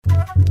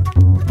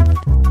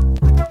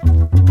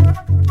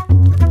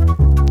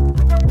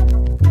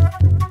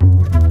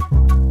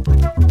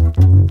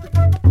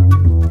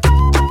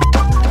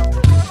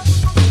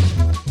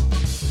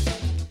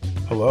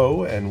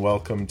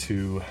welcome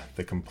to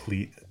the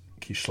Complete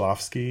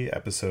Kieślowski,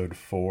 episode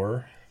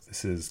 4.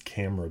 This is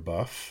Camera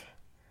Buff,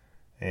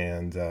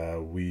 and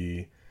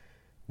we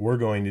were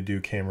going to do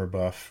Camera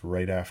Buff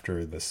right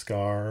after The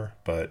Scar,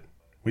 but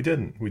we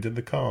didn't. We did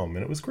The Calm,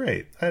 and it was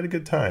great. I had a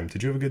good time.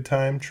 Did you have a good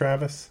time,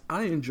 Travis?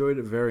 I enjoyed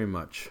it very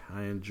much.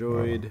 I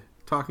enjoyed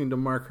talking to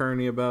Mark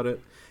Herney about it,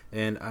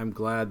 and I'm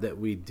glad that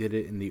we did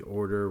it in the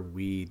order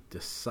we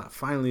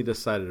finally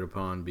decided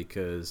upon,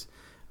 because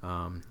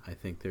I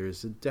think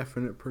there's a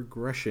definite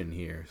progression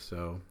here,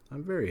 so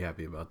I'm very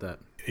happy about that.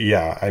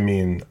 Yeah, I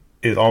mean,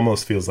 it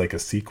almost feels like a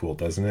sequel,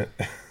 doesn't it?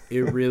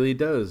 It really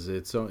does.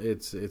 It's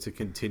a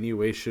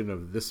continuation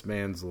of this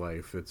man's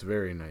life. It's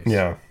very nice.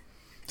 Yeah.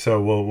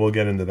 So we'll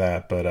get into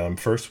that, but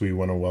first we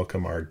want to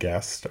welcome our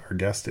guest. Our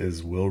guest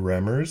is Will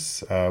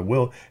Remmers.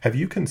 Will, have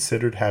you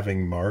considered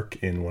having Mark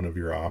in one of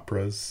your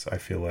operas? I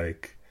feel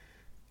like,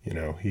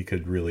 he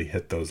could really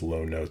hit those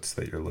low notes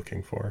that you're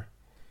looking for.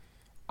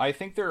 I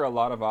think there are a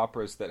lot of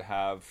operas that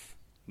have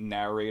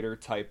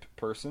narrator-type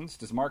persons.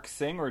 Does Mark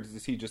sing, or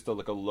is he just a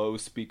low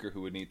speaker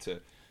who would need to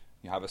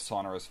have a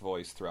sonorous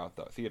voice throughout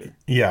the theater?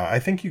 Yeah, I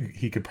think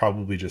he could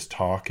probably just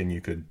talk, and you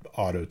could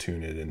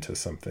auto-tune it into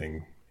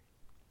something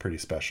pretty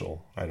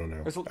special. I don't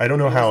know. I don't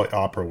know how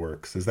opera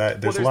works. There's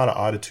a lot of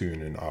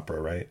auto-tune in opera,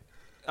 right?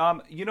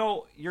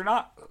 You're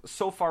not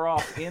so far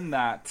off in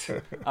that.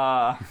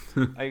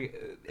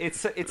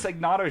 It's like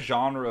not a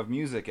genre of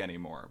music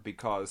anymore,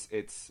 because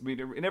it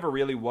never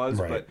really was.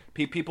 Right. But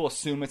people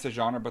assume it's a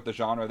genre, but the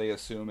genre they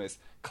assume is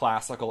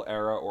classical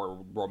era or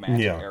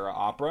romantic era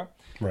opera.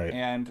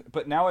 Right.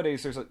 But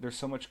nowadays there's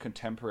so much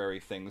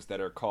contemporary things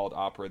that are called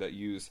opera that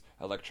use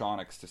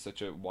electronics to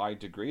such a wide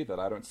degree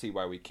that I don't see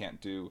why we can't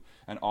do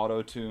an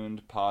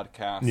auto-tuned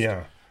podcast.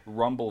 Yeah.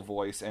 Rumble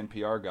voice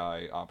NPR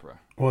guy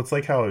opera. Well, it's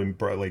like how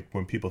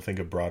when people think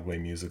of Broadway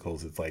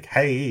musicals, it's like,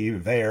 "Hey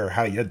there,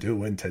 how you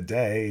doing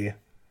today?"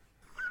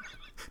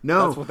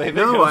 No,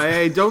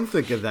 I don't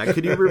think of that.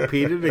 Could you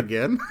repeat it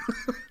again?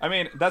 I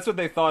mean, that's what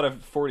they thought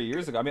of 40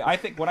 years ago. I mean,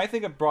 when I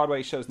think of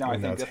Broadway shows now, I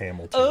think of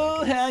Hamilton.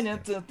 Oh,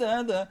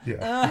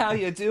 how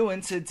you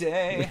doing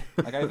today?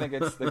 Like, I think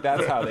it's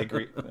that's how they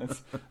greet.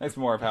 That's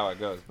more of how it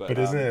goes. But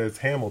isn't it? It's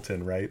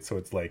Hamilton, right? So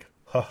it's like,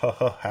 ha ha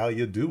ha, how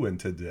you doing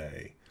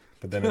today?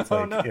 But then it's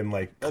like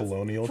in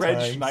colonial Fred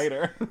times.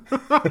 Schneider.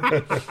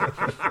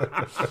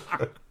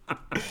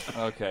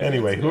 Okay.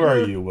 Anyway, who are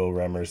you, Will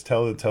Remmers?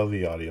 Tell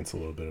the audience a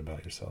little bit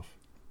about yourself.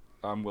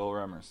 I'm Will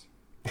Remmers.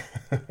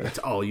 That's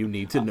all you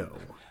need to know.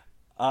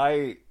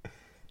 I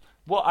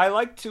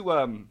like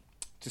to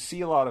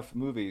see a lot of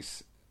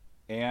movies,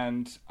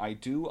 and I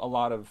do a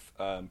lot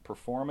of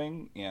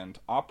performing and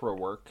opera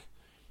work,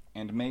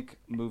 and make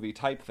movie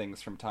type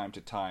things from time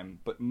to time.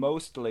 But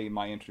mostly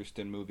my interest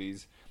in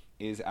movies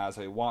is as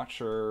a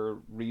watcher,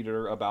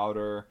 reader about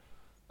her,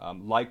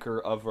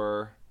 liker of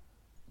her,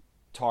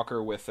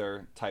 talker with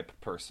her type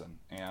person.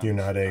 And you're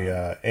not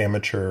a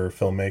amateur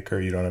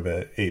filmmaker. You don't have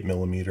an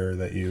 8mm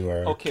that you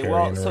are carrying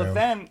around. So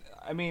then,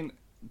 I mean,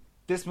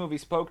 this movie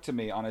spoke to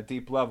me on a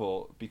deep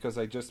level because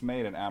I just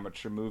made an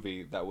amateur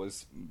movie that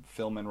was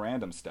filming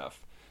random stuff.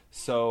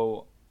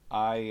 So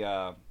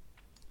I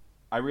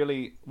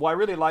really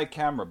like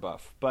Camera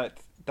Buff, but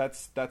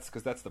that's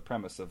because that's the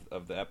premise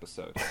of the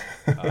episode.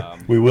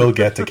 We will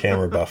get to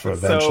Camera Buff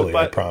eventually,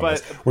 I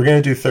promise. We're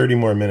going to do 30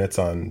 more minutes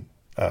on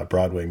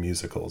Broadway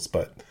musicals,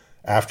 but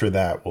after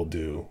that we'll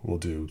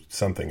do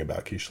something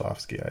about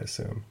Kieślowski, I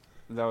assume.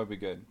 That would be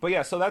good. But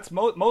yeah, so that's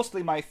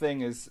mostly my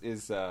thing is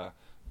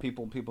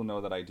people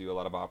know that I do a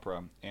lot of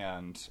opera,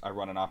 and I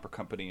run an opera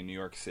company in New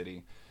York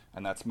City,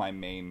 and that's my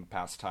main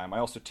pastime. I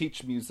also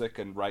teach music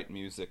and write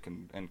music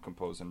and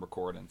compose and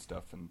record and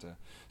stuff. And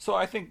so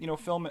I think,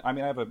 film, I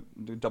mean, I have a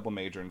double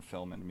major in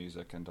film and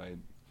music, and I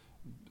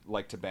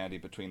like to bandy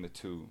between the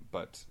two.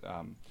 But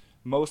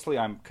mostly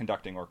I'm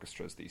conducting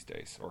orchestras these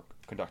days, or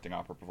conducting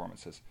opera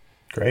performances.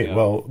 Great.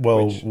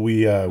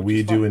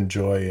 We do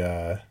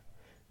enjoy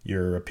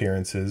your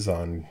appearances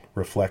on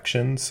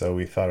Reflection, so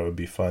we thought it would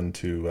be fun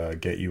to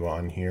get you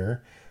on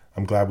here.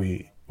 I'm glad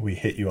we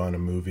hit you on a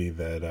movie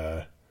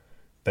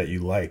that you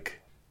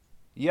like.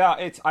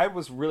 Yeah, I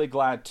was really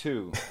glad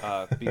too,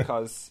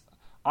 because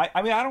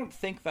I mean I don't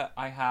think that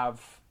I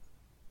have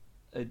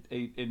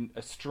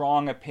a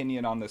strong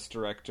opinion on this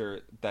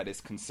director that is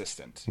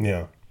consistent.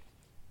 Yeah.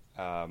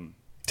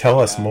 Tell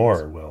us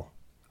more, Will.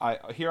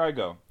 Here I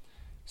go.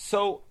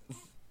 So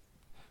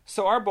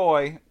our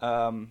boy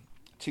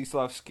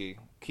Kieślowski,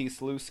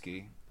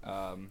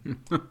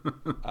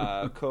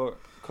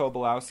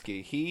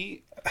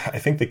 Kobolowski, I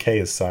think the K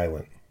is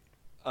silent.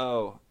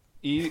 Oh.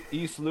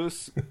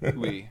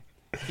 Kieślowski.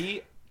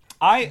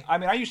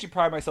 I usually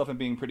pride myself in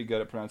being pretty good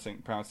at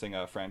pronouncing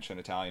French and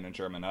Italian and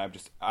German, and I'm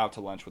just out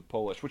to lunch with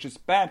Polish, which is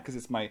bad because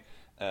it's my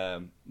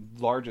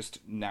largest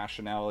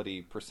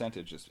nationality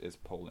percentage is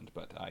Poland,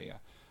 but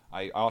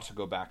I ought to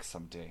go back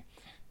someday.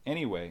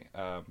 Anyway,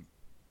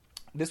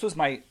 this was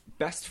my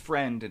best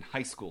friend in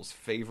high school's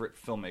favorite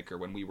filmmaker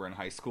when we were in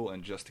high school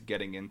and just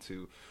getting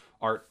into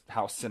art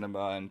house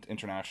cinema and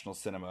international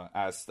cinema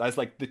as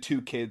like the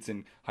two kids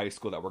in high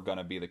school that were going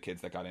to be the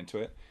kids that got into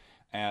it.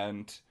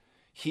 And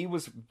he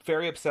was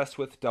very obsessed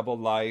with Double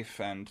Life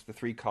and the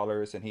Three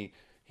Colors, and he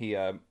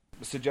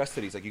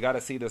suggested, he's like, you got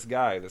to see this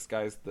guy. This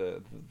guy's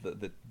the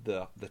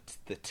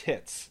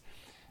tits,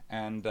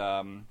 and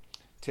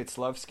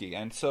Kieślowski.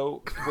 And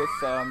so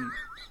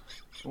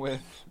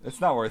with it's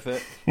not worth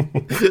it.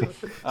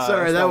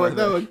 Sorry,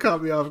 that would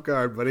caught me off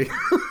guard, buddy.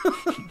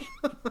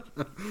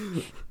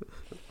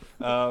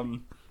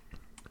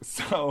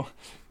 So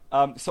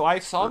I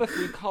saw the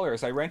Three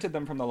Colors. I rented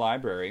them from the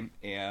library,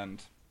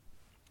 and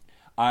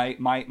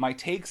my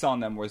takes on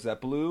them was that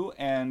blue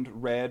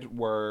and red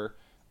were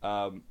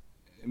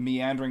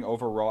meandering,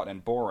 overwrought,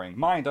 and boring.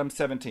 Mind, I'm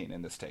 17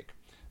 in this take.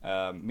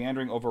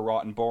 Meandering,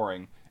 overwrought, and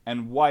boring.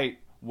 And white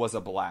was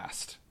a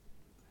blast.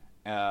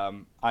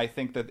 I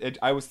think that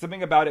I was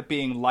something about it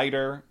being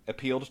lighter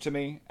appealed to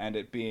me, and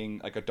it being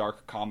like a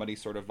dark comedy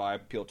sort of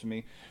vibe appealed to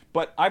me.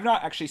 But I've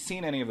not actually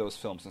seen any of those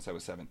films since I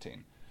was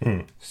 17.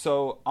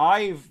 So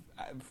I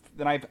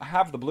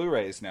have the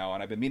Blu-rays now,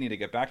 and I've been meaning to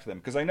get back to them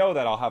because I know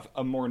that I'll have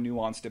a more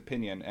nuanced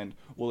opinion and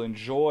will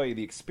enjoy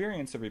the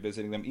experience of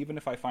revisiting them, even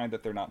if I find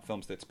that they're not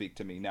films that speak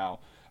to me now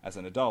as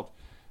an adult.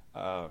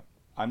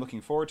 I'm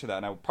looking forward to that,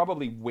 and I'll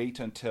probably wait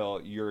until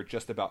you're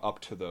just about up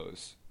to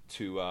those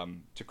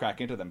to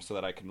crack into them so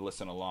that I can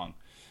listen along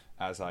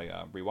as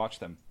I rewatch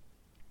them.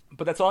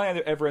 But that's all I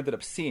ever ended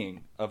up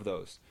seeing of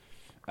those.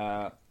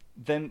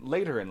 Then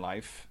later in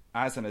life,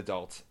 as an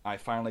adult, I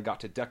finally got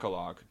to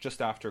Decalogue just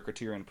after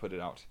Criterion put it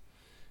out.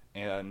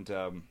 And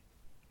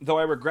though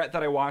I regret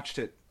that I watched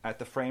it at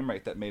the frame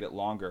rate that made it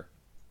longer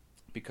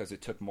because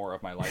it took more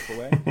of my life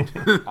away,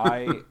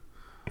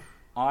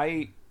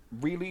 I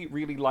really,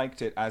 really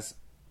liked it as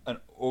an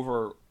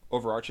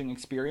overarching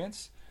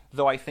experience,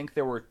 though I think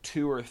there were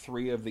 2 or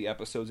 3 of the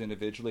episodes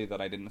individually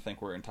that I didn't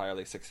think were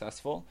entirely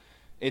successful.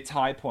 Its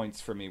high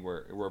points for me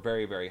were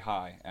very, very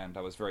high, and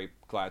I was very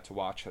glad to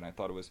watch it. And I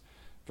thought it was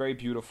very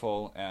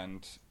beautiful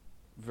and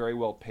very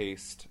well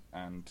paced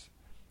and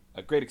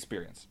a great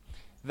experience.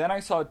 Then I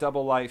saw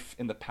Double Life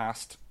in the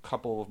past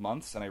couple of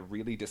months, and I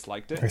really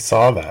disliked it. I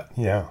saw that,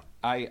 yeah.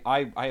 I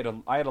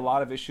had a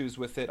lot of issues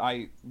with it.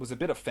 I was a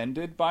bit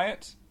offended by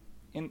it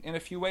in a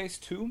few ways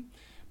too.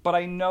 But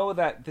I know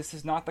that this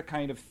is not the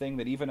kind of thing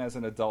that even as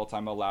an adult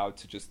I'm allowed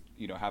to just,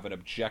 have an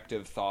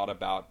objective thought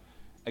about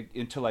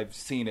until I've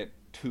seen it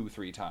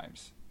 2-3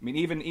 times. I mean,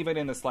 even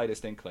in the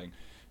slightest inkling,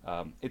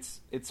 it's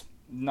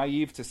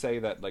naive to say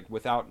that, like,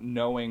 without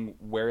knowing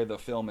where the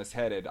film is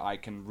headed, I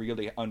can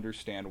really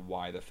understand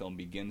why the film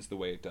begins the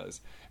way it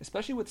does.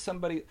 Especially with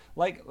somebody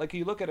like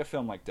you look at a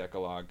film like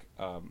Decalogue,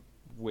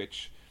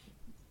 which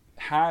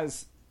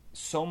has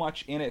so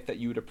much in it that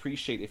you would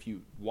appreciate if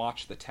you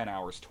watch the 10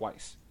 hours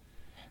twice.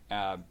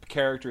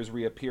 Characters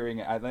reappearing,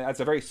 that's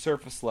a very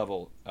surface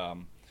level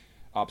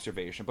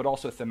observation, but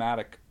also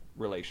thematic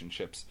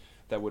relationships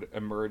that would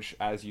emerge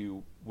as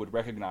you would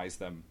recognize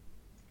them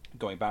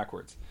going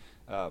backwards.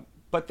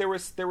 But there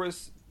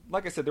was,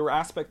 like I said, there were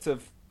aspects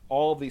of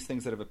all of these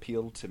things that have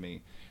appealed to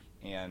me,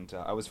 and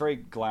I was very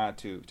glad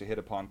to hit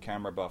upon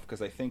Camera Buff,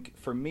 because I think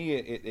for me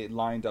it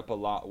lined up a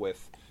lot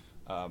with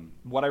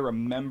what I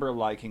remember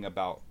liking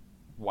about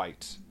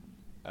White,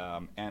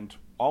 and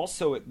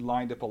also it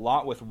lined up a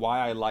lot with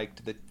why I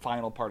liked the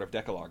final part of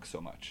Decalogue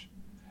so much,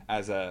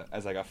 as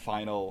like a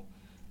final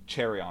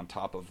cherry on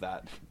top of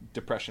that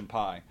depression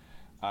pie.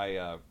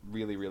 I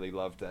really, really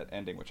loved that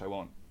ending, which I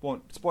won't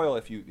spoil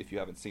if you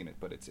haven't seen it,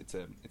 but it's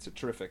a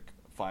terrific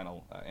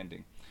final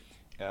ending.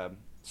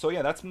 So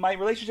yeah, that's my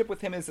relationship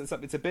with him. It's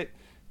a bit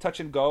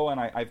touch and go, and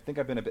I think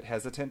I've been a bit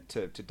hesitant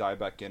to dive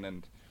back in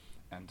and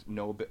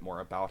know a bit more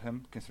about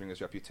him, considering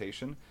his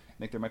reputation. I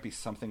think there might be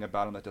something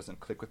about him that doesn't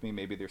click with me.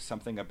 Maybe there's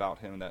something about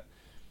him that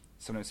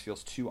sometimes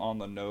feels too on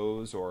the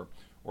nose or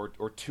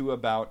too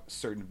about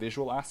certain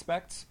visual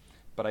aspects.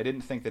 But I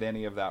didn't think that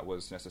any of that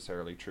was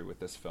necessarily true with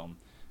this film.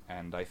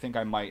 And I think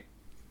I might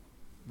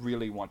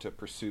really want to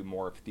pursue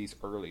more of these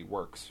early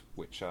works,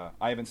 which I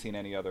haven't seen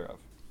any other of.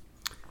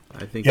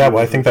 I think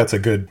that's a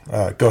good...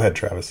 go ahead,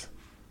 Travis.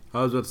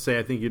 I was about to say,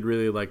 I think you'd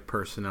really like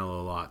Personnel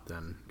a lot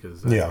then,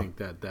 because I think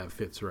that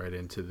fits right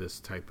into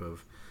this type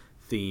of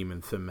theme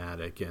and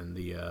thematic, and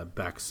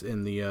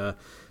the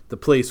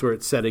place where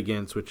it's set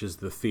against, which is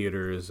the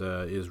theater,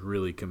 is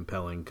really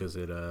compelling because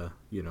it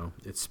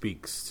it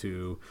speaks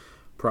to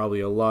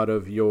probably a lot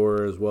of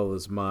your as well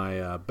as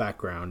my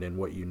background and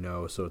what you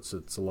know, so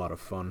it's a lot of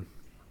fun.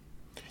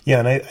 Yeah,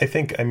 and I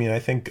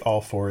think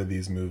all 4 of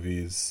these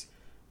movies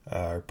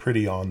are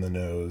pretty on the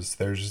nose.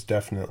 There's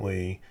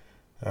definitely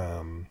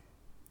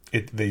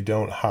they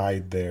don't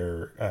hide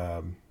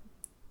their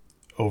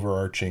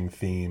overarching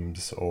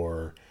themes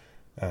or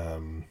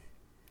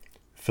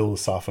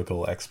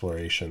philosophical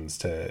explorations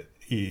to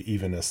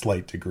even a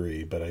slight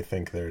degree, but I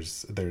think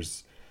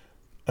there's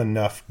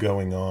enough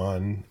going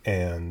on,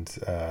 and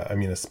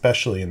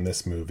especially in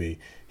this movie,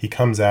 he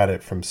comes at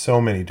it from so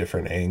many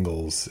different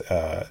angles.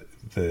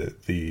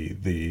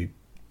 The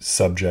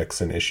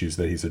subjects and issues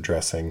that he's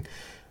addressing,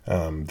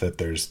 that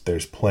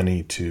there's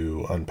plenty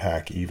to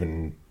unpack,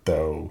 even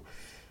though,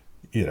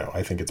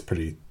 I think it's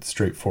pretty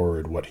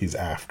straightforward what he's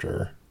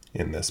after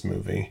in this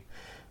movie.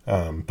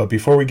 But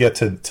before we get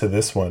to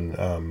this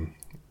one,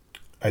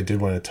 I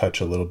did want to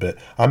touch a little bit.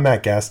 I'm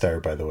Matt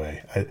Gasteyer, by the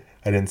way.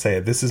 I didn't say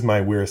it. This is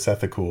my We're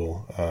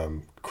Ethical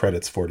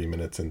credits 40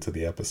 minutes into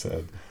the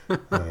episode.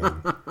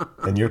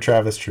 And you're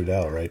Travis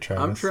Trudell, right,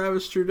 Travis? I'm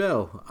Travis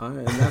Trudell,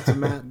 and that's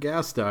Matt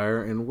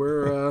Gasteyer, and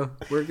we're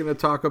going to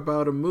talk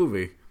about a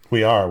movie.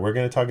 We are. We're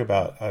going to talk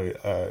about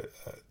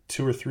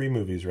 2 or 3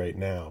 movies right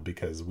now,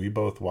 because we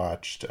both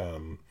watched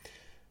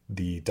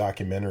the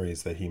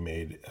documentaries that he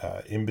made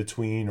in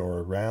between or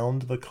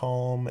around The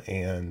Calm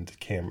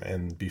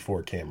and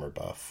before Camera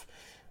Buff.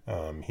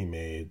 He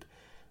made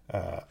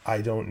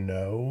I Don't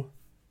Know,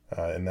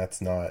 and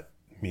that's not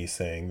me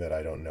saying that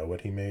I don't know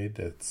what he made.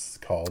 It's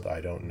called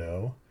I Don't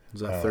Know.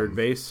 Is that Third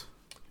Base?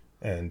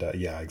 And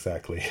yeah,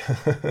 exactly.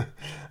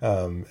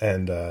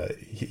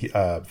 He,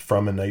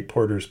 From a Night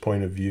Porter's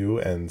Point of View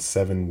and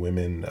 7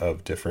 Women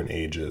of Different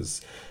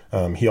Ages.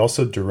 He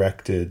also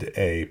directed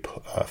a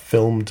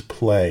filmed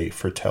play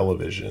for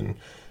television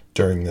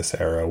during this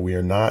era. We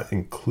are not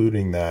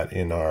including that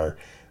in our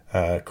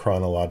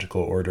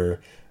chronological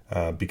order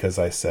because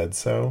I said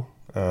so.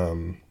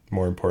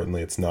 More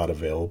importantly, it's not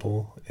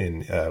available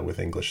in with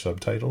English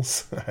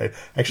subtitles. I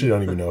actually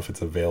don't even know if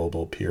it's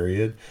available,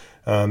 period.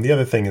 The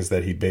other thing is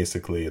that he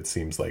basically, it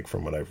seems like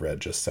from what I've read,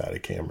 just sat a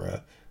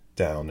camera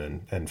down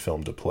and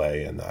filmed a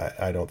play. And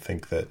I don't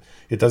think that,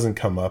 it doesn't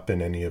come up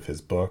in any of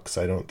his books.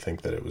 I don't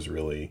think that it was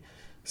really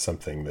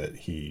something that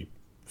he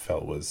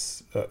felt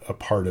was a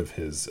part of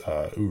his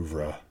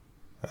oeuvre,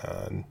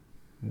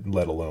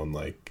 let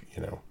alone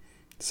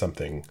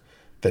something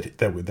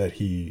that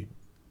he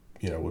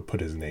would put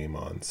his name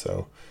on.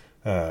 So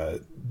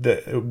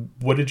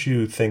what did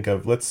you think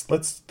of, let's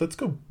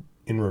go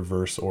in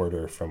reverse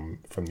order from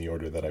the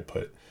order that I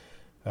put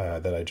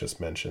that I just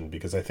mentioned,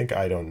 because I think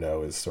I Don't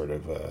Know is sort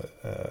of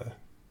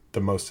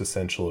the most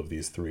essential of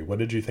these 3. What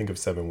did you think of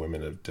 7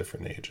 Women of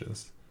Different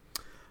Ages?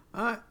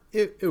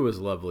 It was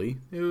lovely.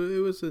 It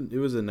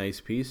was a nice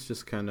piece,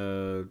 just kind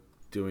of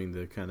doing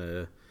the kind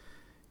of,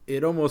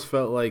 it almost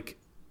felt like,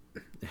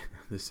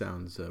 this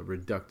sounds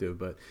reductive,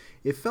 but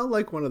it felt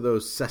like one of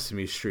those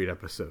Sesame Street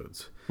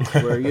episodes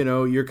where,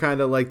 you're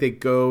kind of like, they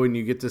go and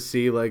you get to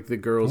see like the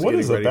girls getting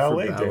ready for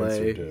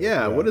ballet.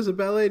 Yeah, what does a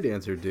ballet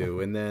dancer do?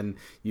 And then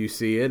you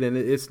see it and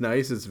it's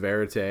nice, it's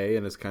verite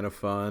and it's kind of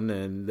fun,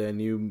 and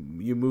then you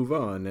move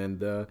on,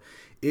 and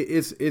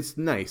it's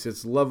nice,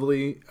 it's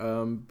lovely,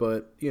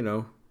 but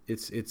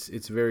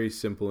it's very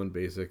simple and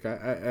basic.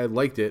 I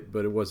liked it,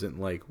 but it wasn't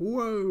like,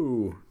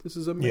 whoa, this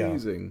is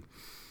amazing. Yeah.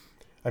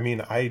 I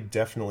mean, I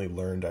definitely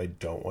learned I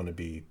don't want to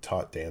be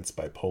taught dance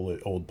by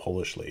old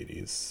Polish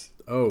ladies.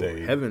 Oh,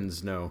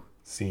 heavens, no.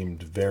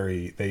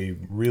 They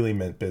really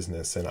meant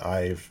business, and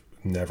I've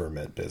never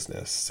meant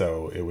business,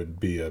 so it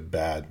would be a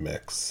bad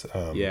mix.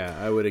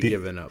 I would have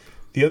given up.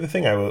 The other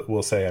thing I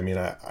will say, I mean,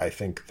 I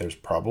think there's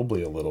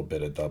probably a little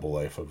bit of double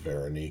life of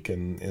Veronique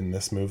in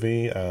this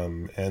movie,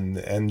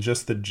 and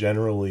just the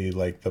generally,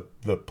 like,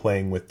 the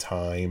playing with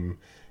time,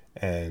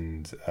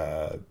 and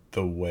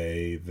the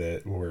way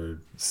that we're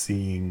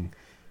seeing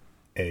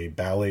a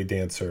ballet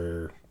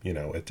dancer,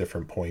 at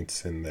different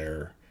points in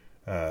their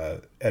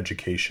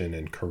education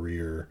and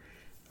career.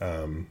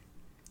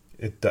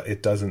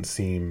 It doesn't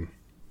seem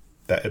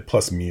that,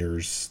 plus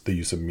mirrors, the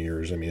use of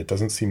mirrors, I mean, it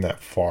doesn't seem that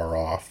far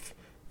off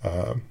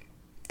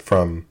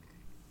from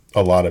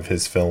a lot of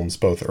his films,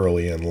 both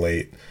early and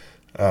late.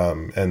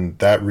 And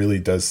that really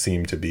does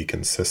seem to be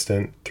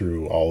consistent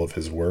through all of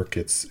his work.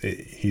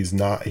 He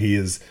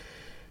is,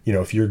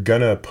 if you're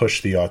gonna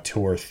push the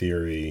auteur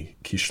theory,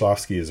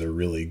 Kieślowski is a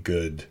really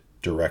good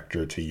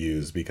director to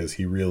use, because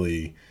he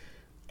really,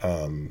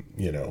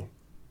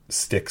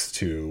 sticks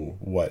to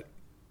what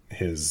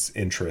his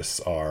interests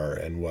are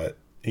and what,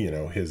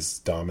 his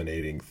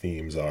dominating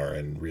themes are,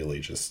 and really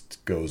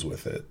just goes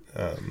with it.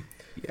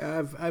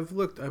 Yeah, I've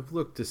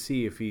looked to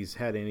see if he's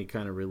had any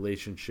kind of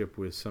relationship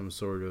with some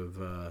sort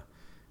of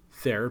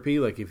therapy,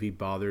 like if he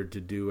bothered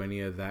to do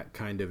any of that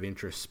kind of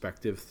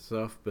introspective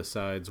stuff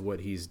besides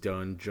what he's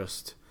done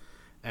just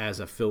as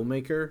a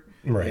filmmaker.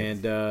 Right.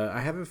 And I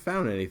haven't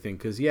found anything,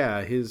 because he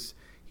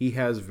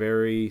has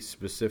very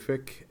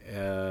specific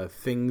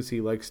things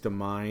he likes to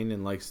mine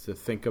and likes to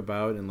think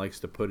about and likes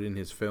to put in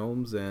his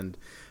films, and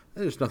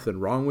there's nothing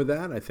wrong with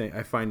that.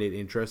 I find it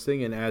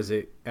interesting, and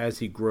as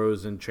he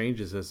grows and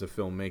changes as a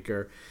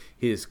filmmaker,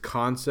 his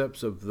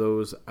concepts of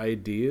those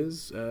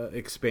ideas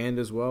expand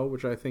as well,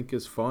 which I think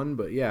is fun.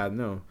 But yeah,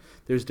 no,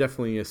 there's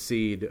definitely a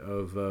seed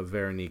of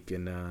Veronique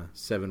in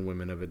 7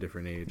 Women of a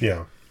Different Age.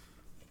 Yeah.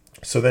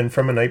 So then,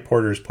 from a Night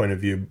Porter's point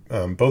of view,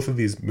 both of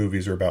these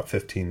movies are about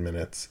 15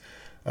 minutes.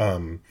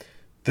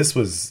 This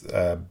was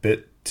a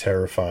bit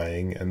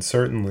terrifying and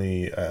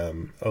certainly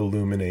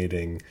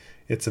illuminating.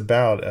 It's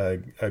about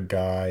a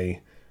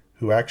guy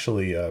who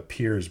actually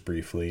appears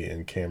briefly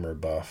in Camera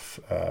Buff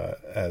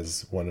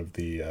as one of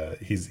the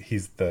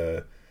he's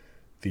the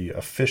the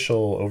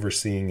official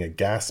overseeing a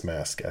gas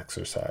mask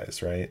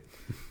exercise, right?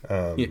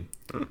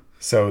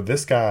 So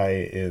this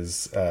guy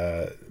is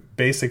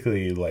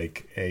basically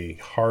like a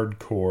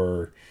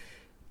hardcore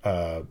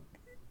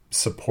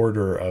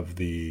supporter of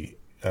the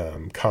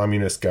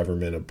communist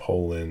government of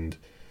Poland,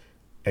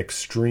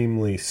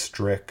 extremely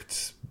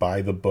strict,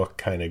 by the book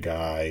kind of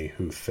guy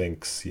who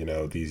thinks,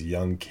 these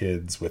young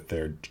kids with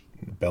their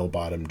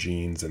bell-bottom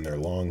jeans and their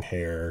long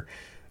hair,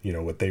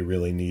 what they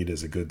really need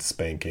is a good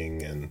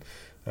spanking. And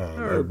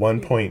at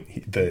one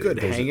point, good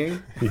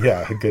hanging.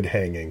 A good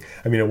hanging.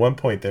 I mean, at one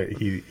point there,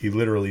 he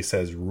literally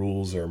says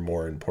rules are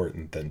more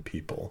important than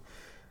people,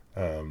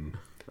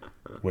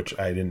 which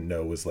I didn't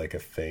know was like a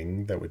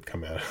thing that would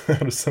come out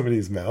of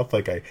somebody's mouth.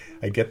 Like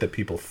I get that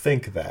people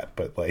think that,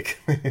 but like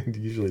they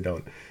usually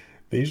don't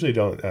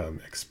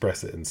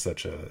express it in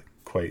such a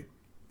quite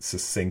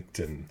succinct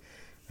and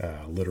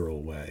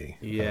literal way.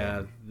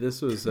 Yeah,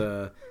 this was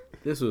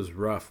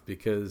rough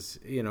because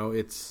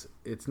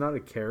it's not a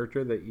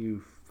character that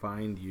you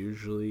find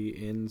usually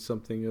in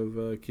something of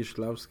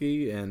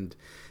Kieślowski, and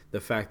the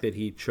fact that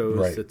he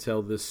chose to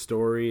tell this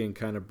story and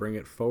kind of bring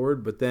it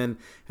forward. But then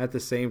at the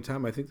same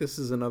time, I think this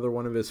is another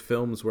one of his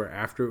films where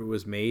after it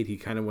was made, he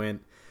kind of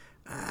went,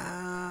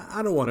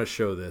 I don't want to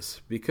show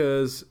this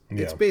because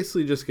it's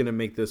basically just going to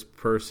make this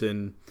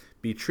person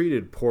be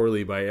treated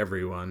poorly by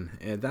everyone,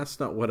 and that's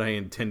not what I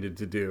intended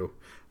to do.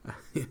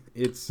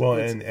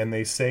 And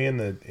they say in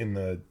the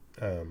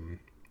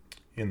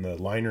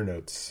liner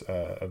notes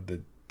of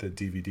the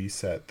DVD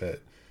set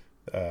that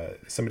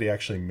somebody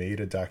actually made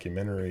a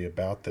documentary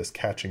about this,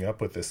 catching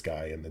up with this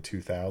guy in the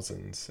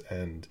 2000s,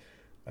 and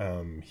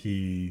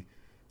he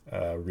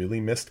really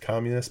missed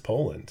communist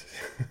Poland.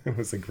 It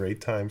was a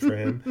great time for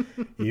him.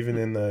 Even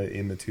in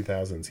the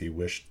 2000s, he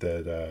wished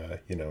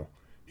that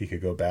he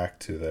could go back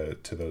to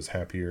those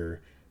happier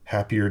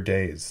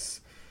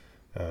days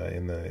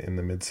in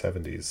the mid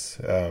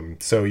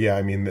 70s. So yeah,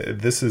 I mean,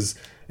 this is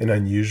an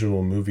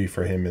unusual movie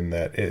for him in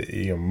that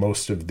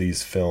most of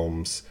these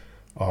films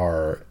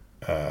are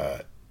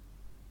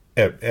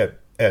at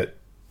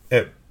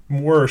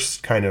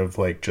worst kind of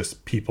like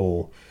just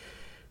people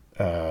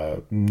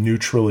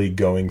neutrally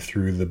going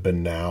through the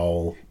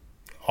banal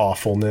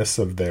awfulness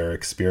of their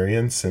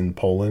experience in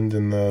Poland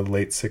in the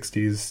late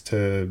 60s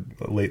to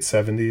late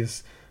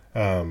 70s.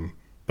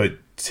 But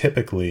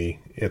typically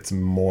it's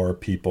more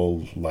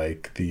people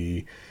like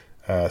the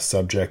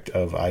subject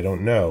of I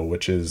Don't Know,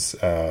 which is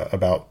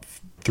about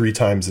 3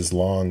 times as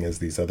long as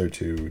these other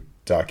 2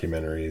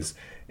 documentaries.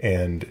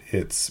 And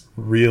it's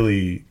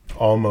really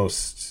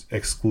almost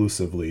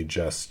exclusively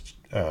just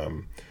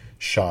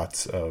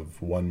shots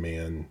of one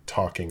man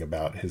talking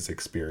about his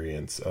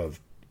experience of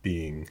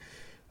being,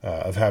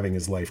 of having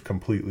his life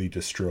completely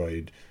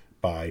destroyed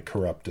by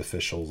corrupt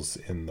officials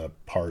in the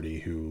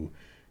party who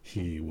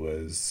he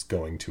was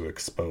going to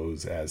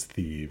expose as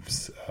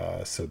thieves.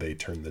 So they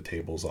turned the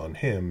tables on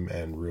him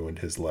and ruined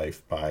his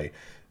life by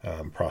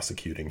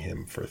prosecuting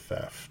him for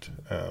theft.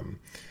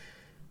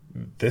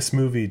 This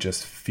movie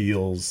just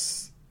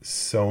feels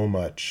so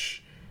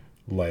much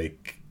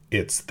like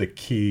it's the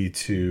key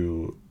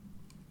to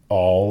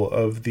all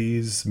of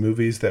these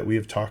movies that we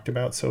have talked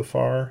about so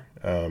far.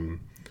 I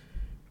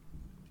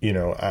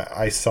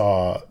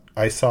saw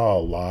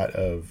a lot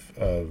of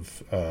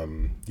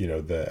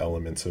the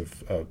elements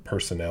of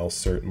personnel,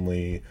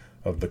 certainly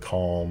of the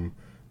calm,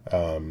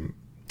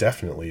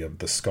 definitely of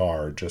the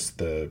scar. Just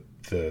the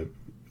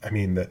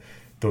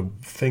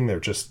thing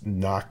that just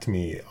knocked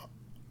me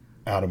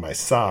out of my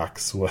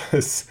socks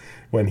was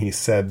when he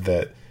said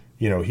that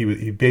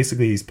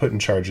he's put in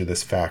charge of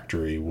this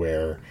factory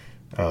where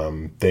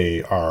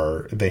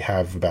they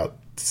have about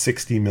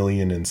 60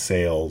 million in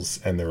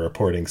sales and they're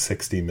reporting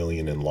 60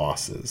 million in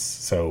losses.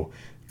 So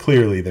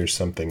clearly there's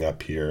something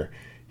up here.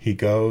 He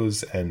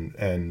goes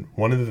and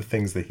one of the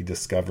things that he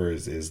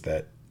discovers is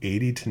that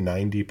 80 to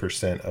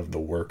 90% of the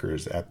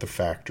workers at the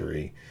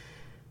factory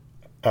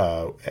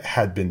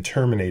had been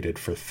terminated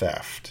for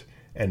theft,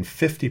 and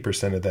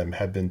 50% of them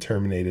had been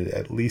terminated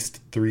at least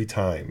 3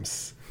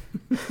 times.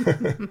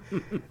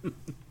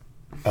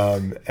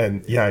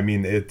 And yeah, I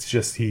mean, it's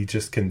just, he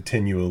just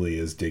continually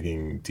is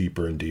digging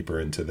deeper and deeper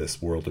into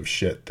this world of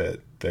shit that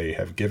they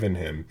have given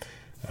him.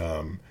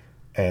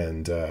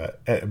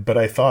 But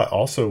I thought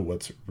also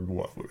what's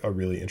a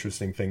really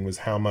interesting thing was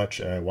how much,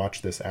 and I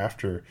watched this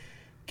after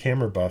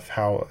Camera Buff,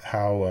 how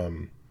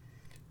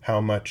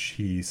much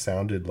he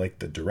sounded like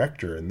the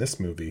director in this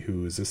movie,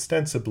 who is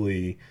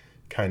ostensibly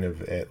kind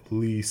of at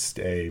least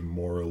a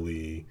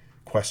morally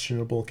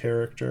questionable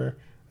character.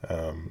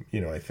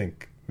 I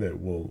think that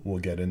we'll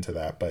get into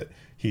that, but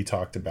he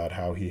talked about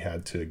how he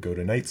had to go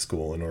to night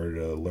school in order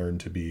to learn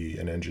to be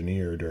an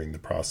engineer during the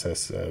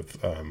process of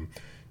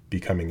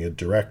becoming a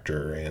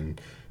director, and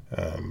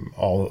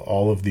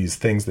all of these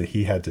things that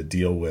he had to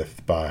deal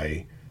with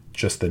by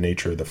just the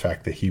nature of the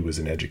fact that he was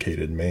an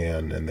educated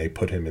man, and they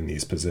put him in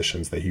these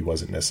positions that he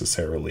wasn't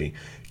necessarily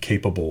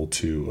capable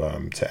to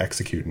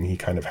execute, and he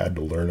kind of had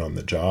to learn on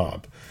the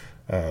job.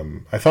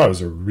 I thought it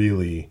was a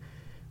really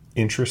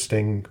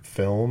interesting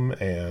film,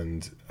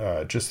 and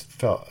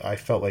I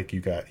felt like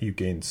you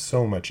gained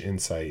so much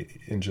insight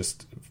in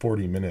just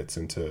 40 minutes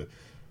into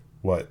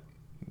what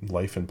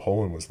life in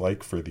Poland was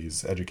like for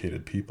these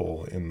educated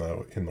people in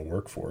the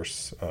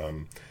workforce.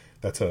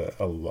 That's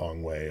a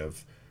long way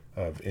of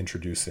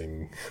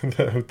introducing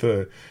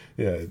the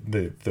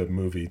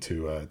movie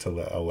to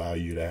allow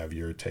you to have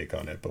your take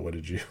on it. But what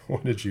did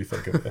you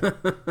think of it?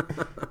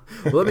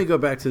 Well, let me go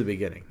back to the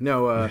beginning.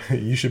 No,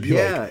 you should be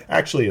like,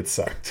 actually, it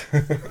sucked.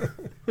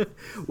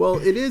 Well,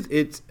 it is.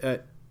 It's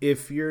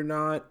if you're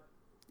not,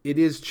 it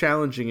is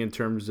challenging in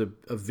terms of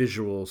a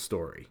visual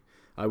story.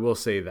 I will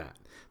say that.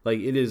 Like,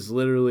 it is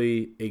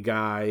literally a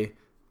guy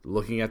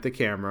looking at the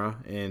camera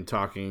and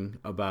talking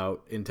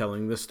about and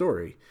telling the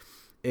story.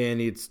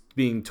 And it's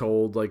being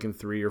told like in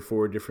 3 or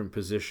 4 different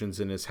positions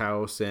in his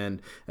house,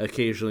 and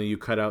occasionally you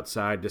cut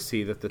outside to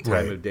see that the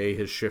time of day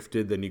has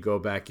shifted. Then you go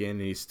back in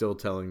and he's still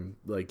telling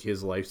like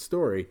his life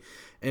story.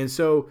 And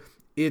so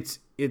it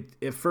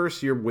at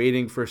first you're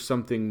waiting for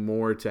something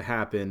more to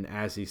happen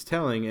as he's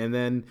telling, and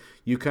then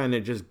you kind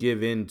of just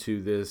give in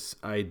to this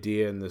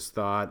idea and this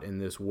thought and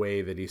this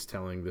way that he's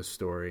telling this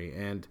story.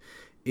 And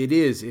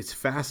it's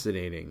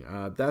fascinating.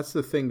 That's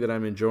the thing that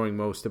I'm enjoying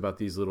most about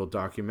these little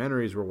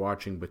documentaries we're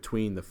watching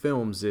between the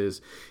films,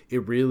 is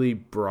it really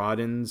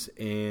broadens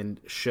and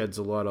sheds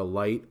a lot of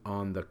light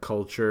on the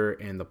culture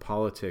and the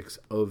politics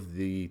of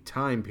the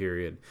time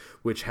period,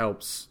 which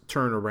helps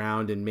turn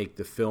around and make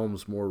the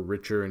films more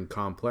richer and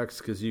complex,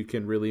 because you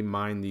can really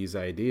mine these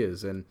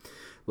ideas. And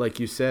like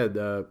you said,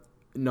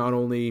 not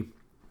only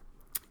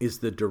is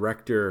the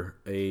director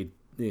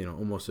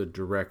almost a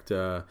direct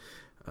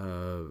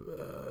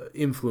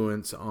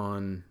influence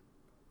on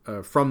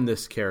from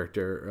this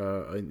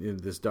character in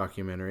this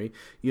documentary,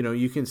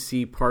 you can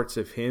see parts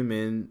of him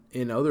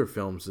in other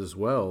films as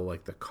well,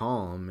 like The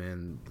Calm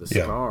and The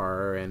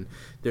Scar, and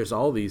there's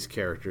all these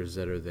characters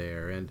that are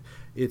there. And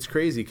it's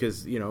crazy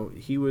because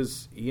he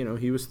was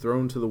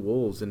thrown to the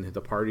wolves, and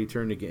the party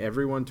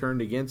everyone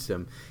turned against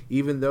him,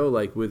 even though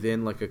like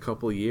within like a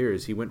couple of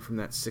years he went from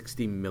that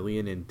 60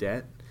 million in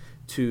debt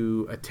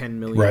to a 10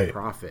 million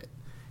profit.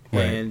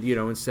 Right. And,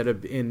 instead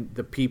of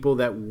the people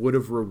that would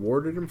have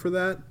rewarded him for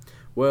that,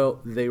 well,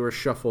 they were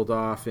shuffled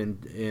off, and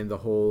the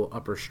whole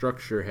upper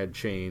structure had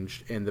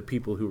changed, and the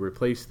people who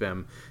replaced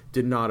them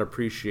did not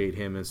appreciate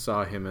him and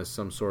saw him as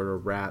some sort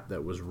of rat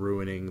that was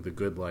ruining the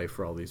good life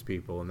for all these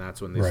people, and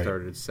that's when they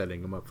started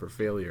setting him up for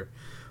failure.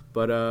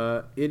 But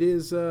it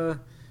is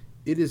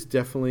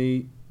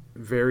definitely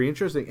very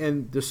interesting,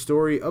 and the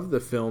story of the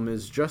film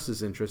is just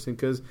as interesting,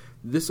 because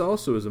this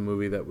also is a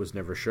movie that was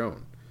never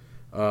shown.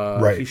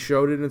 He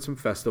showed it in some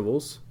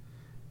festivals,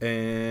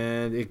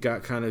 and it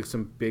got kind of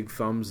some big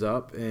thumbs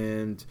up.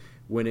 And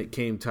when it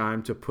came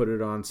time to put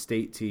it on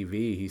state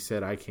TV, he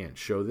said, "I can't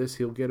show this.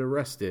 He'll get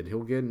arrested.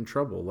 He'll get in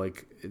trouble.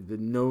 Like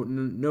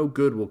no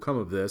good will come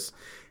of this."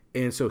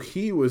 And so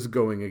he was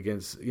going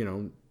against,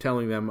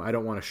 telling them, "I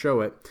don't want to show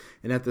it."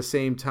 And at the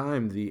same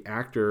time, the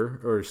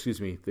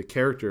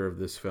character of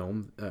this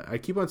film, I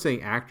keep on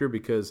saying actor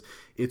because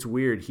it's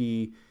weird.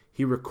 He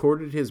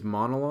recorded his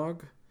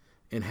monologue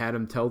and had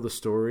him tell the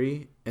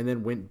story, and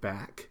then went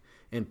back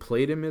and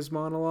played him his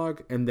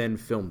monologue, and then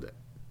filmed it.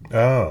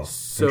 Oh,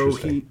 so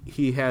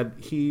he's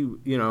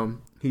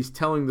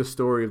telling the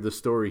story of the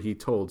story he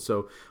told.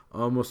 So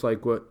almost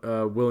like what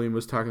William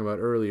was talking about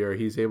earlier,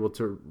 he's able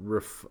to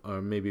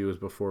maybe it was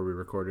before we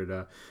recorded.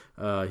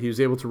 He was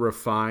able to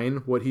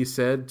refine what he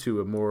said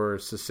to a more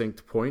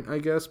succinct point, I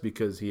guess,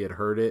 because he had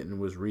heard it and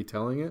was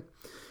retelling it.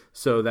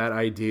 So that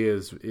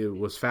idea it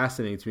was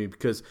fascinating to me,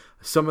 because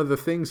some of the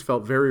things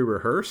felt very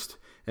rehearsed,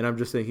 and I'm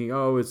just thinking,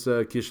 oh, it's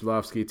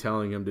Kieślowski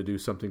telling him to do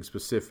something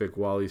specific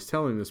while he's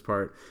telling this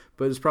part.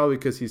 But it's probably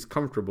because he's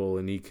comfortable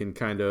and he can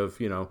kind of,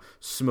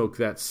 smoke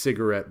that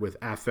cigarette with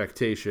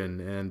affectation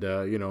and,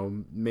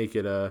 make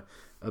it a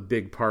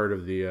big part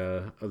of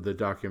the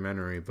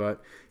documentary.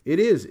 But it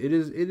is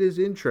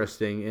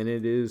interesting, and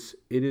it is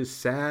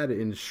sad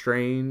and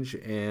strange,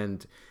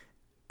 and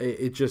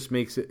it just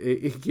makes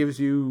it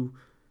gives you.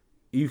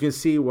 You can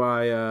see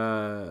why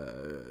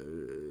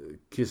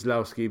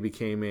Kieślowski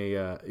became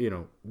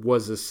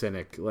was a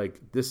cynic.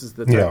 Like, this is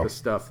the type of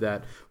stuff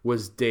that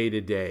was day to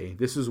day.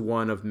 This is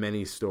one of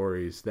many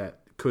stories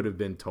that could have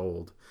been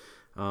told.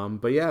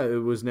 But yeah,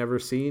 it was never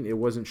seen. It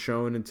wasn't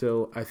shown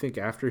until, I think,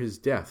 after his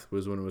death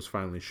was when it was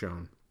finally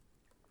shown.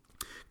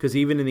 Because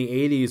even in the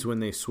 80s, when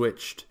they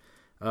switched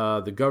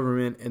the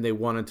government and they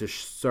wanted to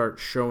start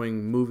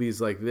showing movies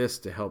like this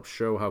to help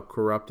show how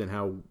corrupt and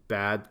how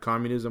bad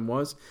communism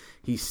was,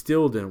 he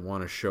still didn't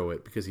want to show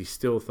it because he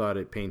still thought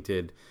it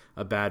painted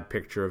a bad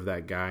picture of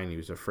that guy, and he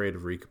was afraid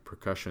of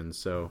repercussions.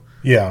 So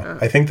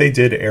I think they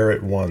did air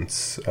it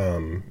once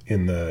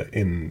in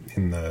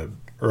the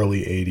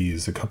early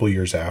 80s, a couple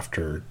years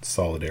after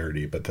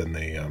Solidarity, but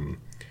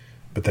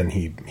then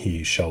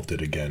he shelved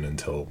it again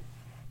until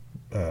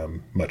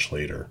much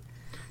later.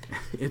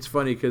 It's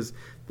funny because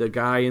the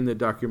guy in the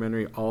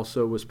documentary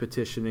also was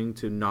petitioning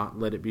to not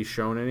let it be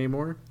shown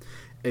anymore.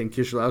 and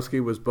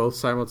Kieślowski was both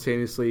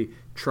simultaneously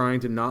trying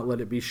to not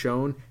let it be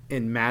shown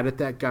and mad at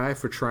that guy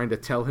for trying to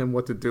tell him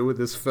what to do with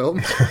his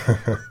film.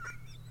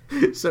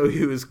 So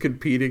he was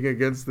competing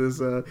against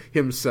this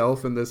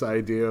himself and this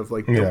idea of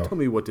like, don't tell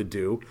me what to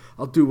do.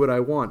 I'll do what I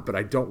want, but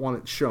I don't want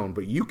it shown.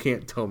 But you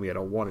can't tell me I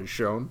don't want it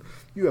shown.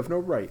 You have no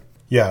right.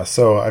 Yeah,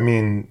 so, I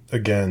mean,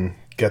 again,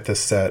 get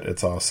this set.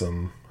 It's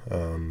awesome.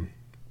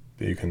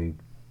 You can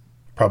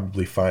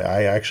probably find...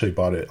 I actually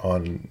bought it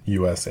on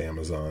U.S.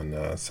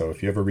 Amazon. So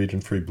if you have a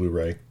region-free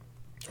Blu-ray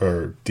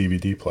or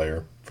DVD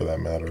player, for that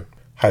matter,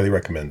 highly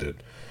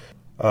recommended.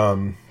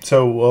 Let's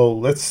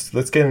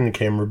get into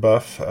Camera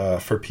Buff.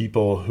 For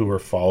people who are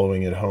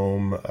following at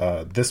home,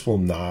 this will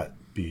not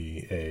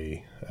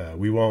be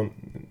we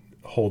won't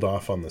hold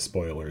off on the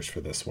spoilers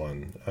for this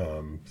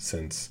one,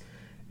 since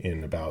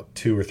in about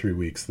 2 or 3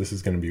 weeks, this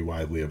is going to be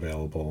widely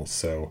available.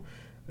 So,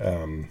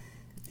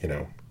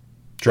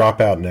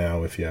 drop out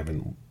now if you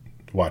haven't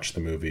watched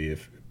the movie.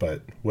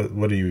 But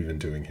what are you even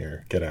doing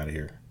here? Get out of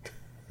here.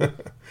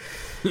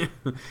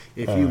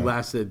 If you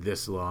lasted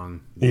this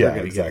long, you're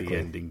going to get the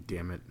ending.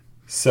 Damn it!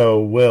 So,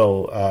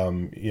 Will,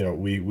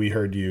 we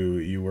heard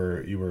you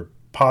were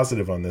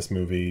positive on this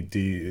movie.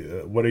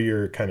 What are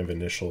your kind of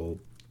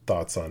initial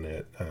thoughts on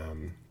it,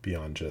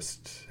 beyond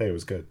just hey, it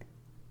was good,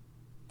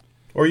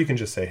 or you can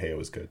just say hey, it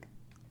was good.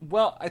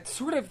 Well,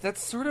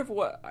 that's sort of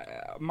what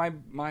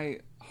my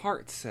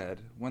heart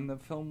said when the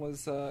film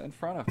was in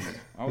front of me.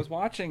 I was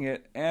watching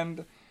it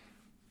and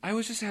I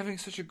was just having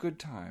such a good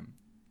time.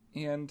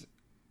 And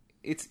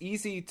it's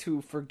easy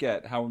to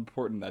forget how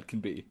important that can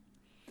be.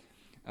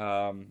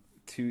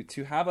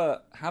 To have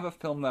a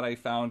film that I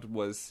found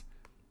was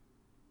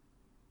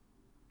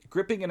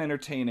gripping and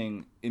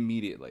entertaining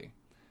immediately.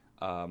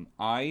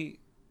 I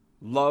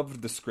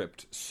loved the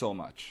script so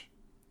much.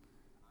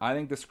 I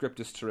think the script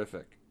is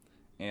terrific.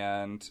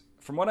 And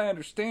from what I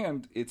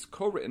understand, it's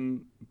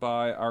co-written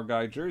by our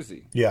guy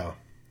Jersey. Yeah.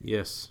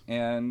 Yes.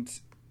 And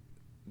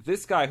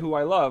this guy, who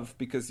I love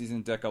because he's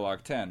in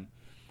Decalogue 10,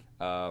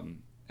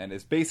 and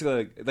is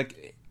basically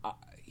like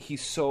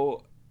he's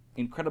so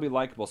incredibly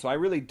likable. So I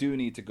really do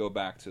need to go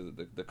back to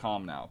the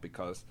comm now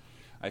because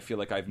I feel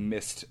like I've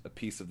missed a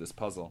piece of this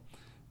puzzle.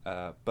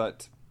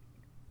 But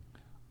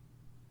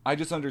I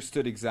just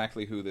understood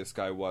exactly who this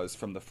guy was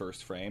from the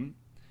first frame,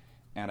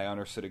 and I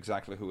understood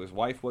exactly who his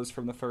wife was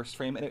from the first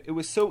frame, and it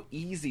was so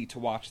easy to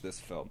watch this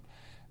film.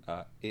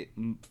 It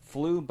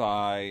flew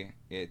by.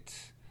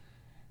 It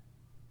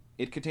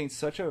contains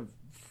such a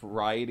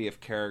variety of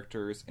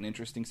characters and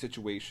interesting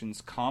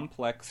situations,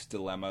 complex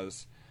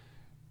dilemmas,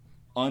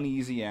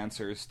 uneasy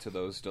answers to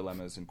those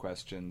dilemmas and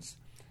questions,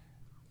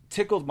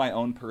 tickled my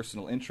own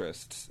personal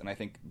interests, and I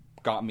think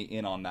got me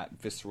in on that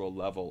visceral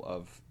level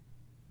of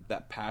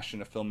that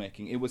passion of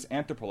filmmaking. It was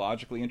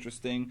anthropologically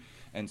interesting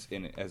and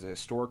as a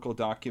historical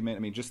document. I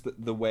mean, just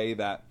the way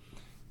that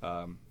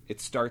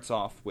it starts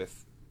off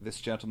with this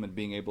gentleman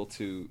being able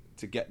to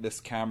get this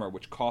camera,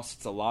 which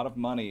costs a lot of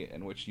money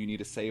and which you need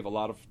to save a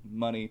lot of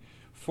money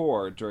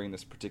for during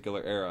this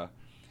particular era.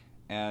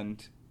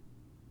 And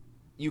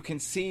you can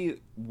see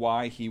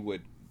why he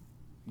would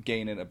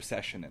gain an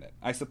obsession in it.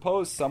 I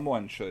suppose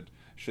someone should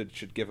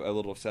give a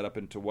little setup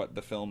into what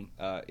the film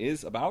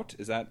is about.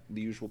 Is that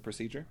the usual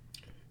procedure?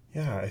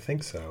 Yeah, I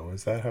think so.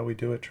 Is that how we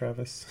do it,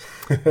 Travis?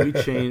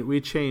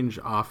 We change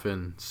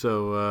often.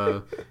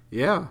 So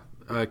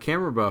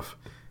Camera Buff.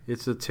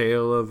 It's a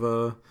tale of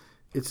a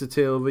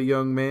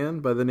young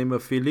man by the name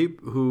of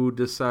Philippe who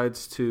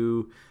decides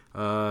to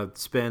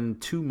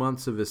spend 2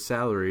 months of his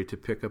salary to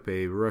pick up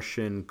a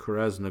Russian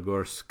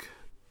Krasnogorsk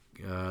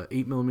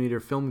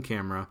 8mm film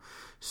camera,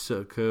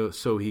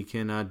 so he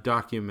can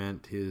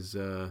document his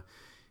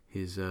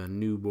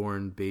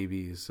newborn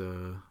baby's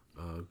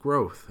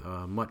growth,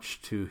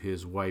 much to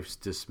his wife's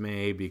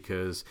dismay,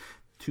 because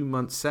 2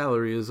 months'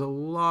 salary is a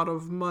lot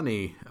of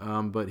money,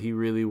 but he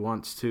really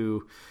wants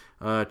to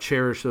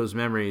cherish those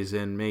memories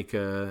and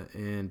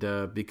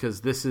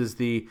because this is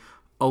the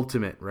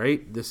ultimate,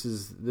 right? This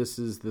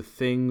is the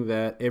thing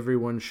that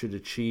everyone should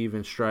achieve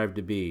and strive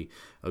to be: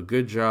 a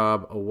good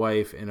job, a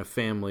wife, and a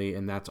family,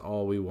 and that's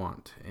all we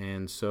want.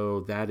 And so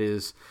that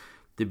is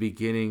the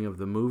beginning of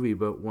the movie.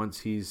 But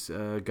once he's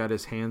got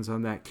his hands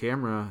on that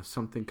camera,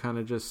 something kind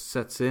of just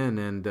sets in,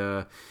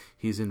 and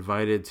he's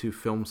invited to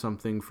film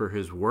something for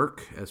his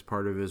work as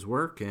part of his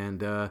work,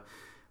 and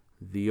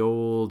the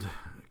old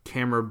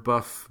camera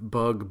buff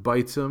bug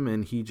bites him,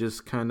 and he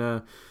just kind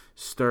of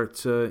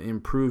starts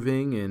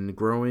improving and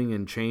growing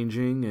and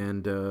changing,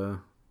 and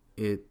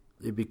it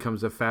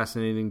becomes a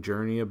fascinating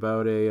journey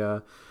about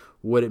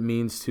what it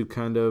means to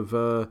kind of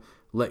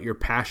let your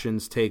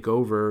passions take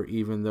over,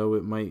 even though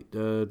it might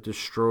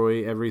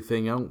destroy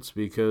everything else,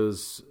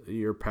 because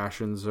your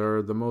passions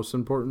are the most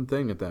important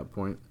thing at that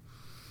point.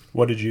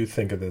 What did you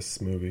think of this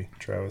movie,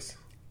 Travis?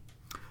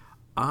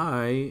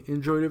 I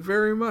enjoyed it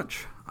very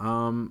much.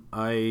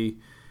 I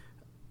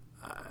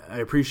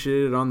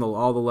appreciate it on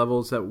all the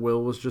levels that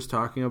Will was just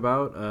talking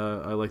about.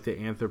 I like the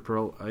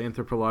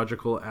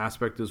anthropological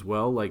aspect as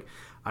well. Like,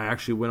 I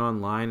actually went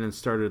online and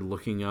started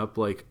looking up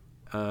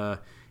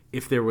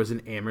if there was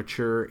an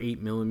amateur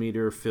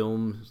 8mm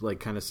film like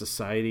kind of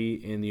society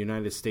in the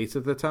United States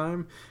at the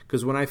time.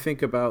 Because when I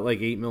think about like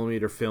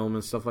 8mm film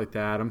and stuff like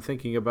that, I'm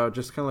thinking about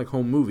just kind of like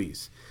home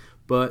movies.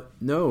 But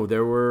no,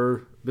 there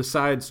were,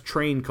 besides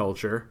train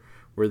culture,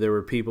 where there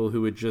were people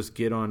who would just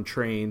get on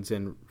trains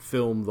and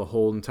film the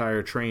whole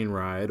entire train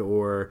ride,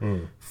 or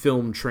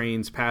film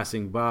trains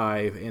passing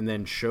by and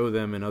then show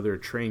them in other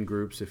train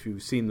groups. If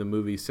you've seen the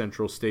movie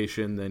Central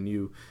Station, then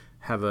you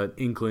have an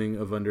inkling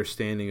of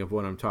understanding of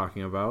what I'm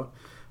talking about.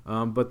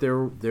 But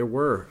there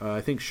were. I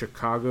think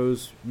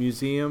Chicago's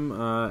museum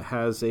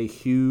has a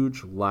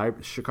huge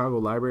Chicago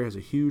Library has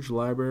a huge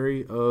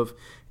library of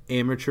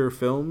amateur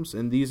films,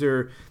 and these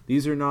are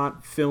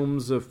not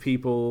films of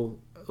people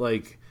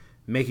like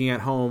making at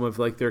home of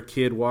like their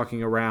kid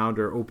walking around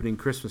or opening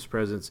Christmas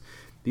presents.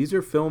 These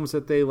are films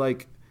that they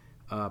like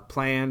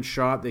planned,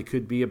 shot. They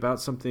could be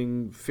about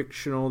something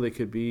fictional. They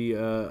could be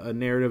a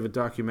narrative, a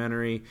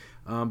documentary.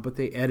 But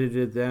they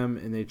edited them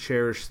and they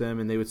cherished them,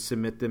 and they would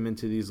submit them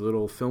into these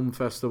little film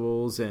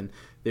festivals, and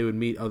they would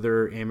meet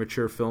other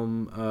amateur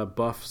film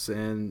buffs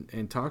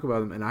and talk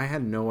about them. And I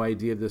had no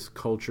idea this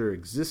culture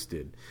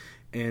existed.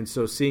 And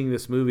so seeing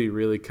this movie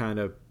really kind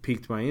of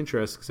piqued my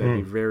interest, because I'd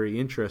be very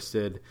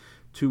interested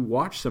to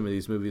watch some of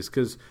these movies.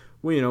 Because,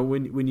 well, you know,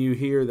 when you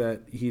hear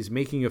that he's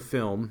making a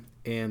film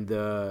and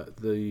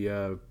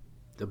the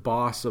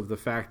boss of the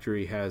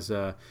factory has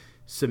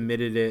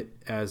submitted it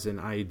as an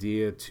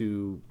idea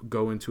to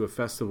go into a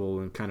festival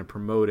and kind of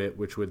promote it,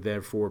 which would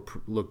therefore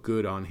look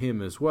good on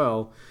him as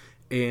well.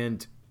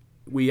 And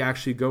we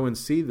actually go and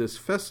see this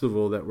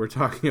festival that we're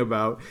talking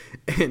about,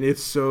 and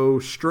it's so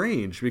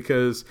strange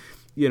because,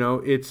 you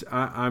know,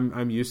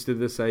 I'm used to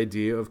this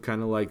idea of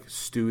kind of like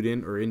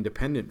student or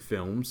independent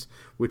films,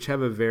 which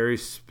have a very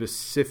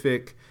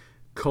specific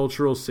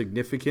cultural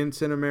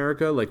significance in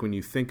America. Like when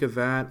you think of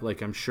that,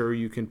 like I'm sure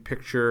you can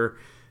picture,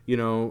 you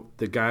know,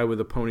 the guy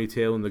with a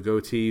ponytail and the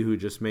goatee who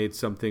just made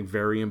something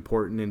very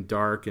important and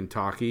dark and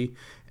talky,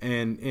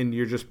 and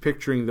you're just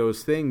picturing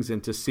those things,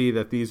 and to see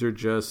that these are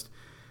just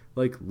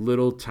like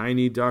little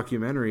tiny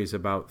documentaries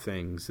about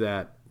things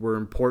that were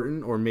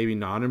important or maybe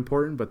not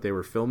important, but they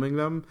were filming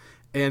them,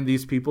 and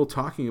these people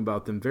talking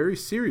about them very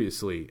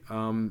seriously.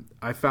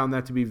 I found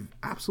that to be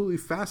absolutely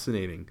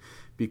fascinating,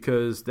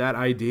 because that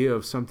idea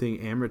of something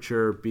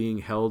amateur being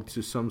held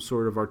to some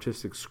sort of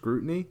artistic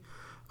scrutiny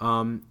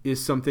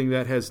is something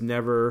that has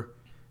never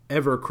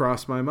ever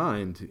crossed my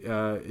mind.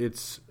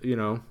 It's, you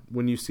know,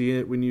 when you see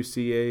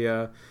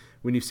a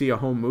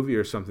home movie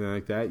or something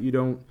like that, you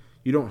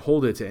don't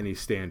hold it to any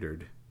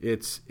standard.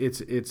 It's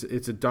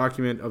a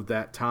document of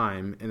that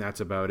time, and that's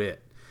about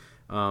it.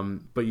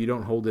 But you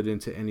don't hold it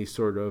into any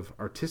sort of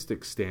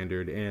artistic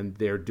standard, and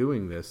they're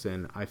doing this,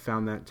 and I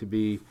found that to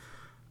be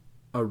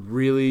a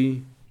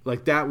really,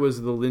 like, that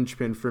was the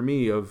linchpin for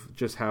me of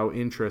just how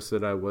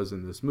interested I was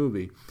in this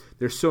movie.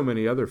 There's so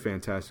many other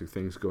fantastic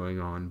things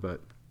going on,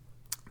 but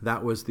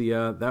that was the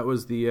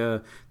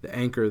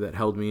anchor that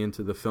held me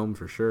into the film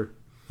for sure.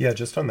 Yeah,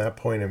 just on that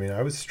point, I mean,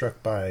 I was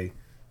struck by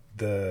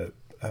the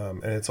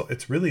and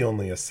it's really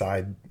only a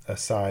side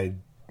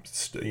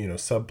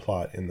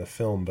subplot in the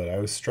film, but I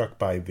was struck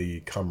by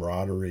the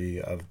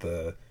camaraderie of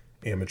the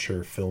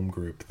amateur film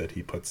group that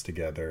he puts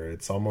together.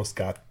 It's almost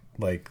got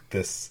like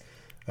this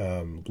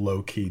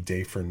low-key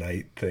day for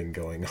night thing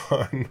going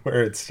on,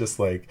 where it's just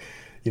like,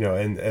 you know,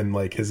 and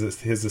like his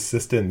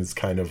assistant is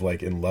kind of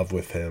like in love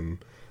with him,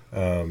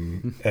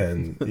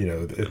 and you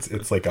know,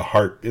 it's like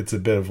it's a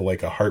bit of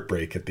like a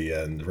heartbreak at the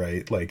end,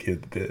 right? Like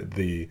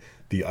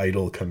the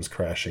idol comes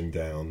crashing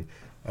down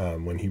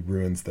when he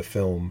ruins the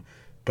film.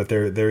 But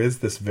there is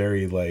this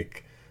very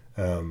like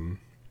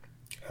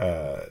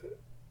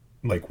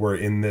we're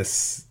in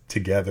this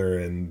together,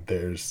 and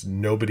there's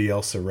nobody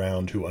else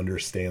around who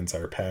understands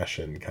our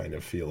passion kind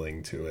of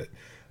feeling to it.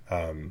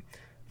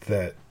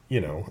 That,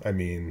 you know, I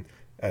mean,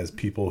 as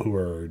people who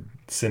are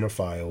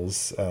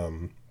cinephiles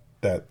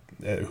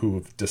who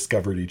have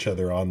discovered each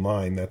other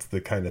online, that's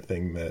the kind of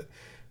thing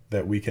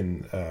that we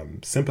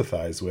can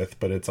sympathize with.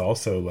 But it's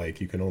also like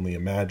you can only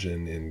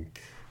imagine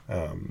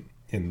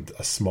in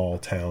a small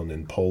town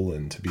in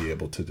Poland to be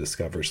able to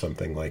discover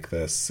something like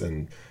this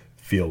and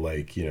feel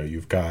like, you know,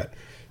 you've got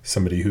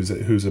somebody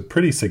who's a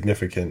pretty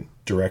significant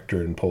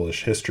director in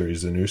Polish history,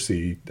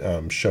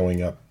 Zanussi,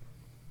 showing up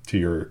to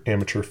your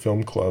amateur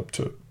film club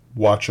to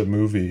watch a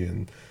movie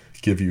and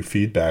give you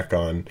feedback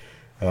on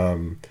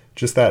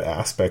just that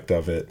aspect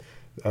of it.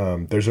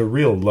 There's a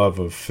real love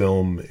of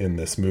film in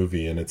this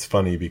movie, and it's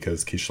funny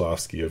because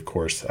Kieślowski, of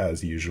course,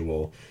 as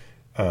usual,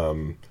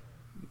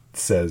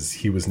 says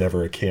he was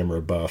never a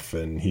camera buff,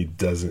 and he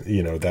doesn't,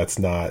 you know, that's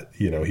not,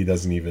 you know, he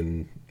doesn't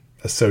even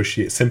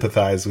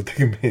sympathize with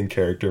the main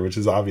character, which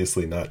is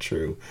obviously not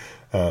true.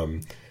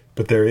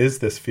 But there is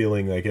this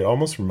feeling, like, it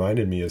almost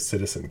reminded me of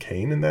Citizen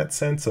Kane in that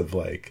sense of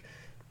like,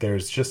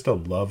 there's just a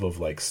love of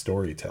like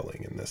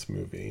storytelling in this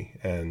movie,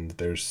 and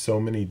there's so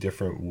many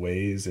different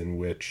ways in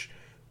which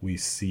we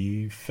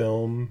see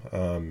film,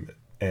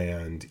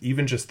 and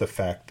even just the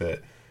fact that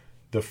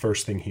the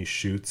first thing he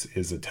shoots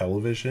is a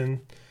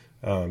television,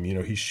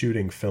 He's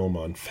shooting film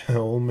on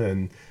film,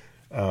 and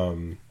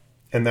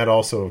that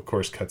also, of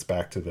course, cuts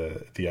back to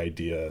the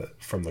idea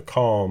from The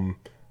Calm,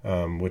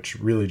 which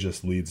really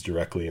just leads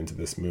directly into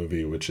this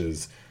movie, which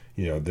is,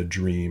 the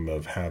dream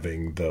of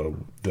having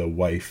the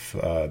wife,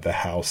 the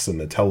house, and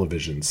the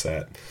television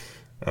set,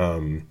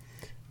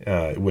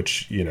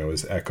 which,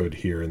 is echoed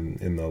here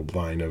in the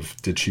line of,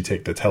 did she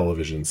take the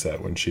television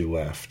set when she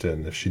left?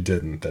 And if she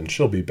didn't, then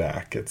she'll be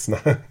back. It's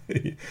not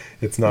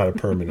a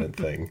permanent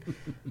thing.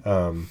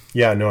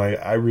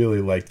 I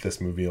really liked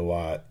this movie a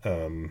lot.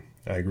 I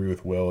agree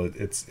with Will.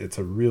 It's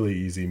a really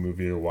easy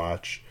movie to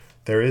watch.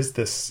 There is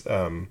this,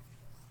 even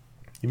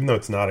though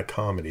it's not a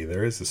comedy,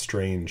 there is a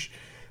strange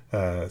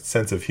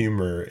sense of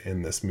humor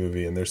in this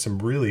movie, and there's some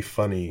really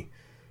funny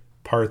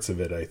parts of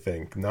it, I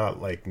think.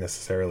 Not like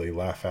necessarily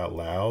laugh out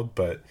loud,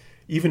 but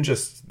even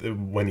just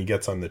when he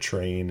gets on the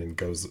train and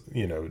goes,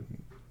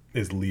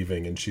 is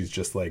leaving, and she's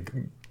just like,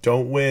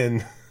 don't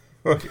win.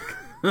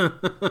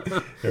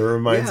 It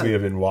reminds me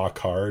of in Walk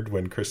Hard,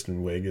 when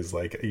Kristen Wiig is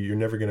like, you're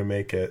never going to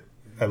make it.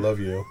 I love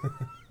you.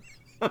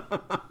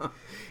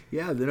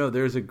 Yeah,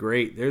 there's a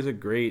great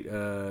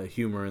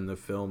humor in the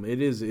film.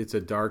 It's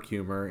a dark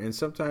humor, and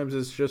sometimes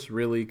it's just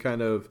really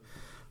kind of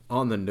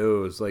on the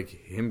nose, like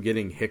him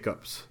getting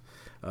hiccups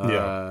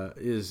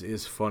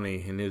is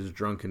funny, and his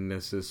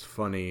drunkenness is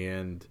funny,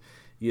 and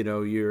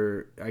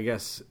I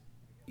guess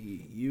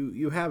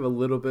you have a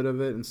little bit of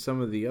it in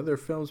some of the other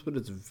films, but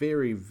it's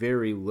very,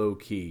 very low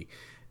key.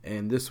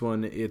 And this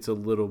one, it's a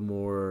little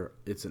more,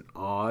 it's an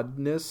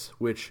oddness,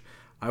 which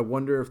I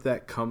wonder if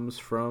that comes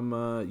from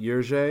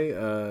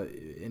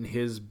Yerje in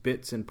his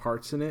bits and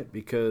parts in it,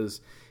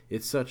 because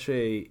it's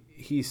the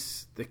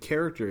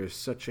character is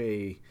such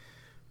a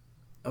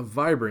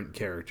vibrant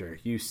character.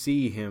 You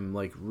see him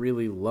like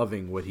really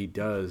loving what he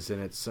does,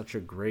 and it's such a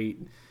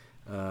great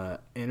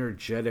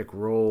energetic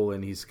role,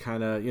 and he's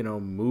kind of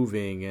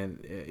moving,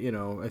 and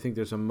I think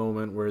there's a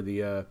moment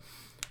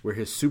where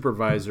his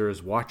supervisor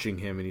is watching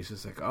him, and he's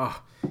just like,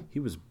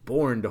 he was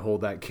born to hold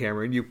that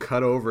camera, and you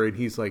cut over, and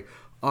he's like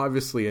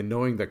obviously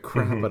annoying the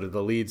crap out of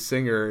the lead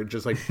singer,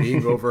 just like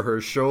being over her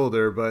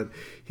shoulder, but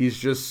he's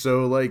just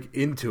so like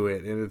into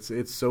it, and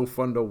it's so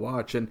fun to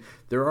watch. And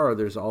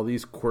there's all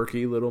these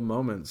quirky little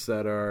moments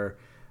that are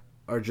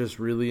just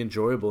really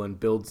enjoyable, and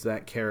builds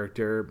that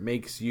character,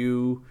 makes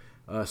you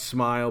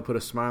smile, put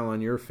a smile on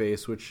your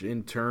face, which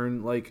in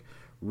turn like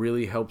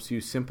really helps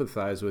you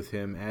sympathize with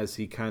him as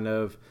he kind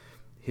of,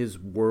 his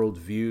world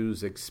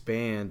views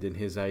expand and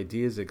his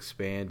ideas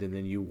expand, and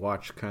then you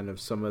watch kind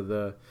of some of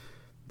the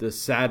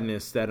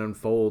sadness that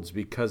unfolds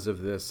because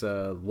of this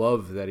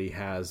love that he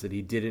has that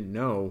he didn't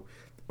know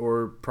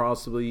or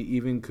possibly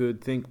even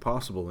could think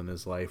possible in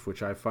his life,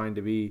 which I find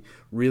to be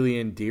really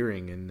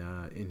endearing in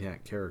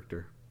that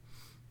character.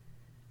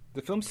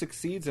 The film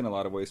succeeds in a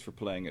lot of ways for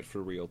playing it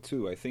for real,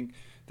 too. I think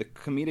the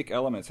comedic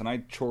elements, and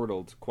I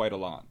chortled quite a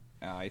lot,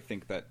 I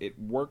think that it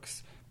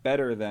works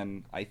better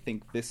than, I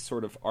think, this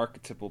sort of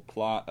archetypal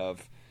plot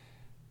of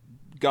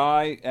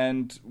guy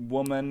and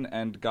woman,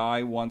 and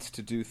guy wants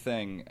to do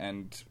thing,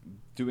 and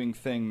doing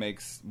thing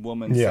makes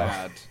woman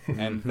sad,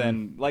 and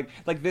then like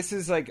this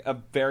is like a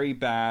very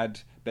bad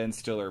Ben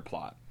Stiller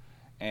plot,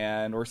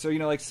 or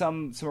like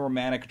some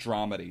romantic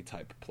dramedy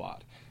type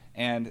plot.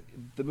 And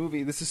the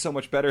movie, this is so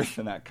much better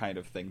than that kind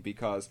of thing,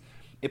 because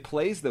it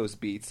plays those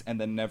beats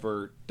and then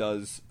never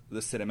does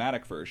the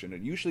cinematic version.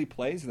 It usually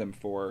plays them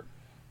for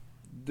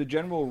the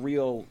general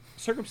real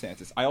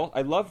circumstances. I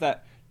love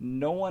that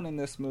no one in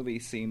this movie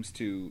seems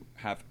to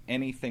have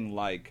anything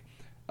like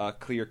a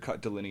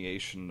clear-cut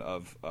delineation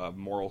of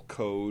moral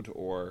code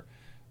or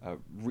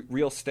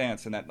real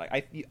stance, and that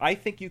I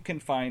think you can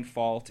find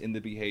fault in the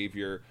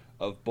behavior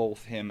of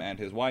both him and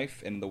his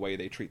wife and the way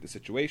they treat the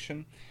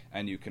situation,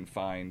 and you can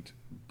find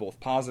both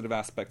positive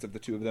aspects of the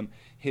two of them.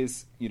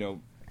 His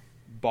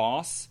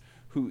boss,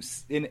 who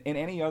in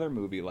any other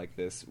movie like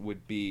this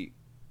would be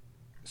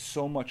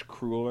so much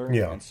crueler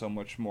and so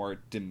much more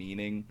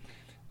demeaning,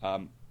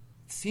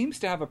 seems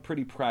to have a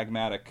pretty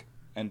pragmatic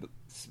and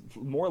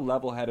more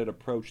level-headed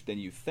approach than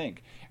you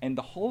think. And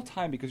the whole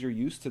time, because you're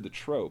used to the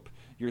trope,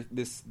 you're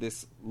this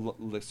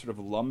sort of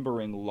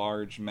lumbering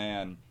large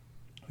man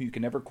who you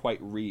can never quite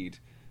read.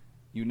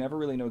 You never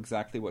really know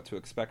exactly what to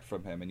expect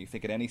from him, and you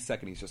think at any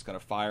second he's just going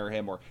to fire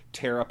him or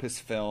tear up his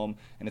film,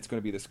 and it's going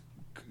to be this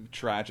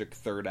tragic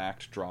third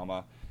act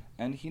drama.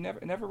 And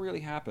it never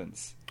really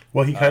happens.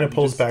 Well, he kind of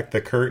pulls back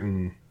the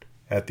curtain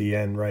at the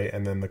end, right?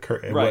 And then the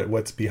curtain, right.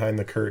 What's behind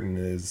the curtain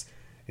is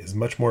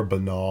much more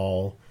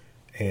banal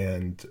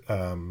and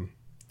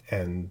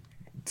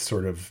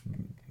sort of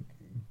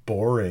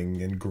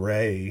boring and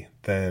gray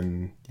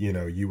than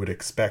you would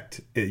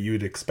expect. You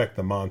would expect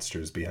the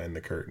monsters behind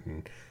the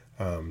curtain,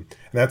 and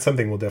that's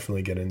something we'll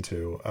definitely get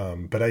into.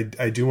 But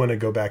I do want to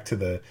go back to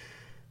the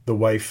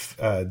wife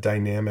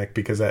dynamic,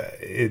 because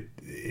it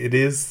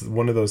is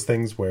one of those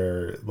things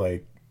where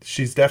like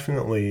she's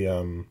definitely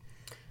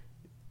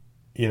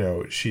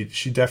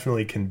she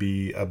definitely can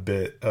be a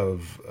bit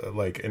of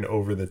like an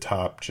over the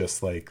top,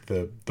 just like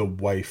the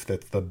wife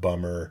that's the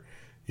bummer,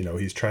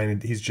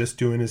 he's just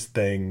doing his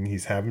thing.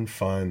 He's having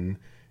fun.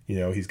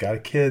 He's got a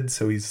kid,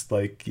 so he's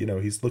like,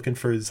 he's looking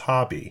for his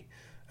hobby.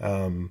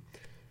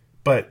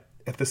 But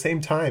at the same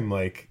time,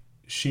 like,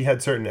 she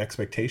had certain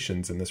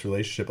expectations in this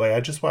relationship. Like,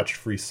 I just watched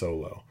Free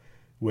Solo,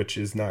 which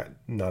is not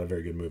a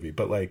very good movie,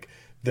 but like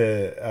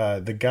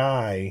the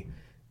guy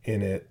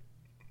in it,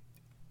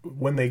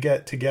 when they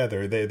get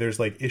together, there's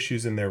like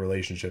issues in their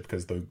relationship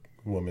because the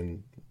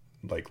woman,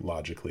 like,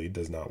 logically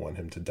does not want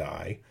him to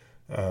die.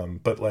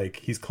 But like,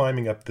 he's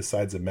climbing up the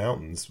sides of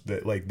mountains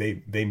that, like,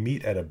 they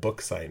meet at a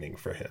book signing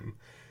for him.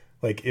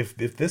 Like, if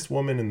this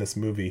woman in this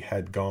movie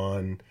had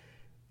gone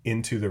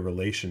into the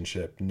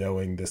relationship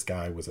knowing this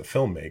guy was a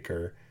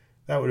filmmaker,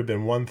 that would have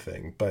been one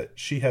thing. But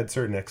she had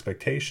certain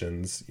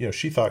expectations.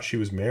 She thought she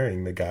was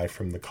marrying the guy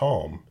from The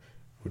Calm,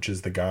 which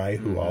is the guy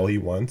who all he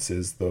wants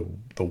is the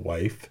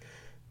wife,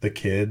 the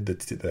kid,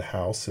 the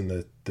house, and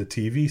the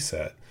TV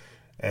set.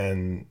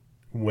 And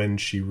when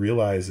she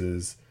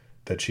realizes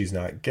that she's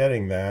not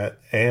getting that,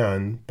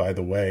 and by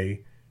the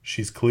way,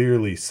 she's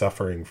clearly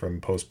suffering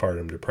from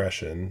postpartum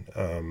depression,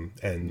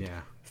 and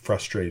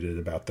frustrated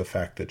about the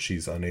fact that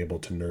she's unable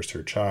to nurse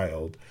her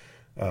child,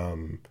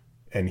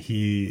 and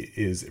he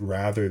is,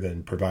 rather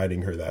than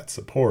providing her that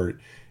support,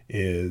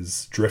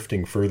 is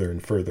drifting further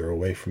and further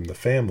away from the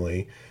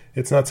family.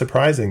 It's not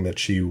surprising that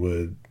she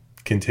would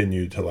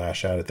continue to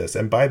lash out at this.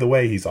 And by the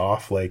way, he's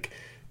off, like,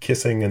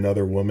 kissing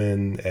another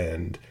woman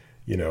and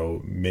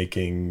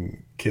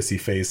making kissy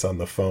face on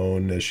the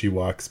phone as she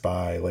walks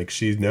by. Like,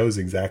 she knows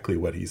exactly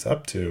what he's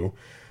up to,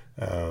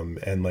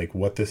 and like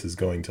what this is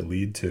going to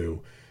lead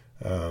to.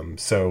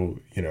 So,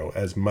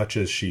 as much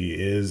as she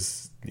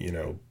is,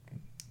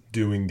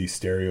 doing these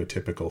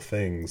stereotypical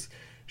things,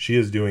 she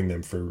is doing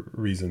them for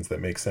reasons that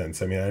make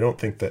sense. I mean,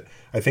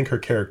 I think her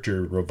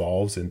character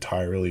revolves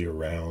entirely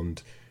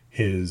around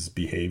his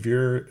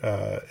behavior,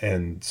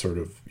 and sort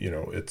of,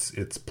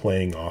 it's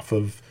playing off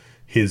of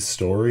his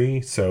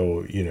story.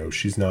 So,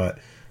 she's not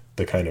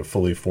the kind of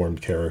fully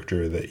formed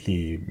character that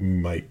he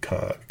might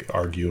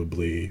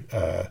arguably,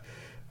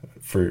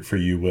 for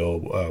you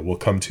will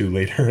come to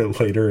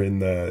later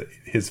in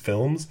his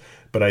films.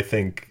 But I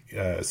think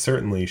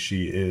certainly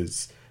she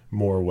is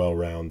more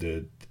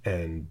well-rounded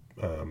and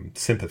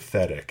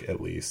sympathetic,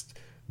 at least,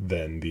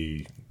 than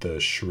the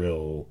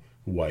shrill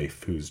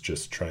wife who's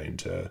just trying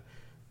to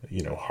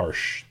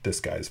harsh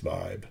this guy's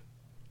vibe.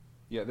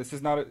 Yeah, this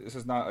is not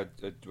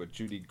a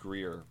Judy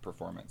Greer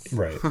performance,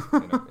 right?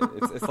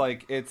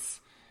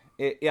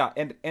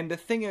 And the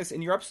thing is,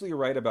 and you're absolutely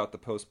right about the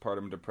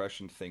postpartum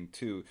depression thing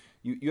too.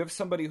 You have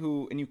somebody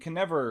who, and you can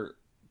never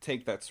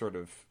take that sort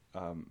of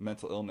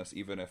mental illness,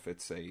 even if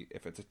it's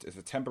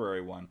a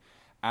temporary one,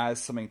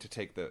 as something to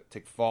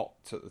take fault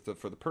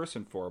for the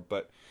person for.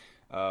 But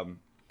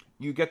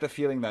you get the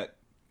feeling that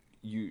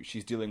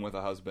she's dealing with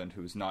a husband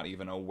who's not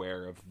even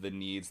aware of the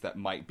needs that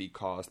might be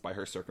caused by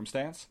her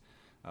circumstance.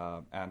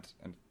 And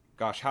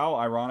gosh, how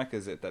ironic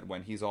is it that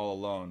when he's all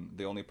alone,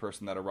 the only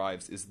person that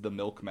arrives is the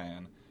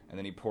milkman, and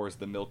then he pours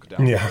the milk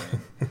down. Yeah.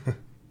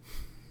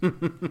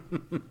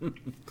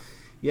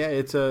 Yeah,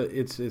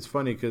 it's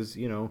funny because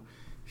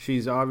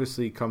she's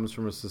obviously comes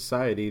from a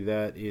society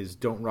that is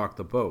don't rock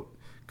the boat,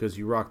 because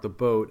you rock the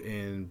boat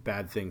and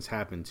bad things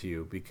happen to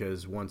you,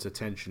 because once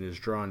attention is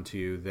drawn to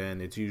you,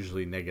 then it's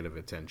usually negative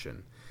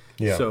attention.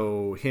 Yeah.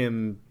 So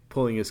him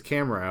pulling his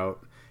camera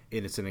out,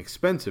 and it's an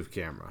expensive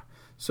camera.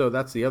 So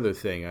that's the other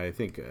thing. I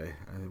think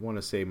I want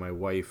to say my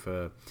wife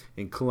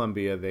in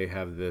Colombia, they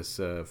have this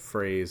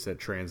phrase that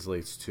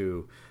translates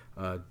to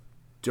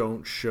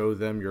don't show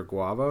them your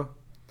guava.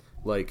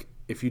 Like,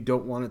 if you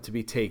don't want it to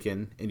be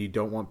taken and you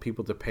don't want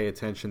people to pay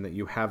attention that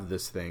you have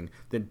this thing,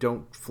 then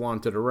don't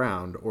flaunt it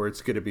around, or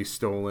it's going to be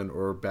stolen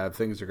or bad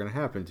things are going to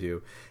happen to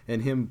you.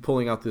 And him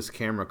pulling out this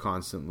camera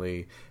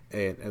constantly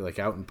and like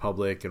out in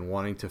public and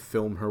wanting to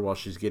film her while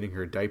she's getting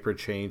her diaper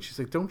changed. She's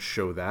like, don't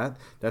show that.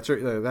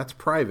 That's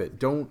private.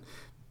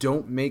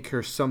 Don't make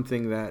her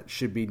something that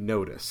should be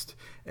noticed.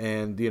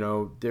 And,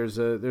 there's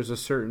a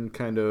certain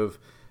kind of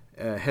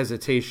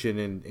hesitation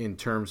in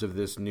terms of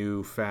this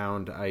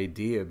newfound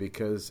idea,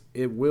 because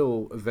it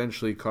will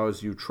eventually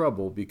cause you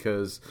trouble,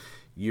 because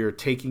you're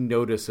taking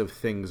notice of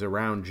things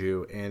around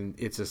you, and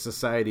it's a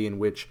society in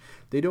which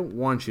they don't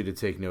want you to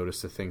take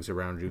notice of things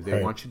around you.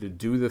 They want you to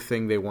do the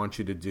thing they want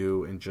you to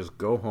do and just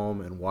go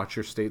home and watch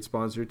your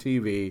state-sponsored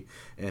TV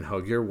and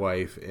hug your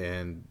wife,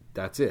 and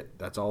that's it.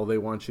 That's all they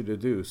want you to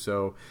do.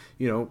 So,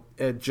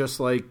 just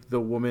like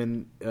the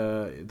woman,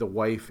 the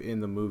wife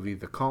in the movie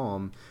The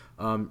Calm,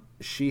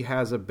 she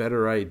has a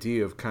better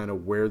idea of kind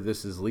of where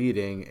this is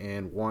leading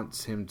and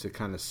wants him to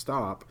kind of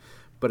stop.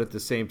 But at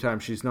the same time,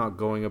 she's not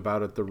going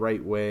about it the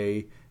right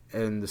way,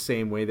 and the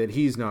same way that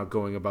he's not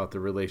going about the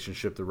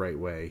relationship the right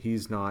way.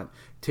 He's not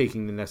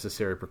taking the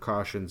necessary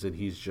precautions, and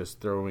he's just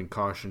throwing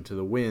caution to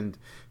the wind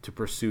to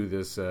pursue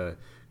this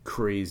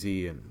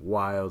crazy and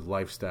wild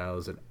lifestyle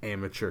as an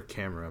amateur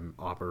camera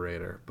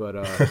operator. But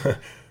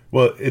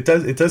well, it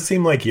does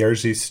seem like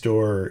Jerzy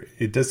Stor.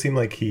 It does seem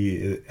like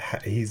he's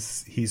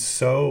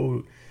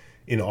so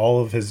in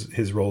all of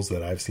his roles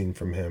that I've seen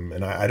from him,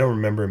 and I don't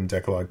remember him in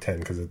Decalogue 10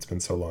 because it's been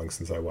so long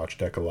since I watched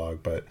Decalogue,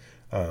 but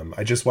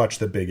I just watched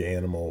The Big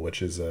Animal,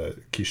 which is a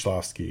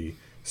Kieślowski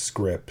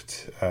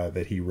script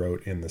that he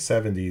wrote in the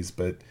 70s,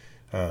 but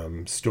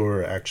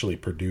Storer actually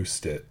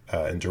produced it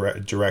and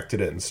directed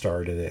it and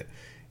starred in it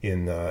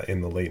in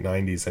the late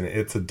 90s, and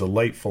it's a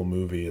delightful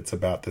movie. It's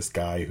about this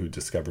guy who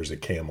discovers a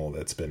camel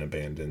that's been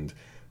abandoned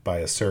by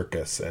a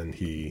circus, and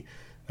he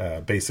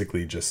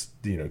basically just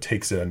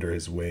takes it under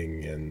his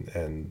wing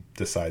and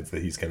decides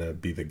that he's going to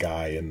be the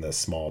guy in the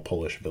small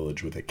Polish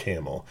village with a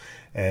camel.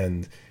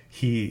 And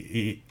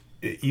he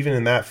even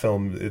in that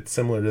film, it's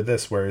similar to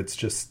this, where it's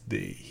just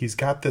he's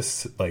got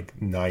this like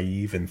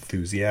naive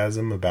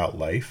enthusiasm about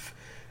life,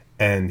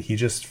 and he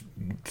just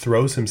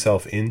throws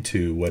himself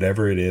into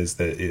whatever it is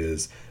that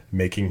is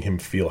making him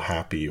feel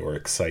happy or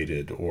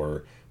excited,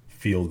 or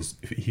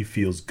he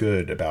feels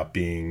good about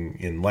being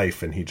in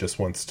life, and he just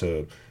wants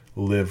to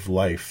live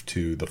life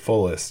to the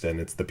fullest, and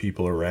it's the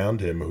people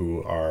around him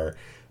who are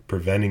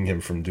preventing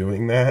him from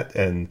doing that.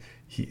 And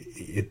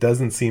it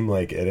doesn't seem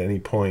like at any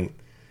point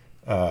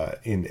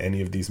in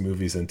any of these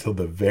movies until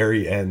the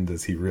very end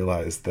does he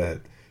realize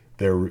that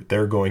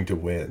they're going to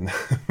win.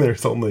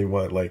 There's only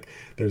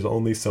there's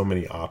only so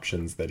many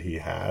options that he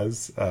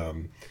has,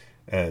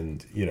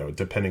 and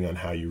depending on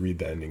how you read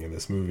the ending of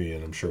this movie,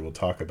 and I'm sure we'll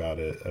talk about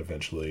it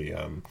eventually,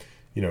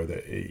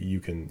 that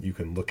you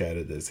can look at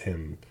it as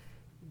him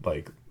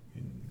like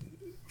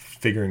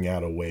figuring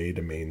out a way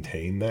to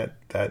maintain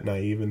that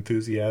naive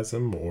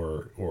enthusiasm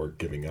or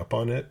giving up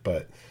on it.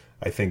 But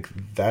I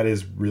think that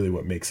is really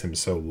what makes him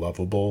so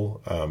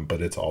lovable,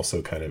 but it's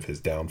also kind of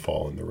his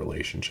downfall in the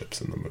relationships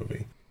in the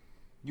movie.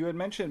 You had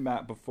mentioned,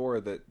 Matt, before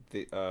that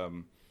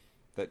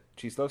that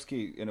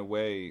Kieślowski in a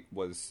way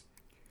was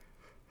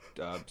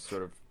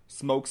sort of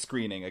smoke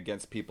screening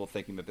against people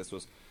thinking that this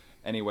was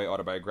any way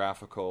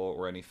autobiographical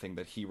or anything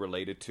that he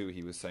related to.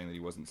 He was saying that he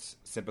wasn't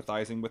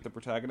sympathizing with the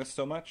protagonist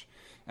so much,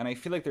 and I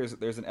feel like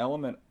there's an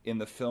element in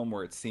the film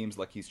where it seems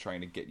like he's trying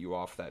to get you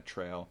off that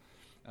trail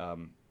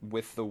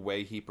with the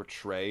way he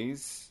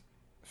portrays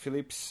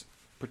Philippe's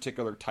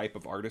particular type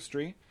of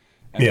artistry,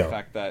 and the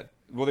fact that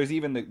there's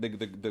even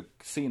the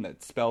scene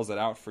that spells it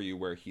out for you,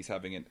 where he's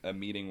having a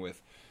meeting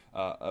with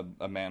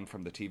a man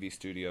from the TV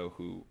studio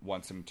who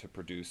wants him to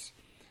produce.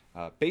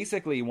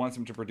 Basically, he wants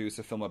him to produce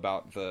a film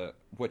about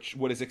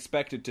what is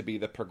expected to be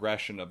the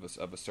progression of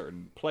a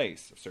certain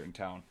place, a certain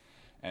town,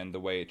 and the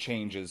way it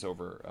changes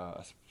over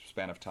a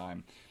span of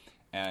time.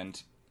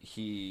 And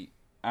he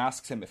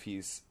asks him if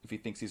he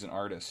thinks he's an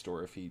artist,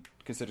 or if he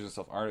considers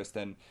himself an artist.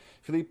 And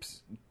Philippe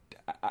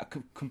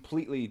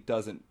completely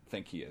doesn't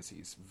think he is.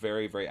 He's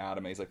very, very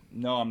adamant. He's like,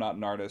 no, I'm not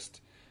an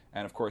artist.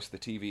 And of course, the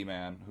TV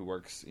man who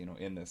works,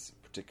 in this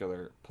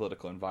particular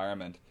political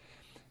environment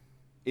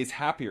is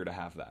happier to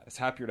have that. It's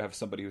happier to have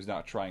somebody who's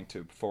not trying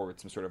to forward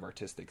some sort of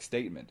artistic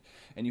statement.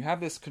 And you have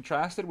this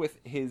contrasted with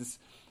his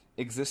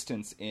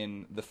existence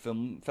in the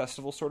film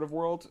festival sort of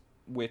world,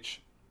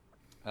 which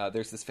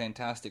there's this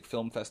fantastic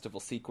film festival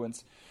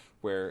sequence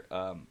where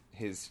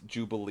his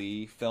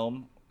Jubilee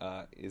film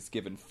is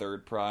given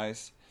third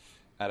prize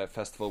at a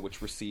festival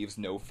which receives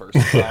no first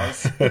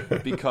prize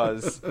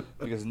because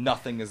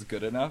nothing is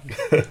good enough.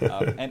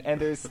 And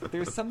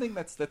there's something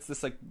that's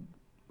this like,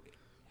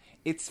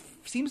 it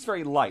seems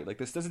very light. Like,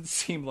 this doesn't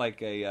seem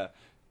like a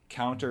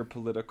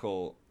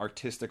counter-political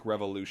artistic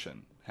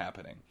revolution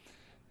happening,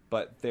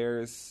 but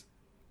there's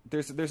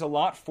a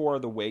lot for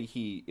the way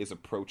he is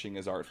approaching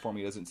his art form.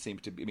 He doesn't seem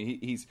to be. I mean,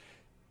 he's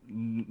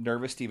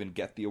nervous to even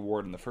get the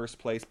award in the first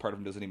place. Part of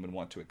him doesn't even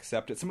want to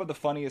accept it. Some of the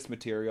funniest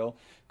material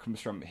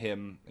comes from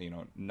him,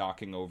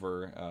 knocking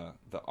over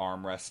the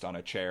armrest on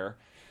a chair,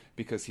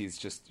 because he's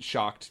just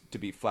shocked to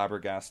be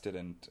flabbergasted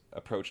and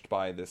approached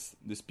by this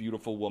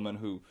beautiful woman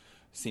who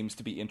seems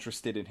to be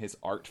interested in his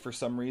art for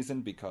some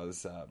reason,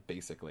 because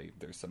basically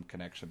there's some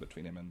connection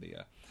between him and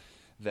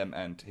them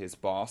and his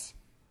boss.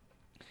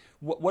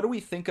 What do we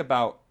think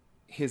about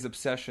his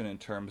obsession in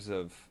terms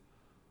of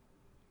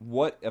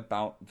what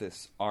about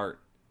this art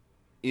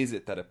is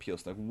it that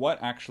appeals to him?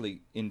 What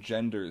actually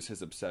engenders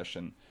his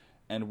obsession,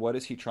 and what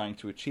is he trying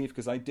to achieve?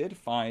 Because I did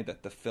find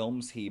that the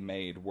films he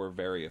made were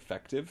very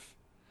effective.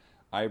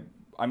 I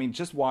mean,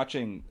 just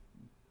watching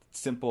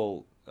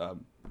simple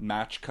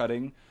match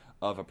cutting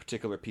of a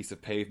particular piece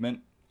of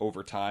pavement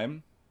over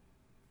time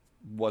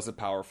was a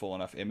powerful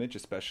enough image,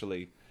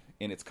 especially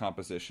in its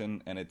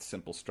composition and its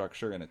simple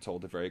structure, and it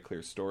told a very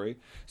clear story.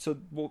 So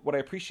what I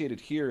appreciated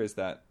here is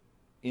that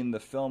in the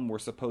film, we're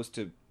supposed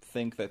to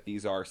think that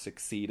these are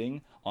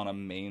succeeding on a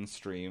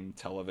mainstream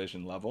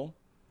television level,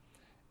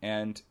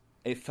 and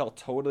it felt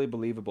totally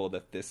believable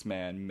that this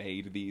man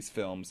made these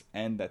films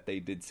and that they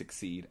did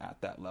succeed at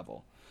that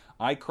level.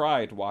 I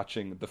cried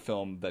watching the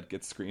film that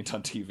gets screened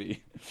on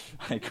TV.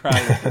 I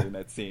cried in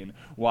that scene,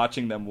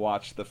 watching them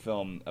watch the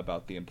film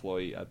about the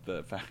employee at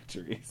the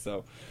factory.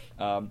 So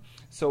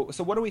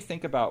what do we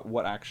think about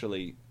what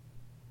actually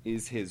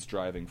is his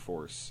driving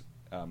force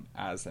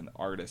as an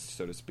artist,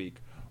 so to speak,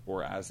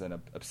 or as an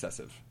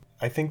obsessive?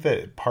 I think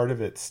that part of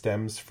it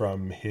stems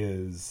from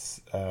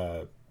his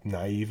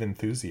naive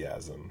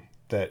enthusiasm.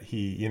 That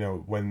he, you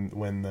know,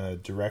 when the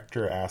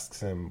director asks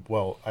him,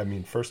 well, I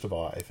mean, first of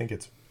all, I think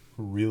it's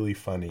really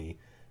funny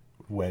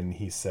when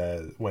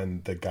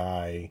the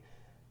guy,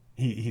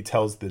 he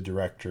tells the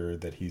director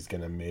that he's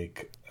going to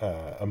make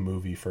a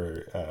movie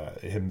for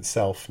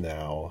himself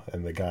now,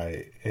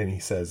 and he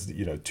says,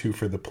 you know, 2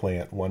 for the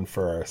plant, 1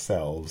 for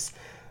ourselves.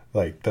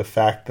 Like, the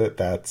fact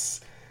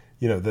that's,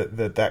 you know,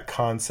 that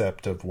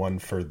concept of 1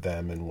 for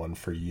them and 1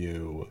 for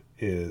you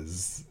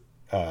is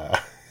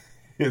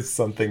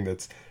something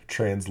that's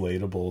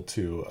translatable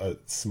to a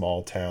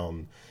small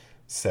town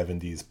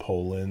 70s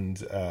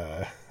Poland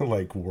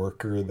like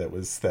worker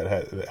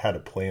that had a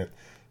plant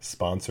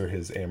sponsor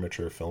his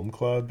amateur film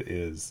club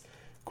is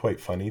quite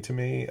funny to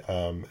me.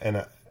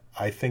 And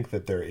I think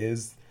that there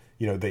is,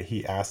 you know, that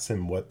he asks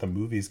him what the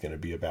movie's going to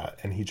be about,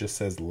 and he just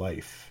says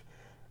life.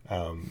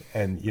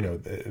 And, you know,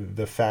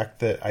 the fact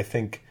that I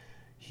think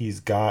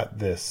he's got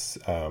this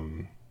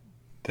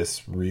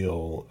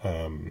real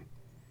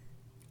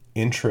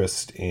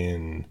interest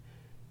in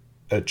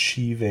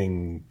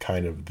achieving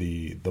kind of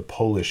the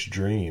Polish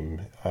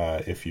dream,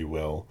 if you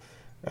will.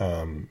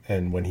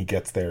 And when he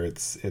gets there,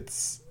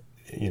 it's,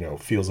 you know,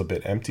 feels a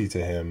bit empty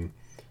to him.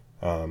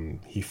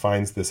 He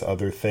finds this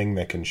other thing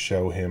that can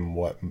show him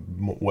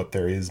what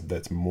there is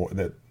that's more,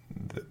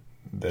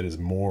 that is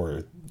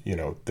more, you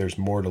know, there's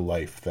more to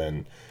life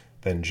than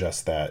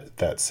just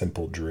that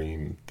simple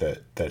dream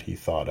that he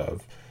thought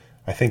of.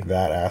 I think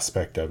that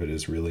aspect of it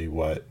is really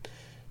what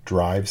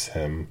drives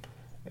him.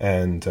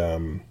 And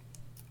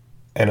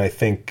I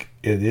think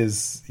it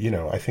is, you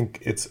know, I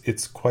think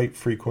it's quite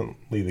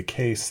frequently the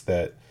case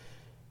that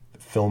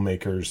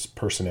filmmakers'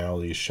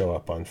 personalities show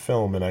up on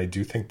film, and I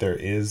do think there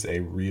is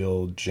a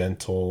real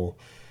gentle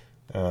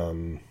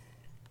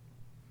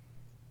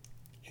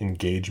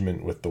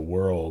engagement with the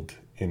world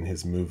in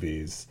his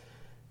movies,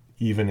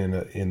 even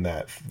in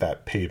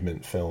that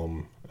Pavement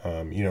film.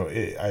 You know,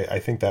 I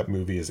think that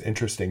movie is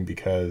interesting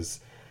because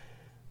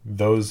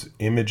those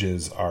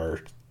images are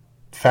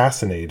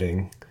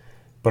fascinating.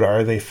 But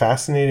are they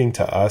fascinating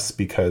to us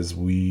because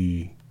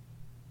we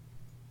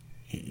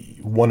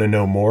want to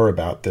know more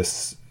about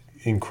this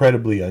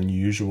incredibly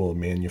unusual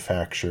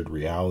manufactured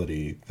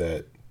reality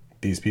that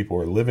these people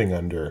were living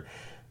under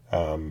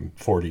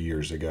 40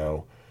 years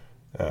ago?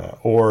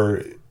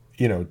 Or,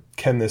 you know,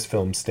 can this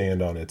film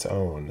stand on its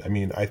own? I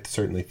mean, I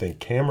certainly think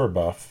Camera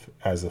Buff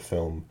as a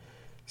film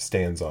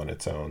stands on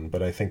its own,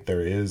 but I think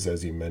there is,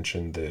 as you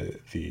mentioned,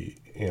 the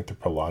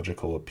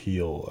anthropological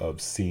appeal of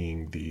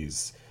seeing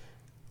these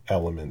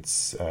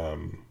elements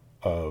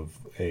of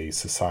a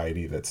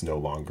society that's no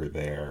longer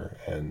there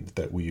and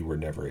that we were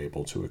never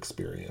able to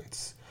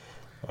experience.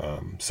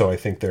 So I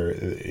think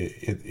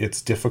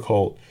it's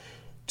difficult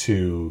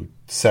to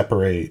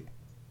separate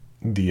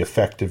the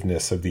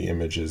effectiveness of the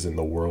images in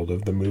the world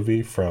of the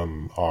movie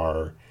from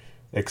our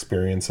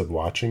experience of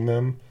watching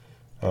them.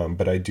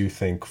 But I do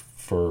think,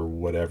 for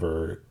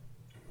whatever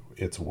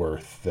it's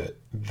worth,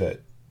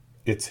 that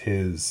it's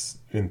his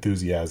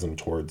enthusiasm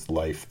towards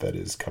life that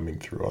is coming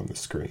through on the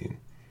screen.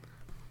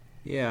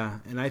 Yeah,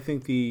 and I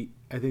think the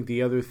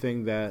other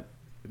thing that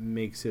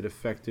makes it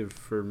effective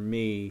for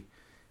me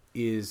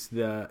is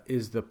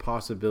the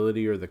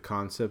possibility or the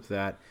concept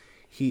that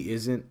he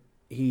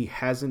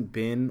hasn't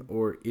been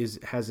or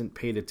hasn't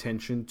paid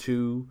attention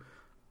to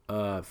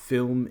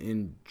film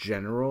in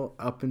general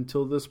up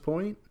until this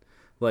point.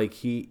 Like,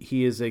 he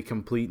is a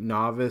complete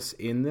novice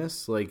in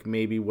this, like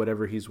maybe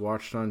whatever he's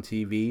watched on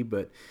TV,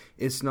 but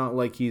it's not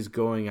like he's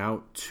going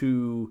out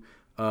to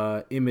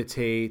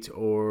imitate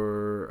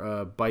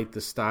or bite the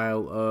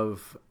style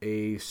of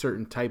a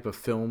certain type of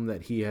film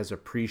that he has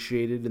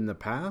appreciated in the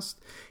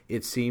past.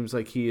 It seems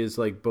like he is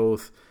like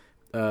both,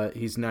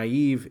 he's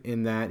naive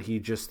in that he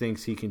just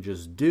thinks he can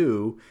just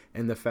do,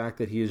 and the fact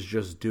that he is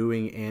just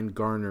doing and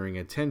garnering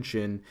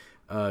attention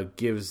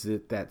gives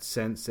it that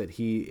sense that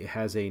he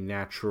has a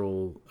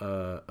natural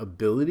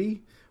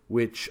ability,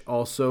 which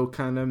also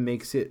kind of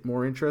makes it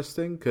more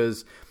interesting,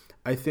 because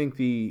I think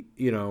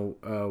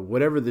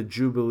whatever the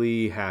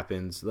Jubilee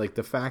happens, like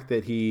the fact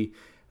that he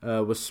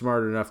was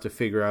smart enough to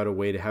figure out a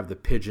way to have the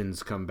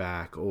pigeons come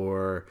back,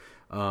 or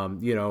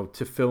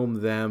to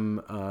film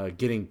them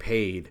getting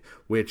paid,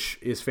 which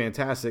is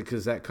fantastic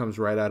because that comes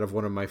right out of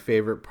one of my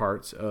favorite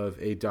parts of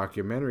a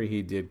documentary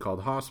he did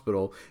called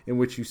Hospital, in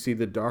which you see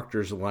the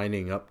doctors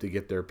lining up to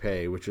get their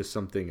pay, which is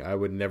something I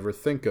would never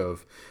think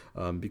of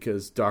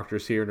because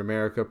doctors here in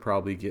America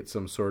probably get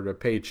some sort of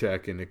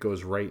paycheck and it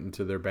goes right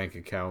into their bank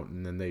account,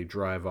 and then they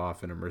drive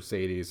off in a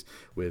Mercedes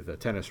with a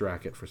tennis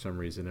racket for some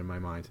reason in my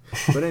mind.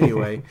 But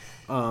anyway,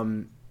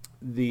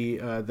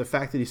 the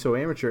fact that he's so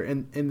amateur,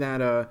 and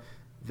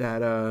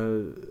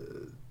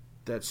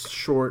that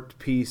short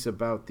piece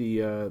about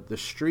the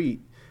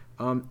street,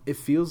 it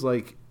feels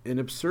like an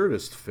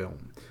absurdist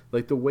film.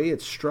 Like the way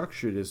it's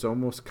structured is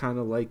almost kind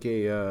of like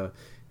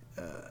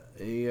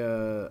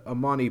a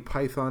Monty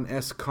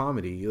Python-esque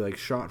comedy, like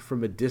shot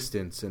from a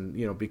distance,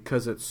 and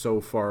because it's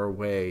so far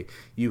away,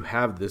 you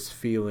have this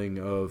feeling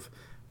of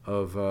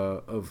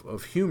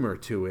humor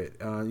to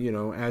it.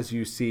 As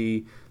you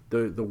see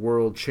the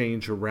world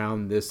change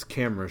around this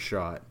camera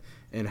shot,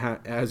 and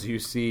as you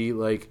see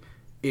like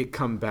it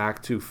come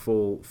back to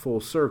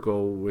full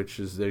circle, which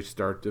is they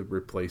start to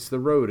replace the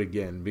road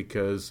again,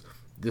 because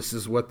this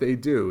is what they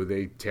do.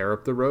 They tear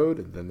up the road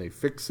and then they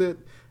fix it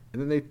and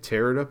then they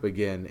tear it up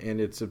again, and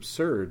it's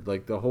absurd.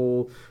 Like the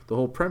whole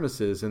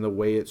premises and the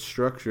way it's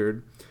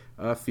structured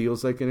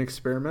feels like an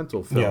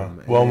experimental film. Yeah.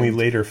 Well, and we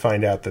later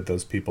find out that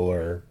those people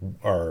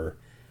are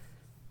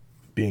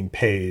being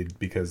paid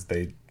because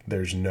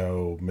there's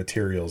no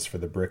materials for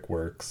the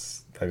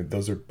brickworks. I mean,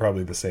 those are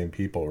probably the same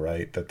people,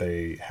 right? That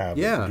they have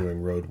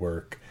doing road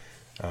work.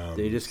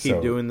 They just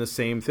keep doing the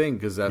same thing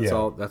because that's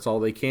all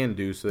they can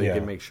do, so they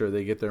can make sure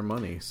they get their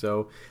money.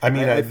 So I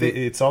mean, I think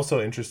it's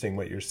also interesting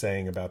what you're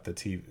saying about the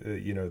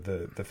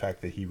TV. The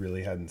fact that he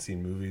really hadn't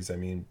seen movies. I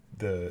mean,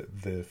 the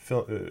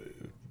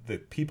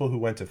people who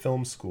went to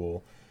film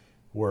school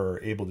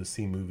were able to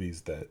see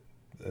movies that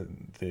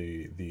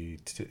the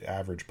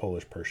average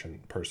Polish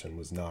person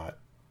was not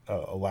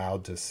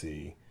allowed to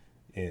see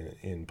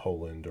in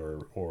Poland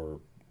or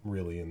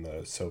really in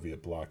the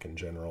Soviet bloc in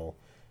general,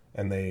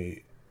 and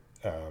they.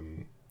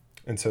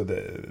 And so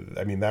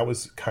that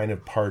was kind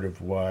of part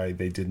of why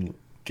they didn't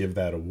give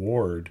that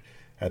award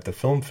at the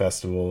film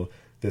festival.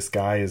 This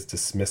guy is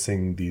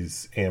dismissing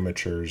these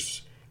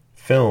amateurs'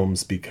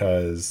 films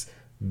because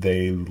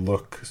they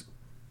look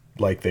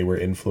like they were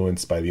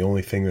influenced by the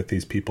only thing that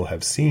these people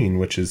have seen,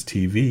 which is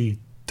TV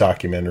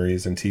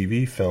documentaries and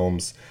TV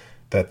films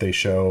that they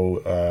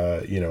show,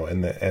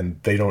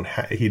 and they don't.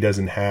 He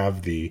doesn't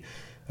have the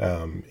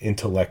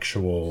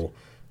intellectual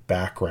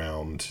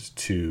background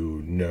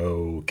to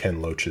know Ken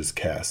Loach's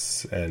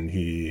Kess, and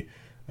he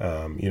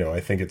I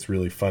think it's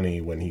really funny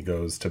when he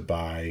goes to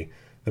buy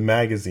the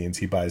magazines,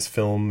 he buys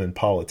Film and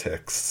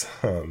Politics.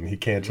 He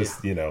can't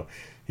just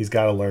he's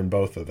got to learn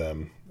both of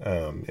them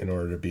in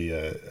order to be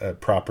a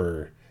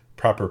proper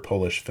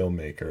Polish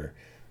filmmaker,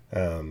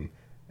 and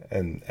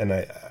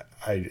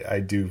I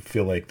do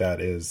feel like that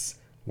is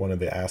one of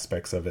the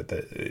aspects of it,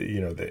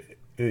 that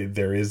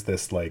there is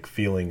this like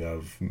feeling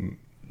of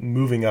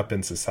moving up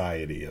in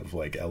society, of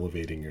like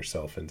elevating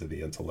yourself into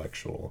the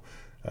intellectual.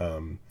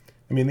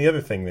 I mean, the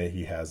other thing that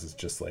he has is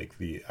just like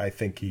I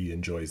think he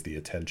enjoys the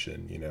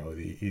attention.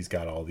 He's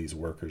got all these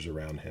workers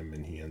around him,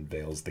 and he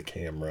unveils the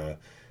camera,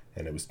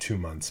 and it was 2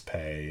 months'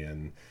 pay,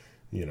 and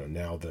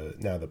now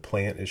the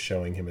plant is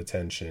showing him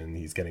attention.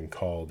 He's getting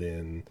called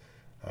in.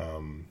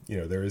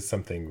 There is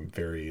something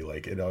very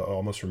like, it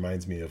almost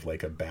reminds me of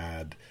like a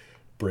bad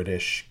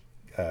British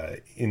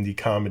indie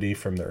comedy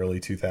from the early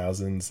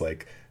 2000s,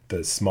 like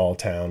the small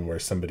town where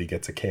somebody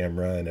gets a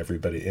camera and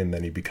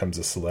then he becomes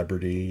a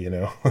celebrity.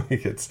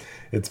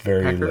 It's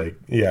very Pecker.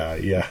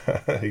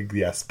 Like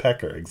yes,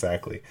 Pecker,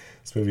 exactly.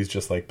 This movie's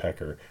just like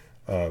Pecker.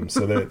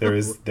 So there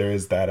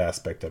is that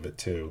aspect of it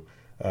too.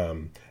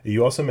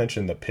 You also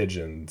mentioned the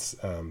pigeons.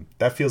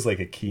 That feels like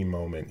a key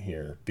moment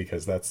here,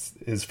 because that's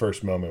his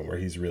first moment where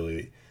he's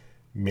really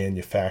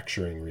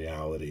manufacturing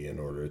reality in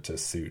order to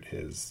suit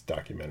his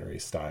documentary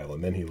style,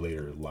 and then he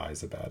later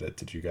lies about it.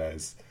 Did you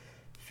guys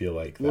feel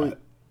like that? Well,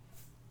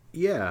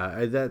 yeah,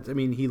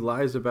 he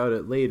lies about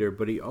it later,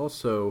 but he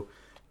also,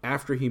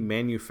 after he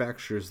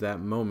manufactures that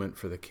moment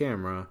for the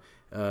camera,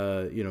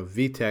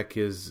 Vitek,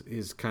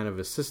 his kind of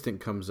assistant,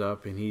 comes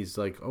up and he's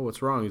like, "Oh,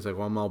 what's wrong?" He's like,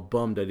 "Well, I'm all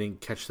bummed I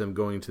didn't catch them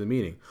going to the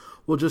meeting."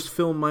 "Well, just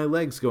film my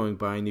legs going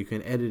by and you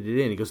can edit it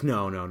in." He goes,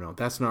 No,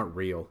 that's not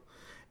real.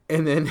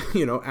 And then,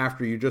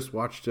 after you just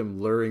watched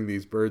him luring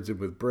these birds in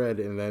with bread,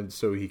 and then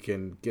so he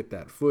can get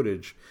that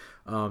footage,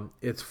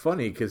 it's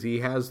funny because he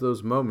has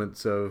those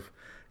moments of,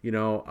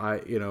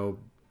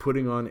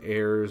 putting on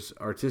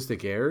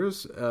artistic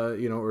airs,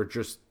 or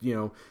just,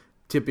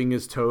 tipping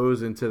his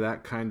toes into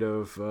that kind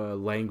of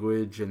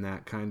language and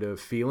that kind of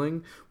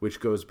feeling, which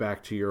goes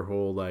back to your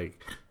whole,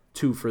 like,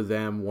 2 for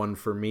them, 1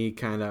 for me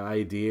kind of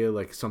idea,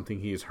 like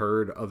something he's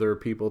heard other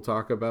people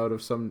talk about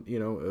of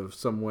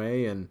some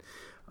way. And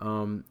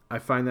I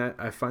find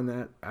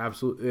that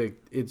absolutely,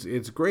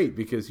 it's great,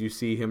 because you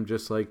see him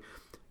just like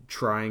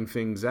trying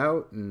things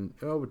out, and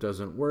it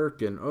doesn't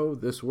work, and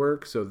this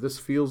works, so this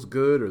feels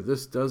good or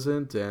this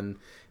doesn't, and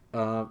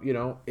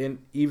and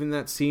even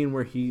that scene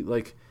where he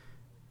like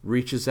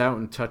reaches out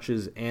and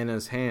touches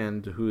Anna's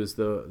hand, who is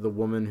the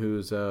woman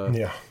who's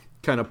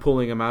kind of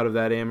pulling him out of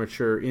that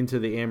into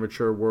the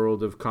amateur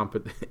world of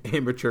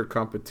amateur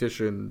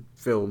competition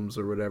films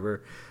or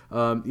whatever.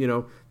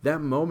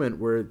 That moment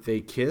where they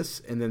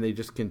kiss and then they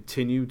just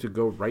continue to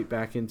go right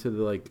back into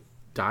the like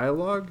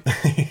dialogue.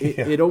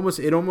 It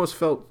almost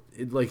felt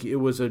like it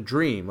was a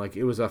dream, like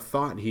it was a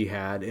thought he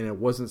had, and it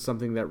wasn't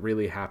something that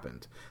really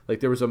happened. Like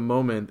there was a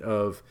moment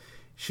of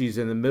she's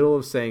in the middle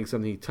of saying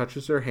something. He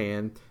touches her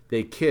hand,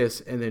 they kiss,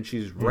 and then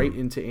she's right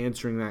into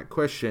answering that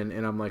question.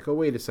 And I'm like, oh,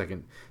 wait a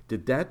second.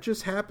 Did that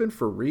just happen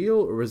for real?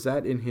 Or was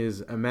that in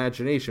his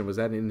imagination? Was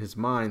that in his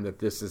mind that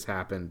this has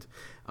happened?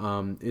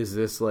 Is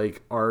this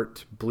like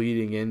art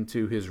bleeding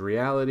into his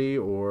reality?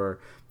 Or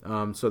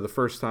so the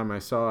first time I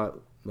saw it,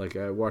 like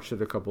I watched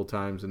it a couple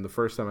times, and the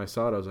first time I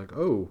saw it, I was like,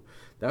 oh,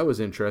 that was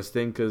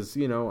interesting. Because,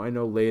 you know, I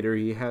know later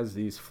he has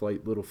these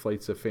little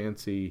flights of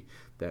fancy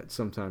that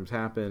sometimes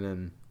happen,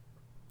 and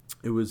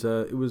it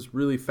was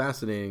really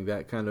fascinating,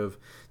 that kind of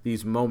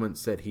these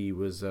moments that he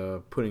was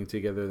putting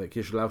together, that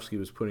Kieślowski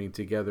was putting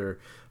together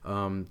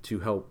to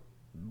help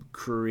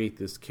create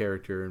this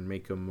character and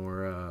make him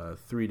more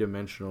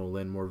three-dimensional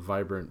and more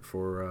vibrant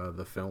for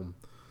the film.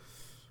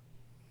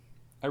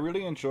 I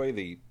really enjoy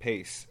the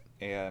pace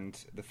and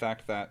the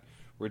fact that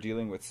we're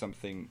dealing with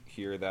something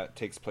here that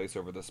takes place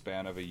over the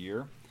span of a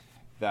year,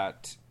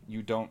 that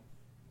you don't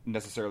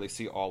necessarily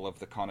see all of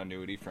the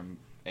continuity from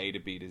A to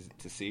B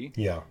to C.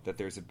 Yeah. That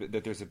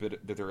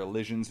there are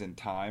elisions in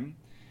time.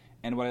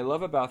 And what I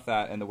love about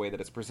that and the way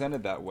that it's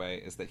presented that way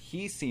is that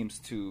he seems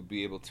to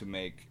be able to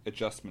make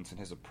adjustments in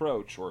his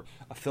approach, or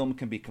a film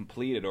can be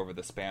completed over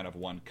the span of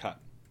one cut.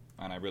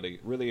 And I really,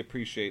 really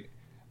appreciate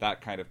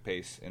that kind of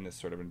pace in this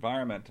sort of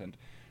environment. And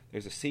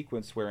there's a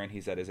sequence wherein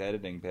he's at his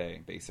editing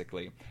bay,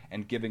 basically,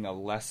 and giving a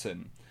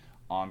lesson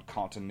on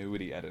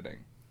continuity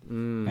editing.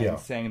 And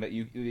saying that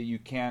you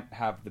can't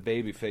have the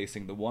baby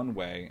facing the one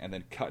way and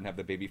then cut and have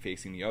the baby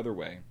facing the other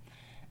way.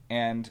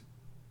 And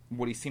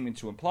what he's seeming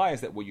to imply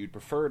is that what you'd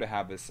prefer to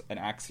have is an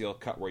axial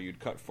cut where you'd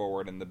cut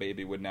forward and the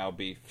baby would now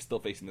be still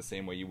facing the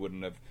same way. You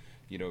wouldn't have,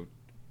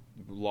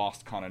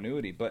 lost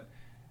continuity. But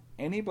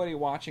anybody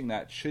watching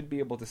that should be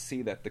able to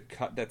see that the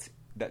cut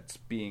that's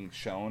being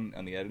shown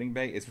on the editing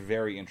bay is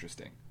very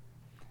interesting.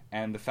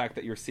 And the fact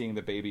that you're seeing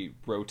the baby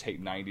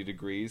rotate 90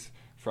 degrees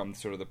from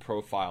sort of the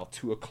profile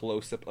to a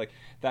close-up, like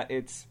that,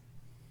 it's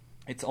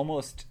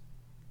almost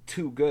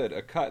too good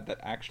a cut that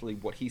actually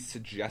what he's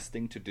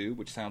suggesting to do,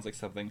 which sounds like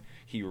something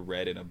he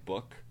read in a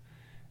book,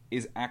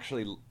 is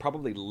actually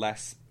probably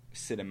less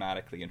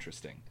cinematically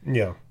interesting.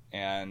 Yeah.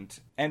 And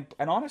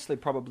honestly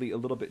probably a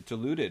little bit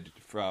diluted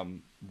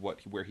from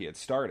where he had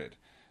started.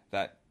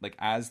 That, like,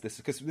 as this,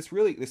 because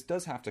this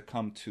does have to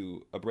come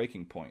to a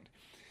breaking point.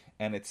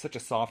 And it's such a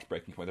soft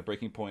breaking point. The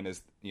breaking point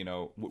is,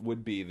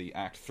 would be the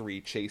Act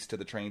 3 chase to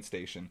the train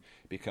station.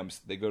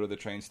 They go to the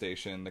train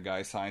station, the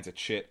guy signs a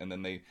chit, and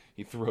then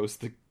he throws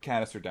the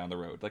canister down the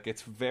road. Like,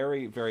 it's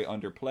very, very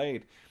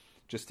underplayed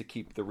just to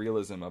keep the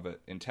realism of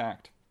it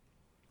intact.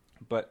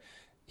 But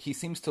he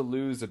seems to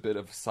lose a bit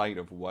of sight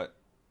of what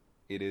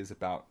it is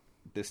about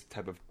this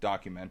type of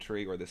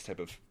documentary or this type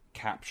of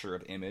capture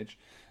of image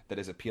that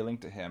is appealing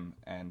to him.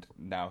 And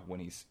now when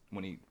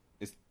he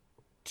is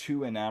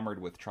too enamored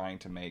with trying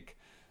to make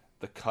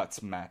the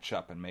cuts match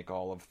up and make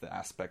all of the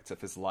aspects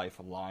of his life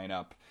line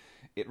up,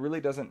 it really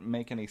doesn't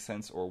make any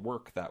sense or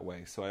work that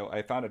way. So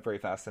I found it very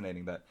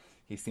fascinating that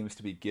he seems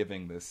to be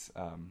giving this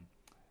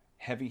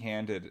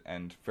heavy-handed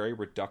and very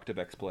reductive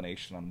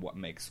explanation on what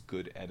makes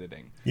good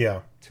editing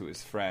to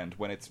his friend,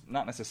 when it's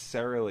not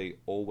necessarily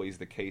always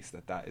the case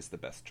that is the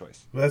best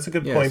choice. Well, that's a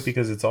good point,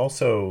 because it's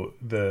also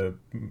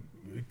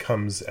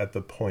comes at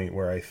the point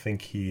where I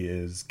think he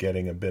is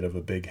getting a bit of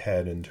a big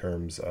head in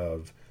terms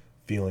of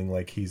feeling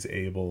like he's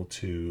able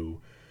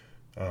to,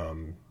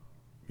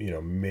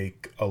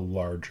 make a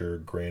larger,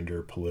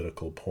 grander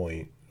political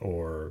point,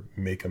 or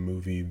make a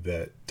movie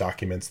that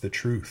documents the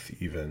truth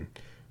even,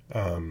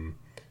 and,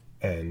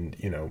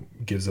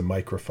 gives a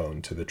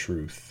microphone to the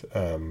truth.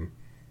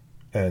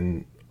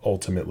 And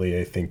ultimately,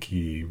 I think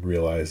he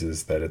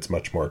realizes that it's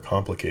much more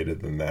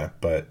complicated than that,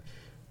 but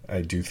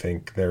I do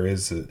think there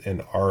is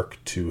an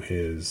arc to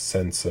his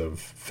sense of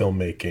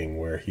filmmaking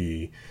where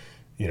he,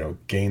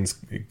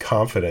 gains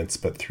confidence,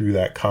 but through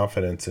that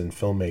confidence in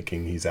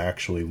filmmaking, he's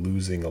actually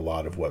losing a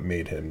lot of what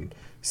made him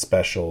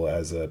special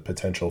as a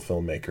potential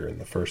filmmaker in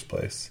the first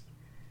place.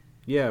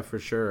 Yeah, for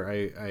sure.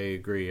 I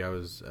agree. I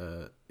was,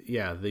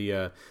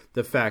 the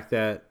fact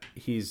that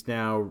he's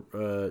now,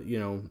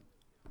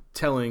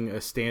 telling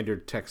a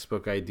standard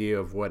textbook idea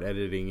of what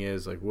editing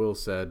is, like Will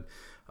said,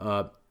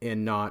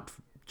 and not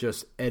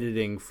just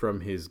editing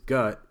from his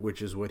gut,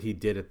 which is what he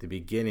did at the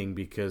beginning,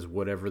 because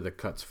whatever the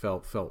cuts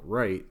felt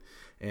right,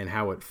 and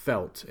how it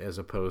felt, as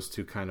opposed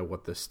to kind of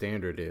what the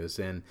standard is.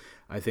 And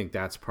I think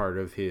that's part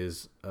of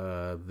his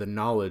the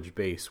knowledge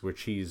base,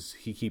 which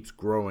he keeps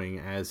growing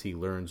as he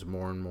learns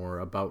more and more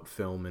about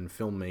film and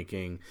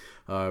filmmaking,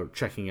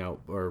 checking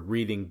out or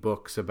reading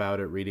books about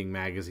it, reading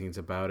magazines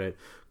about it,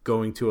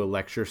 going to a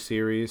lecture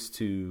series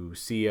to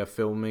see a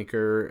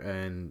filmmaker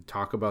and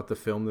talk about the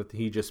film that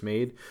he just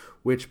made,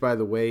 which, by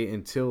the way,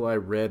 until I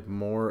read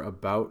more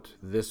about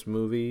this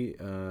movie,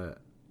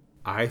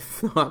 I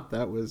thought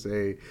that was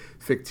a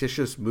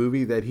fictitious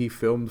movie that he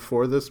filmed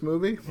for this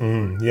movie.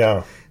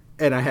 Yeah.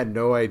 And I had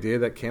no idea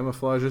that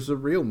Camouflage is a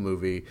real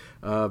movie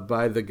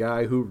by the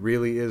guy who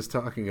really is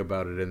talking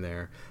about it in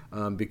there.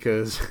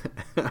 Because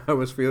I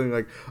was feeling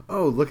like,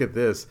 oh, look at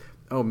this.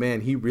 oh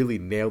man, he really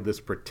nailed this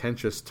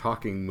pretentious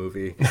talking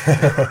movie,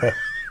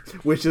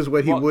 which is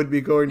what he would be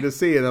going to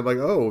see. And I'm like,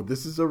 oh,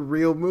 this is a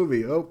real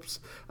movie. Oops,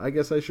 I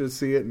guess I should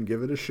see it and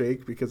give it a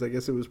shake because I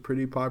guess it was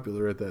pretty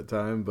popular at that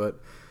time. But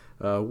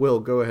Will,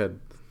 go ahead.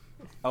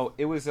 Oh,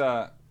 it was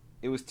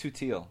too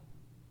teal.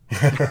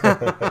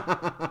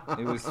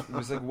 it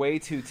was like way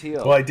too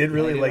teal. Well, I did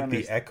really like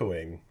the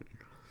echoing,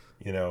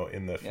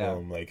 in the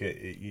film. Yeah. Like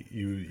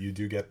you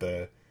do get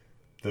the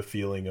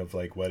feeling of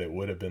like what it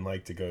would have been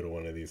like to go to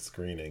one of these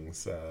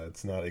screenings.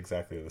 It's not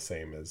exactly the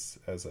same as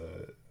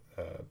a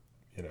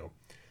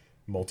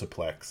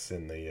multiplex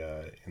in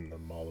the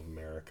Mall of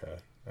America.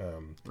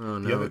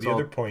 The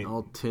other point,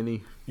 all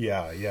tinny.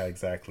 Yeah,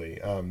 exactly.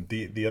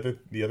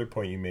 The other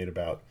point you made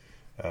about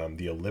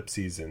the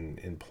ellipses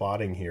in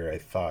plotting here, I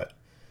thought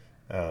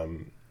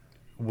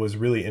was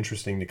really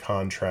interesting to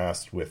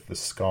contrast with The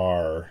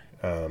Scar,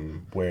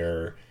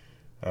 where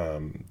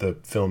the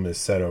film is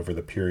set over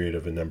the period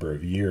of a number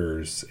of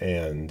years,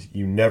 and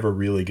you never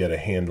really get a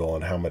handle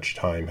on how much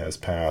time has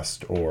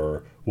passed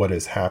or what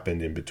has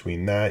happened in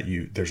between that.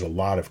 There's a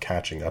lot of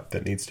catching up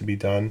that needs to be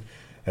done,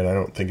 and I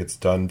don't think it's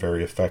done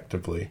very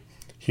effectively.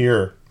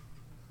 Here,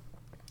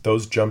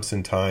 those jumps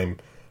in time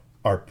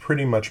are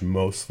pretty much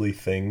mostly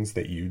things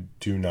that you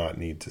do not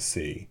need to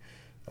see.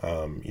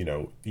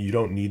 You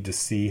don't need to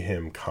see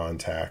him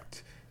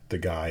contact the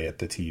guy at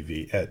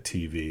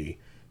TV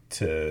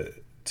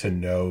to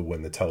know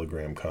when the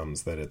telegram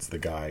comes that it's the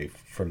guy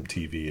from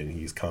TV and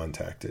he's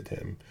contacted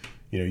him.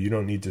 You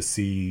don't need to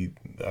see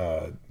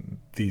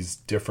these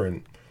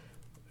different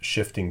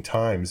shifting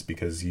times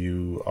because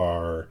you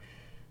are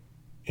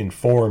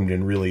informed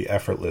in really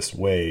effortless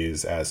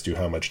ways as to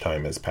how much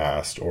time has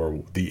passed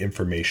or the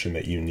information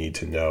that you need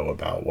to know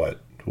about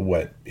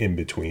what in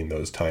between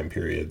those time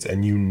periods.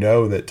 And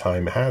that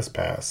time has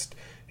passed.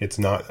 It's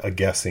not a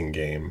guessing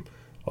game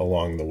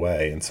along the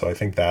way. And so I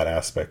think that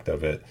aspect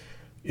of it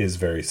is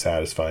very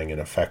satisfying and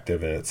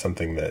effective, and it's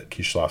something that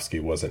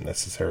Kieślowski wasn't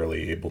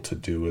necessarily able to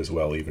do as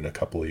well even a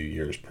couple of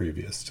years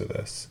previous to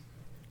this.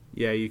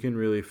 Yeah, you can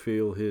really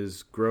feel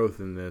his growth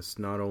in this,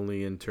 not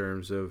only in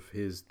terms of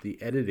the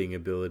editing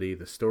ability,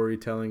 the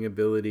storytelling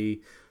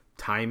ability,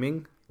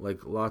 timing,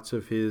 like lots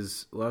of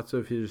his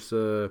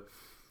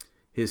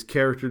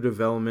character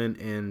development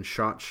and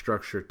shot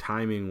structure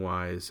timing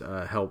wise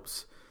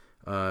helps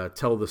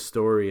tell the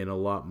story in a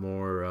lot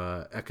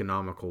more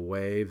economical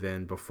way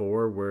than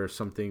before, where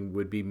something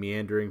would be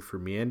meandering for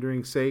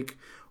meandering's sake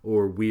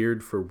or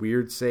weird for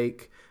weird's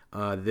sake.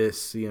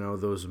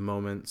 Those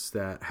moments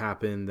that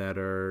happen that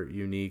are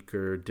unique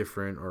or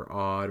different or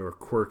odd or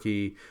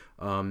quirky,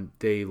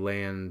 they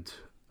land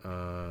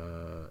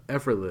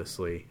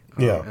effortlessly,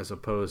 as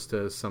opposed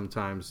to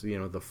sometimes,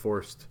 the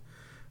forced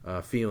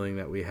feeling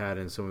that we had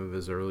in some of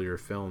his earlier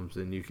films,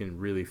 and you can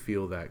really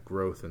feel that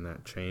growth and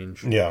that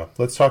change. Yeah,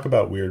 let's talk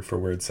about weird for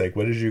weird's sake.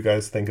 What did you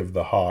guys think of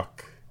the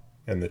hawk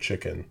and the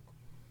chicken?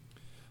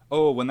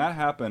 Oh, when that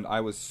happened,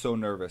 I was so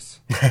nervous.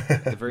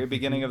 At the very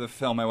beginning of the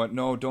film, I went,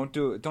 "No, don't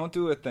do it. Don't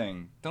do a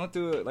thing. Don't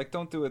do it.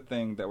 Don't do a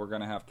thing that we're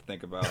gonna have to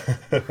think about."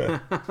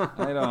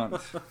 I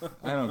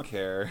don't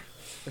care.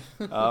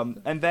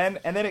 And then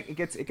it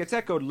gets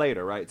echoed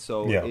later, right?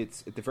 So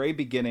it's at the very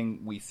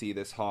beginning we see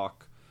this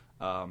hawk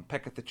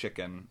peck at the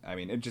chicken. I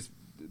mean, it just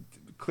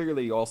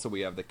clearly also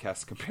we have the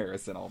Kess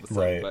comparison all of a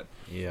sudden. Right.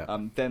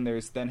 But then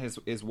there's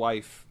his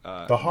wife.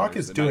 The hawk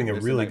is doing a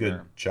really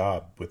good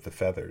job with the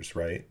feathers,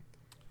 right?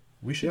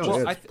 We should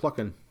it's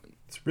plucking.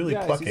 It's really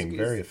plucking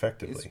very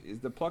effectively.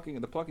 The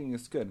plucking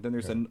is good. Then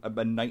there's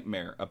a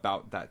nightmare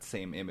about that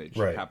same image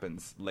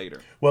happens later.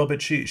 Well,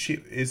 but she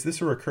is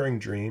this a recurring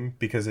dream?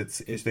 Because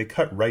they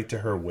cut right to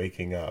her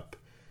waking up,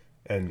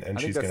 and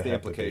she's going to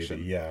have the baby.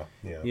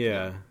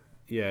 Yeah.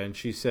 And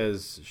she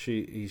says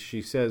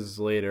she says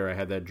later, "I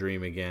had that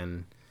dream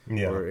again."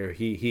 Yeah. Or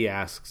he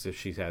asks if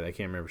she's had. I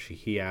can't remember.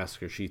 He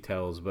asks or she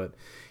tells, but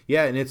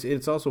yeah, and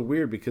it's also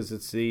weird because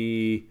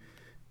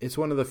it's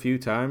one of the few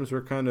times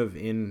we're kind of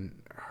in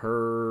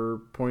her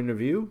point of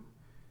view.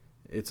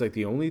 It's like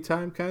the only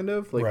time, kind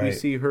of. Like we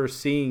see her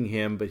seeing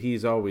him, but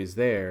he's always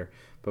there.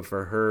 But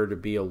for her to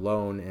be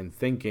alone and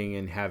thinking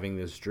and having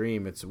this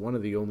dream, it's one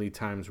of the only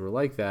times we're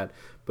like that.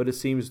 But it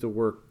seems to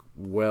work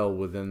well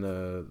within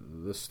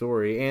the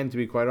story. And to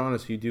be quite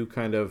honest, you do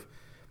kind of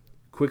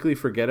quickly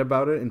forget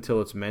about it until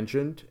it's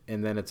mentioned.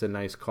 And then it's a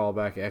nice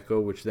callback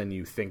echo, which then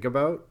you think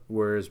about.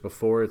 Whereas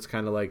before, it's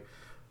kind of like,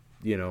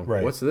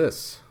 what's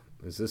this?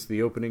 Is this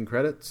the opening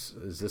credits?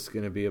 Is this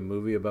going to be a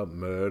movie about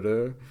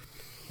murder?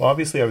 Well,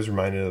 obviously, I was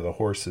reminded of the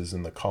horses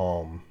in the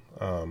calm.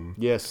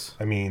 Yes.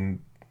 I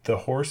mean, the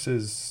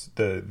horses,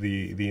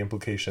 the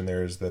implication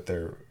there is that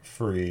they're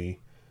free.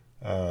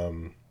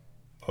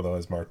 Although,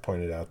 as Mark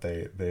pointed out,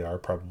 they are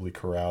probably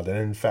corralled. And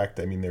in fact,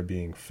 I mean, they're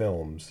being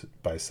filmed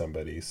by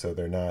somebody, so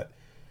they're not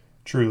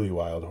truly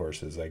wild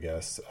horses, I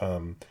guess.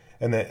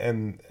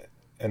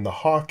 And the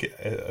hawk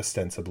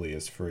ostensibly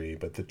is free,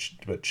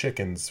 but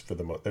chickens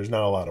there's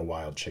not a lot of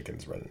wild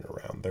chickens running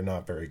around. They're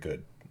not very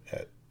good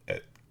at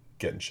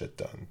getting shit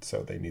done,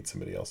 so they need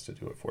somebody else to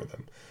do it for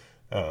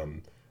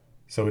them.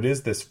 So it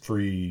is this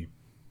free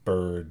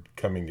bird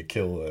coming to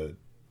kill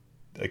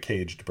a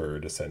caged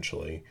bird,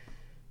 essentially.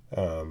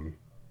 I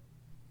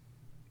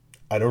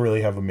don't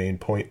really have a main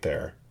point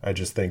there. I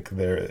just think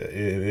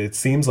it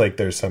seems like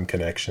there's some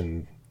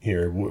connection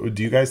here.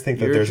 Do you guys think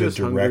that You're there's just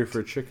a hungry direct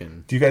for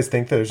chicken? Do you guys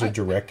think there's a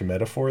direct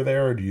metaphor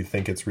there, or do you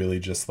think it's really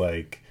just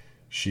like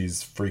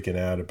she's freaking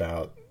out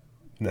about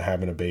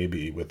having a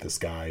baby with this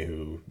guy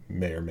who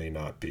may or may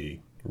not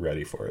be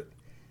ready for it?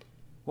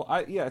 Well,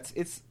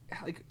 it's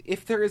like,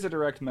 if there is a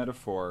direct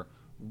metaphor,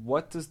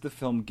 what does the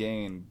film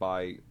gain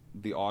by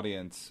the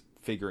audience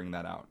figuring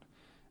that out?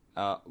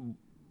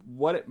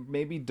 What it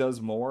maybe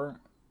does more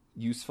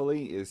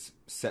usefully is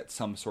set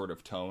some sort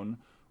of tone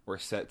or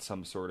set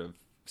some sort of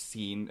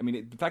scene. I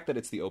mean, the fact that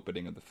it's the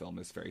opening of the film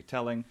is very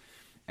telling,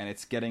 and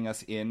it's getting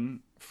us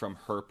in from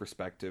her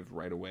perspective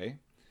right away.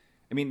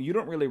 I mean, you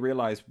don't really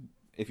realize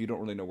if you don't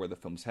really know where the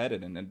film's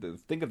headed. And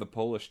think of the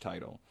Polish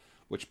title,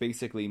 which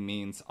basically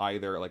means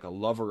either like a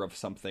lover of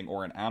something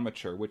or an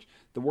amateur, which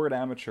the word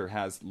amateur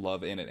has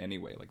love in it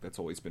anyway. Like, that's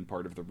always been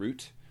part of the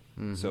root.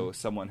 Mm-hmm. So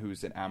someone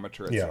who's an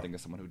amateur at something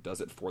is someone who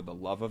does it for the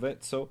love of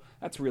it. So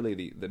that's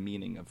really the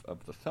meaning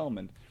of the film.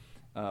 And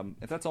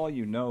if that's all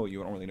you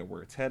don't really know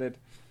where it's headed.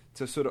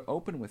 To sort of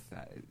open with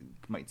that, it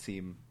might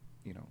seem,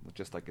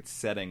 just like it's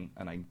setting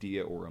an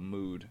idea or a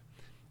mood.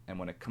 And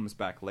when it comes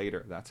back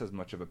later, that's as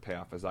much of a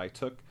payoff as I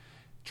took.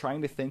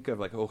 Trying to think of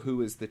like,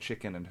 who is the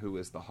chicken and who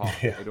is the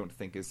hawk? Yeah. I don't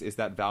think is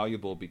that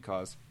valuable,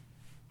 because,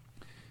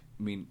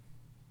 I mean,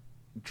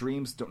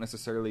 dreams don't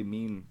necessarily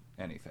mean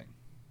anything.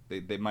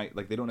 They might,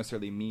 like, they don't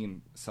necessarily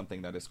mean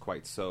something that is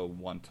quite so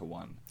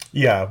one-to-one.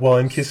 Yeah, well,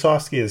 and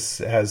Kieślowski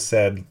has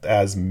said,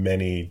 as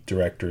many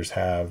directors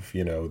have,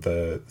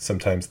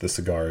 sometimes the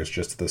cigar is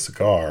just the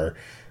cigar,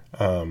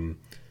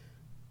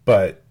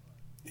 but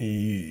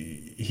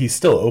he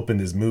still opened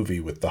his movie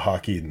with the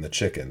hawk eating the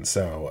chicken.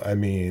 So, I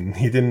mean,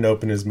 he didn't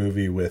open his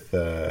movie with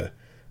a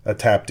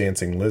tap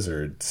dancing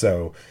lizard.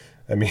 So,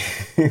 I mean,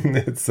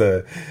 it's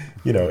it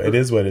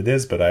is what it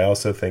is. But I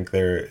also think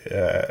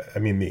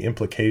the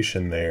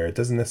implication there, it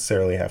doesn't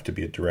necessarily have to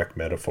be a direct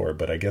metaphor,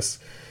 but I guess,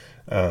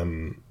 by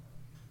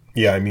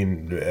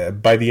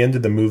the end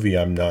of the movie,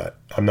 I'm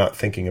not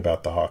thinking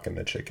about the hawk and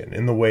the chicken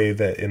in the way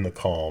that in The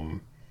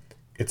Calm,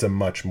 it's a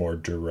much more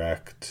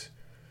direct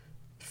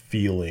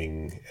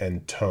feeling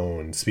and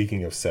tone.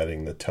 Speaking of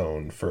setting the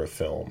tone for a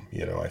film,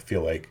 I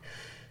feel like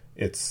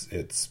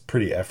it's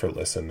pretty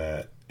effortless in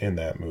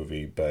that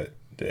movie. But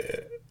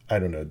I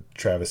don't know,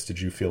 Travis, did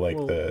you feel like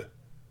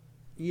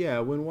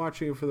when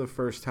watching it for the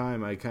first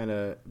time, I kind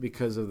of,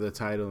 because of the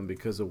title and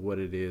because of what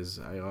it is,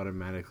 I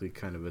automatically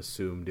kind of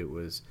assumed it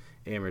was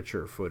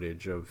amateur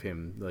footage of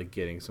him like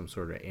getting some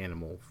sort of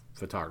animal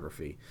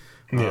photography.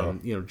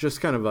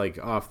 Just kind of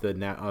like off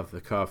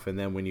the cuff. And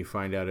then when you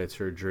find out it's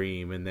her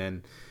dream, and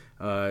then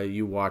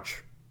you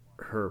watch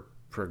her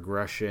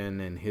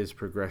progression and his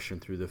progression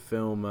through the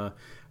film.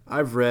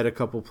 I've read a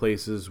couple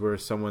places where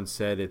someone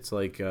said it's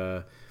like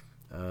your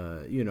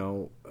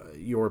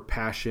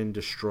passion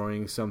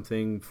destroying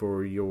something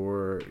for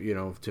your,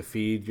 to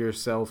feed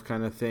yourself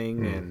kind of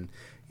thing. And,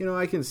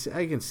 I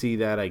can see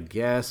that, I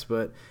guess,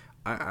 but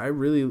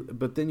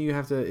but then you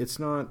have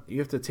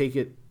to take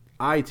it.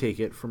 I take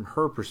it from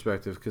her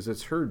perspective because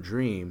it's her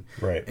dream.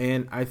 Right.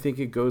 And I think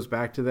it goes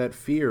back to that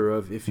fear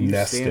of if you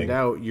stand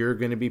out, you're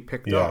going to be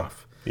picked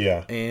off.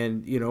 Yeah.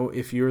 And,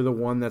 if you're the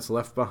one that's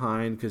left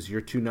behind because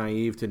you're too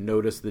naive to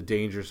notice the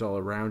dangers all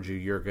around you,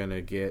 you're going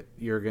to get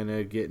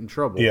in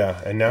trouble.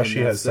 Yeah. And now she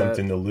has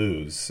something to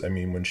lose. I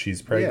mean, when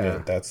she's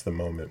pregnant, that's the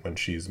moment when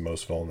she's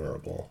most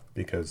vulnerable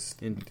because,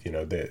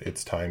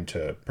 it's time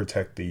to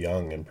protect the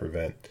young and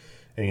prevent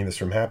any of this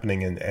from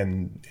happening.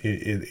 And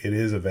it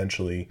is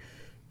eventually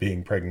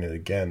being pregnant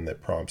again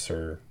that prompts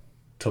her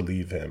to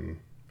leave him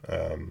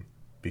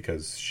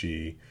because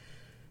she,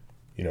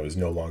 is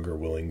no longer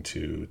willing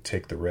to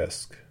take the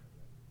risk.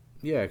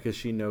 Yeah, because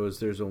she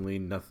knows there's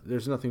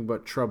nothing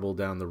but trouble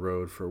down the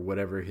road for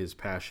whatever his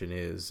passion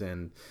is,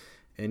 and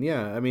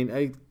yeah, I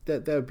mean,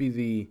 that'd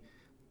be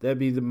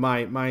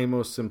my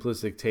most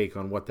simplistic take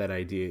on what that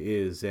idea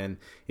is, and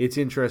it's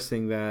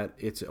interesting that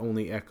it's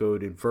only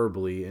echoed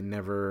verbally and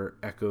never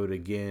echoed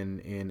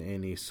again in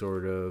any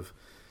sort of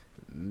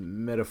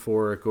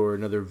metaphoric or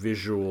another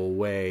visual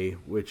way,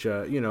 which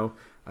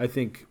I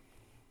think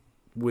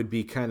would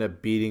be kind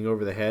of beating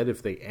over the head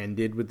if they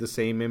ended with the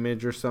same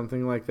image or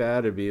something like that.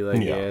 It'd be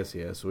like,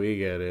 yes, we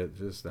get it.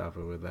 Just stop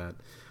it with that.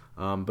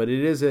 But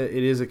it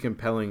is a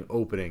compelling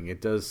opening.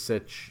 It does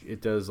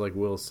like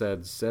Will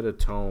said, set a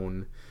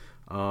tone,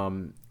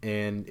 and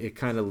it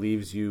kind of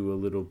leaves you a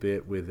little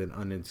bit with an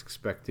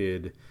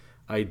unexpected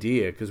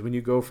idea. Because when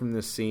you go from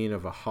this scene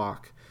of a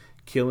hawk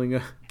killing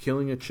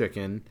a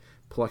chicken,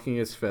 plucking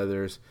its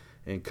feathers,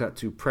 and cut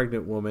to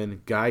pregnant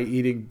woman, guy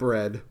eating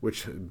bread,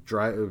 which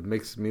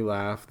makes me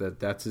laugh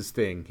that's his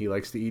thing. He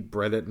likes to eat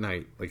bread at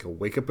night. Like, he'll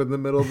wake up in the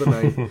middle of the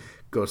night,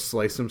 go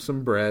slice him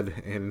some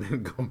bread, and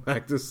then go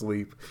back to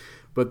sleep.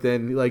 But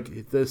then,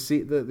 like,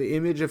 the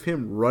image of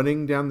him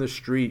running down the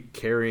street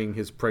carrying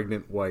his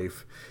pregnant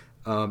wife,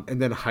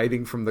 and then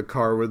hiding from the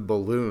car with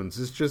balloons.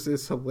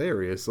 It's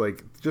hilarious.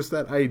 Like, just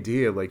that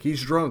idea, like,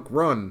 he's drunk,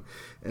 run.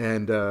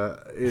 And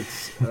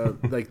it's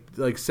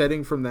like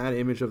setting from that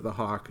image of the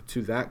hawk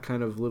to that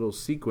kind of little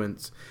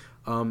sequence.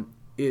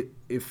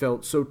 It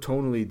felt so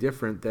tonally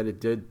different that it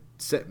did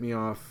set me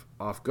off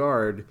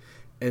guard.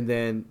 And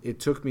then it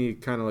took me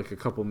kind of like a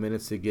couple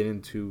minutes to get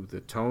into the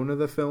tone of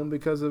the film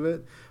because of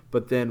it.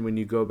 But then when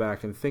you go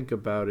back and think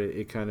about it,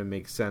 it kind of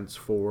makes sense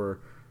for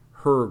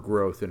her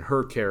growth and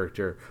her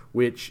character,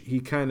 which he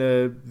kind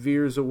of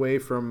veers away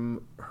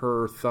from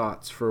her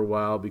thoughts for a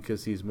while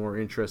because he's more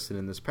interested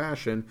in this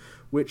passion,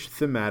 which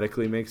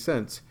thematically makes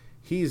sense.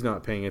 He's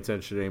not paying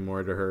attention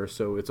anymore to her,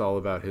 so it's all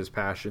about his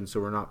passion,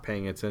 so we're not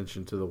paying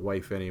attention to the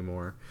wife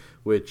anymore,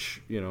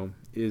 which,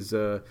 is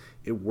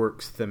it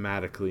works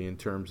thematically in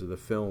terms of the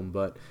film,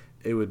 but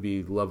it would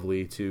be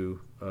lovely to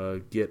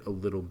get a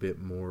little bit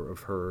more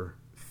of her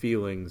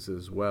feelings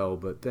as well,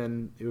 but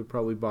then it would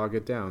probably bog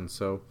it down.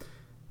 So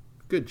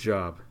good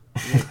job.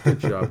 Good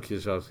job,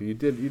 Kieślowski. You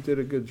did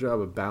a good job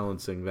of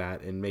balancing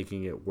that and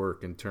making it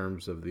work in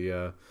terms of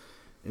the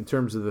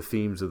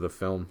themes of the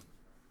film.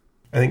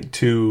 I think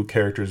two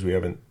characters we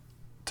haven't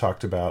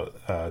talked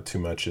about too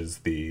much is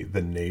the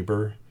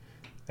neighbor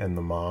and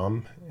the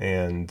mom,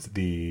 and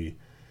the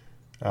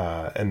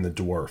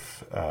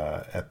dwarf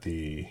at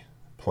the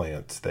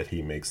plant that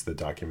he makes the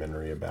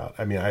documentary about.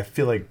 I mean, I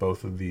feel like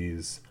both of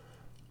these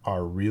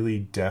are really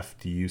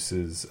deft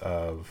uses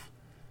of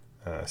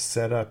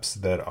setups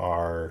that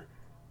are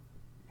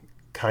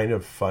kind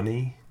of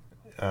funny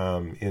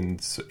in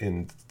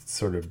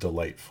sort of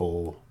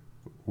delightful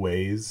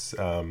ways.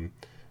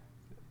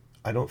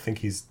 I don't think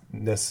he's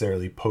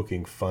necessarily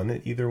poking fun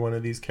at either one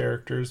of these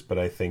characters, but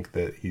I think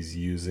that he's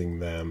using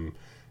them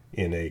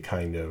in a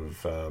kind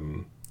of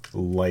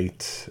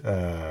light,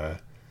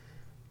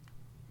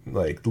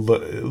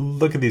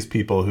 look at these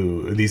people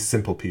these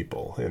simple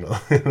people, in a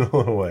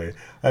little way.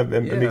 It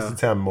makes it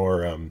sound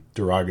more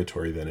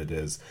derogatory than it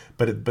is.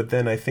 But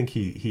then I think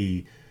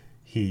he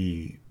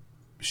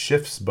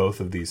shifts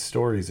both of these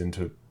stories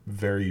into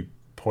very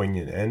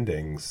poignant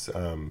endings.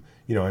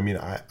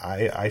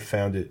 I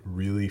found it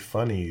really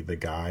funny, the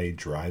guy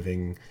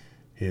driving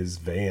his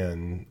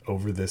van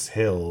over this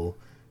hill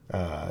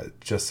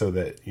just so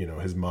that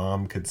his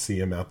mom could see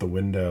him out the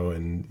window,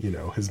 and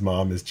his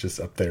mom is just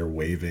up there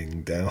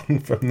waving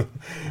down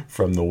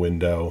from the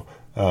window,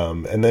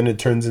 and then it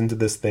turns into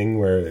this thing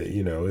where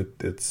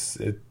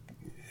it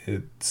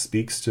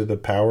speaks to the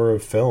power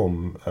of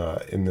film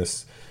in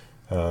this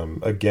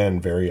again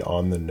very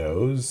on the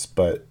nose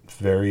but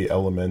very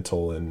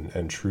elemental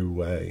and true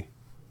way.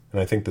 And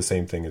I think the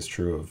same thing is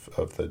true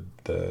of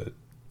the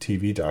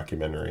TV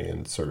documentary,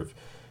 and sort of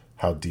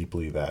how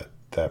deeply that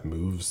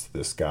moves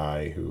this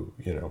guy who,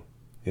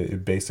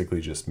 it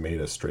basically just made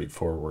a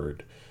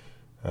straightforward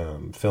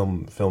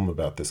film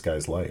about this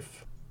guy's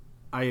life.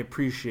 I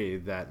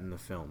appreciated that in the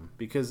film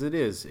because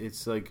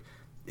it's like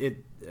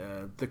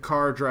the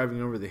car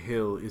driving over the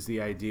hill is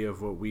the idea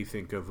of what we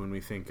think of when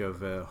we think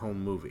of a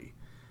home movie.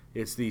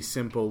 It's the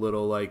simple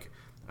little, like,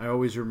 I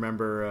always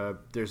remember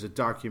there's a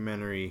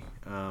documentary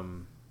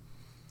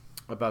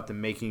about the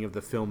making of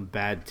the film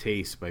Bad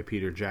Taste by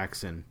Peter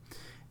Jackson,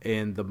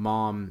 and the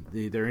mom,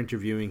 they're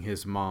interviewing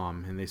his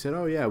mom, and they said,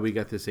 oh yeah, we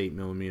got this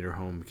 8mm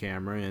home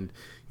camera, and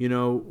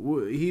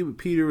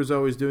Peter was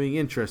always doing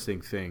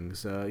interesting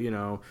things,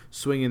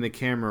 swinging the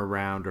camera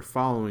around or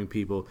following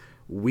people.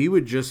 We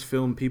would just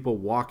film people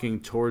walking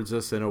towards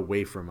us and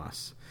away from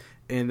us,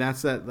 and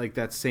that's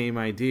that same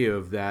idea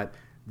of that.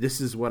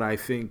 This is what I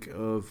think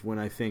of when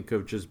I think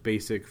of just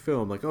basic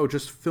film. Like, oh,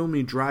 just film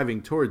me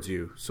driving towards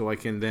you so I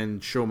can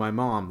then show my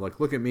mom, like,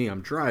 look at me,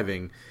 I'm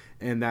driving.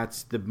 And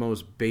that's the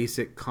most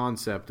basic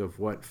concept of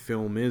what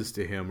film is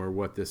to him, or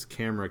what this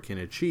camera can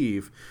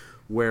achieve.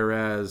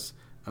 Whereas,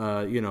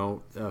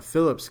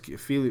 Philip's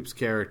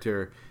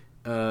character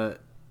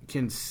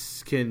can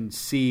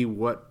see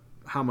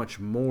how much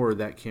more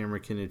that camera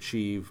can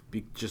achieve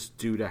just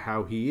due to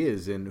how he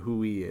is and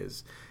who he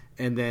is.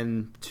 And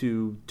then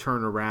to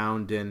turn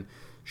around and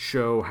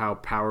show how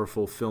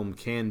powerful film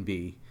can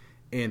be.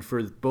 And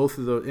for both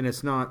of those, and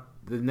it's not,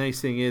 the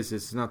nice thing is,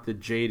 it's not the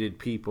jaded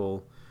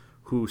people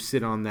who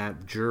sit on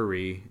that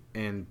jury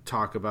and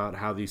talk about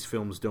how these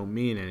films don't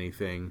mean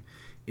anything.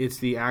 It's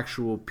the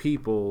actual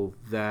people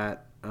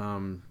that,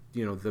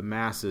 the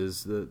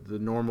masses, the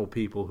normal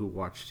people who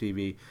watch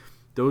TV,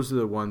 those are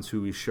the ones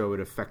who we show it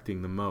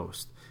affecting the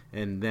most.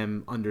 And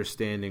them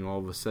understanding all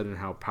of a sudden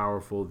how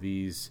powerful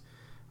these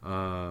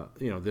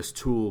this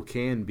tool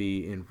can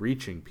be in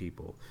reaching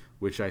people,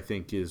 which I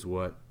think is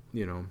what,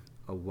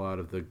 a lot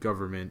of the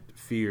government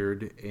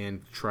feared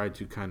and tried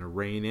to kind of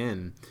rein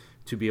in,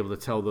 to be able to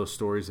tell those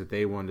stories that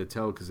they wanted to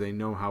tell, because they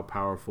know how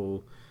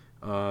powerful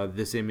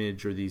this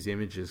image or these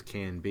images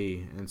can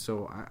be. And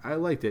so I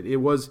liked it. It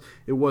was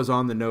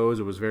on the nose.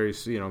 It was very,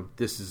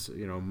 this is,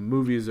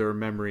 movies are a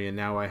memory, and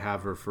now I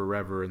have her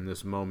forever in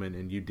this moment,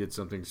 and you did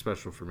something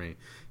special for me.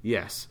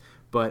 Yes.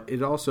 But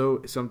it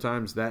also,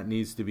 sometimes that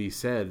needs to be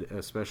said,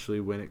 especially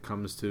when it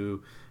comes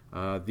to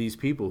these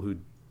people who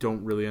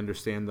don't really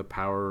understand the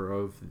power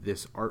of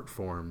this art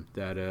form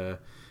that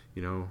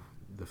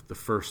the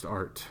first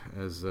art,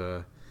 as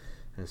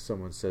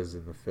someone says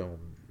in the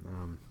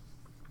film.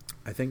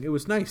 I think it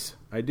was nice.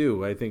 I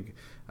do. I think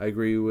I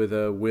agree with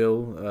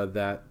Will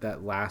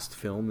that last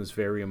film is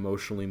very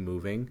emotionally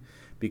moving,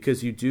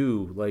 because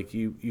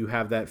you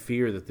have that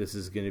fear that this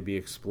is going to be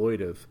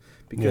exploitive,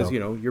 because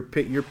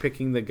you're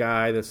picking the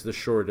guy that's the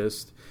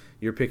shortest,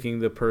 you're picking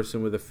the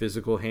person with a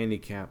physical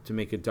handicap to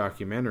make a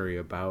documentary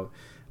about.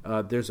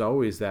 There's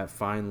always that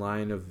fine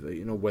line of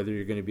whether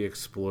you're going to be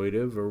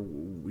exploitive or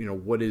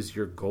what is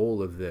your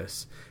goal of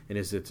this, and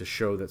is it to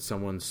show that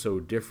someone's so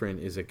different?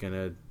 Is it going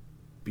to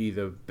be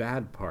the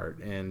bad part?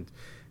 And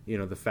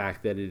the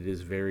fact that it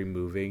is very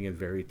moving and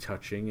very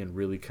touching and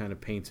really kind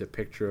of paints a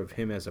picture of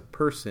him as a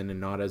person and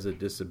not as a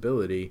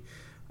disability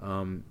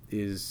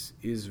is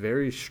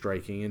very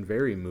striking and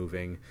very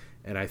moving.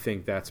 And I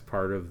think that's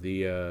part of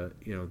the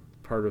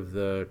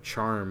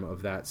charm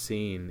of that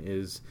scene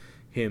is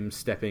him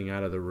stepping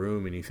out of the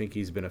room, and you think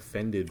he's been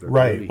offended, but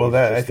right? Really, well,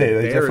 I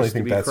definitely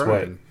think that's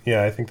crying.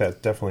 I think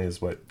that definitely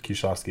is what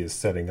Kieślowski is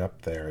setting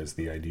up there, is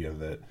the idea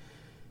that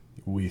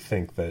we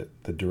think that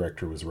the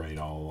director was right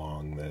all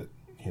along, that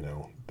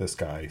this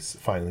guy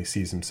finally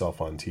sees himself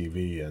on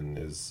TV and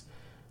is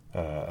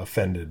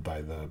offended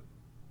by the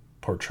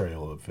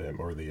portrayal of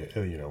him, or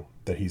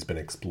that he's been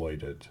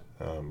exploited,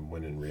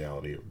 when in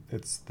reality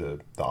it's the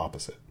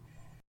opposite.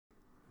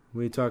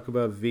 We talk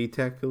about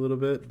Vitek a little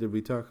bit. Did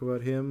we talk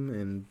about him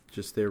and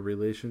just their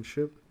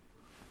relationship?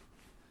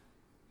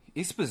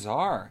 It's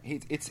bizarre.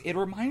 It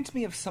reminds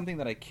me of something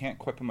that I can't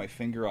quite put my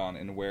finger on,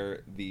 and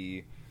where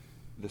the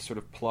sort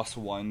of plus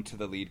one to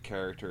the lead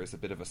character is a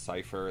bit of a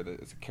cipher.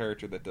 It's a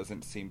character that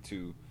doesn't seem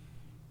to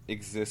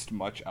exist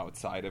much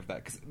outside of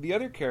that. Because the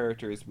other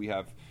characters, we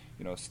have,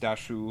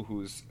 Stashu,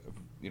 who's,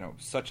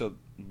 such a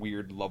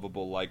weird,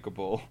 lovable,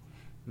 likable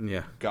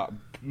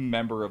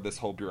member of this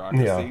whole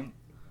bureaucracy. Yeah.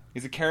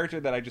 He's a character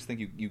that I just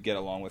think you get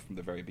along with from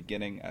the very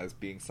beginning as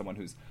being someone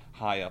who's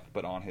high up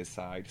but on his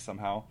side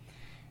somehow.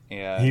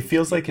 And he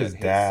feels like his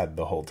dad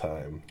the whole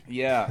time.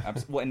 Yeah,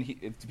 well, and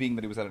it's being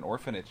that he was at an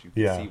orphanage, you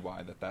can see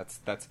why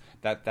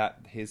that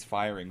his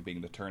firing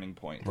being the turning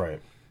point,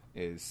 right,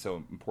 is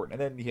so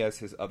important. And then he has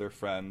his other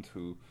friend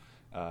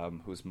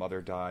whose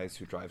mother dies,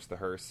 who drives the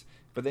hearse.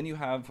 But then you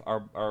have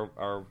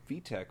our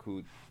Vitek,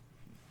 who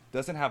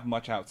doesn't have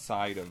much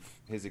outside of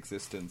his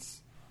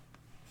existence,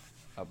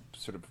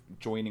 sort of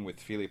joining with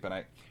Philippe.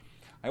 And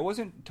I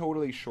wasn't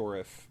totally sure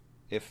if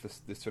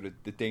this sort of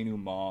the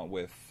denouement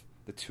with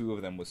the two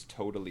of them was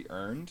totally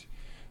earned,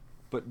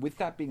 but with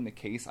that being the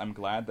case, I'm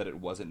glad that it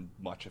wasn't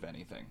much of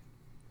anything.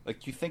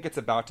 Like, you think it's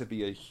about to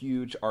be a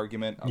huge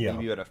argument,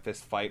 maybe at a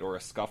fist fight or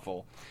a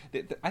scuffle.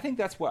 I think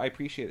that's what I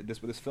appreciated.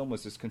 This film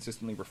was just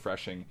consistently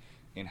refreshing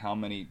in how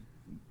many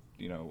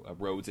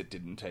roads it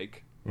didn't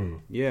take.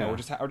 Or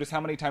just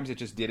how many times it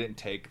just didn't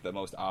take the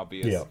most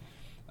obvious.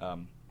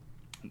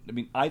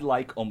 I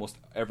like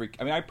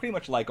I pretty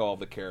much like all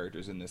the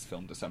characters in this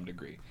film to some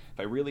degree. If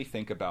I really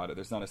think about it,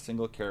 there's not a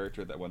single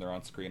character that when they're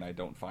on screen I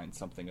don't find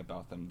something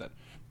about them that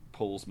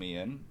pulls me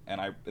in.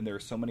 And there are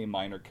so many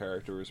minor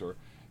characters or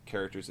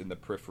characters in the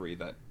periphery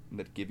that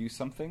give you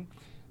something.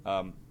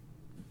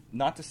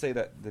 Not to say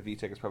that the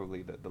Vitek is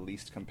probably the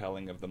least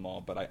compelling of them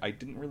all, but I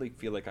didn't really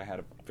feel like I had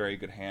a very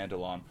good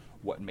handle on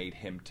what made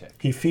him tick.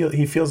 He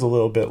feels a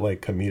little bit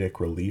like comedic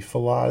relief a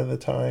lot of the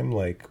time,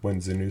 like when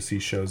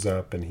Zanussi shows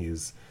up and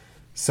he's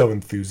so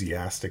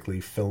enthusiastically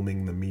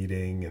filming the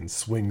meeting and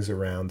swings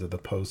around to the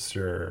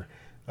poster.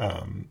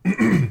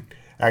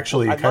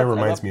 Actually, it kind of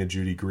reminds me of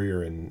Judy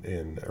Greer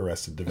in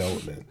Arrested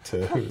Development.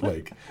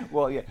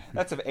 Well, yeah,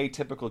 that's an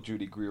atypical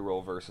Judy Greer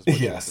role versus what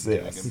she's doing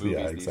in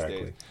movies these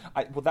days.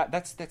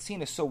 That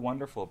scene is so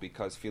wonderful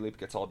because Philippe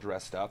gets all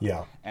dressed up,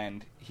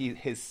 and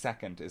his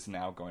second is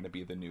now going to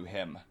be the new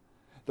him.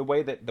 The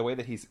way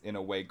that he's in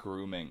a way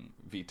grooming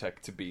Vitek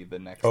to be the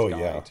next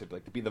guy,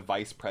 to be the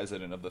vice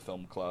president of the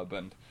film club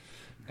and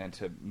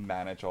to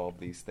manage all of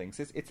these things.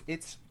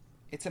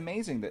 It's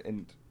amazing that,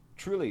 and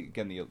truly,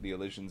 again, the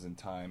elisions in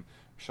time,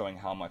 showing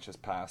how much has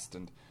passed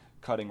and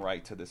cutting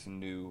right to this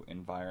new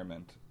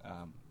environment.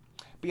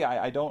 But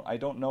yeah, I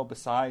don't know,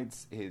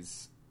 besides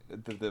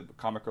the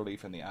comic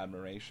relief and the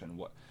admiration,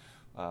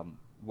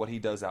 what he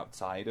does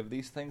outside of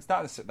these things.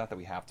 Not that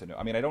we have to know.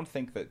 I mean, I don't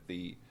think that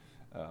the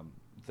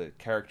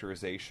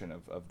characterization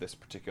of this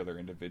particular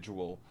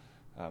individual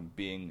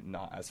being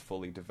not as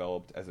fully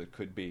developed as it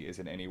could be is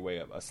in any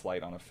way a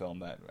slight on a film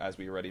that, as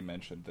we already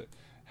mentioned, that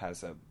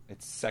has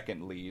its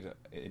second lead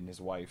in his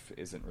wife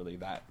isn't really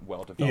that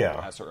well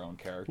developed as her own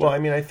character. Well, I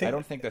mean, I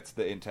don't think that's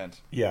the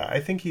intent. Yeah, I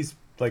think he's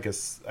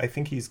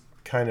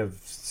kind of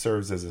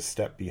serves as a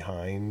step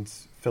behind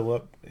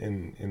Philip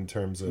in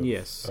terms of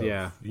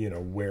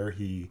where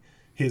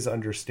his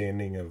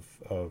understanding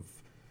of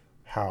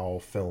how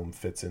film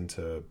fits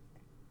into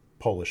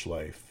Polish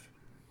life.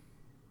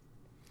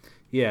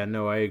 Yeah,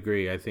 no, I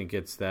agree. I think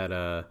it's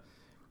that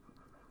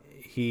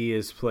he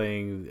is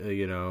playing,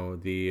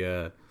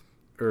 the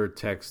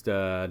Urtek's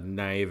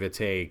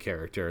naivete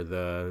character.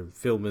 The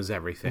film is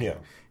everything. Yeah.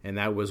 And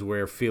that was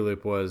where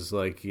Philip was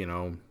like,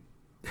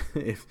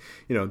 if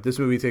this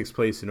movie takes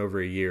place in over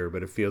a year,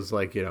 but it feels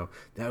like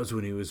that was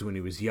when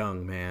he was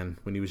young, man,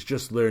 when he was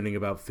just learning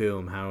about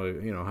film,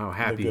 how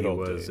happy he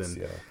was, days,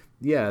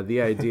 and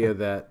the idea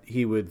that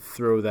he would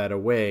throw that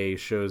away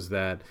shows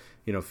that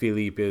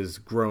Philippe is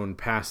grown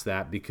past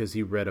that because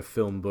he read a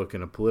film book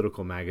in a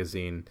political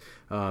magazine.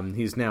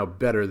 He's now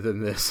better than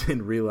this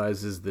and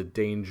realizes the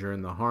danger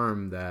and the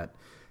harm that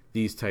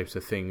these types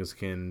of things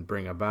can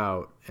bring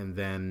about. And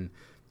then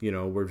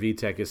where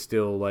Vitek is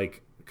still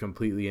like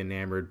completely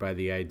enamored by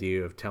the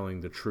idea of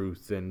telling the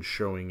truth and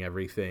showing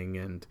everything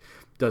and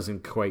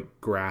doesn't quite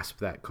grasp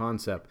that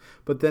concept.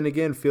 But then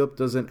again, Philip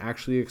doesn't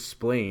actually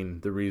explain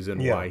the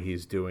reason why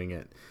he's doing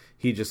it.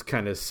 He just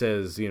kind of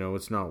says,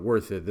 it's not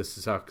worth it, this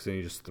sucks, and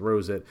he just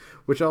throws it,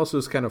 which also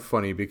is kind of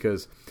funny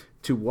because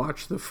to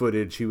watch the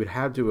footage, he would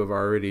have to have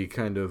already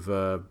kind of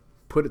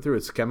put it through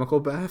its chemical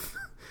bath.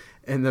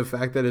 And the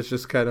fact that it's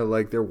just kind of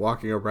like they're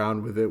walking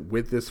around with it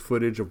with this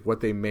footage of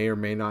what they may or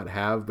may not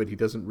have, but he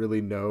doesn't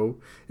really know,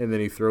 and then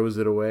he throws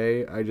it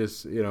away. I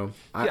just,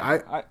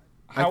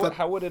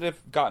 How would it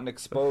have gotten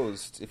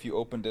exposed if you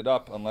opened it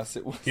up unless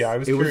it was... Yeah, I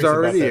was curious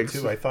about that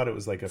too. I thought it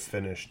was like a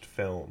finished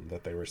film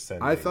that they were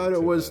sending. I thought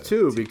it was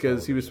too,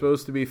 because he was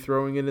supposed to be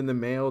throwing it in the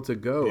mail to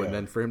go, and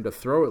then for him to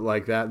throw it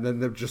like that and then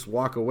they'd just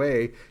walk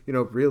away,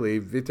 really,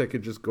 Vitek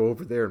could just go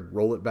over there and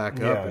roll it back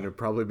up and it'd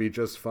probably be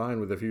just fine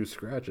with a few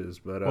scratches.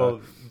 But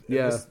that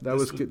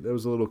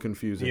was a little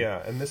confusing.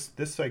 Yeah, and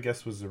this I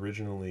guess was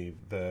originally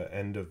the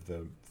end of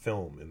the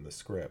film in the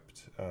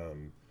script.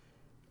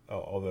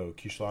 Although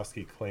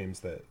Kieślowski claims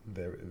that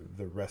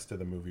the rest of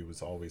the movie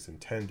was always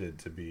intended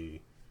to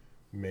be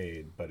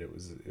made, but it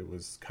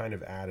was kind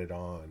of added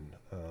on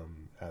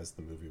as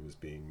the movie was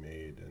being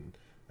made, and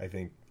I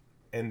think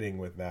ending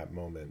with that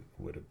moment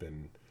would have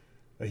been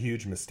a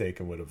huge mistake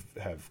and would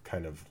have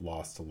kind of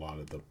lost a lot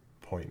of the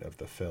point of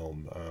the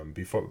film.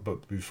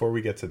 Before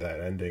we get to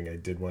that ending, I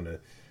did want to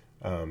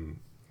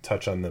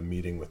touch on the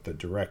meeting with the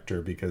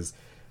director, because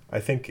I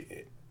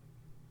think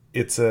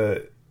it's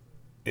a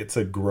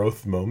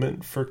growth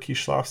moment for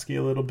Kieślowski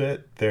a little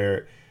bit.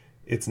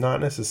 It's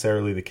not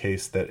necessarily the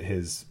case that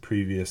his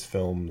previous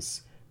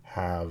films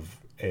have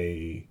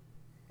a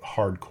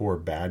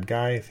hardcore bad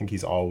guy. I think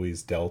he's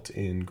always dealt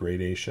in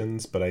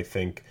gradations, but I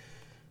think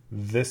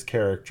this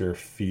character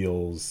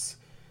feels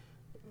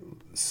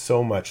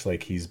so much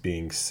like he's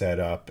being set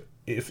up,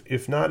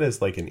 if not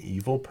as like an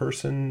evil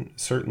person,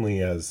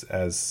 certainly as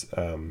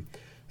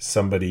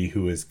somebody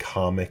who is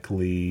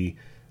comically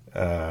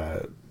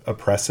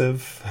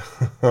oppressive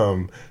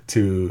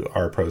to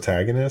our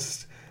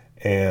protagonist.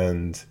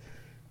 And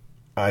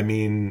I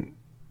mean,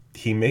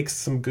 he makes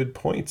some good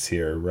points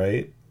here,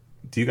 right?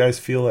 Do you guys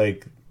feel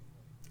like,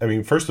 I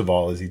mean, first of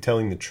all, is he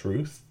telling the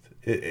truth?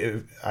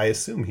 I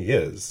assume he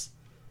is.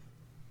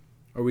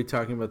 Are we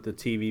talking about the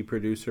TV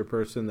producer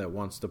person that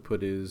wants to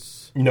put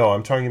his... No,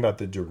 I'm talking about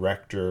the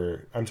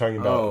director. I'm talking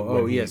about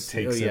when he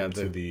takes him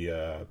to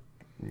the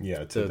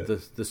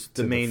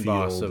main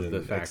boss of the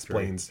factory.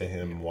 Explains to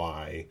him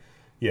why.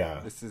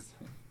 Yeah.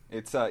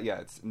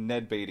 It's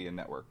Ned Beatty and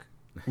Network.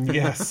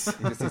 Yes.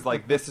 This is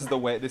like, this is the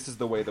way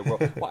the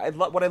world...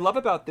 What I love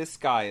about this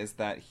guy is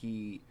that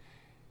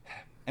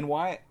and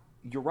why...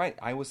 You're right.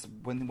 I was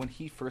when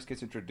he first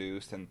gets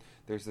introduced, and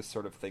there's this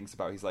sort of things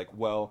about, he's like,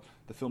 well,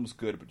 the film's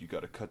good, but you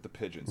got to cut the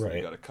pigeons. Right.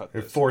 You got to cut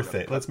this.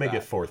 Let's make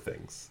it 4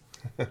 things.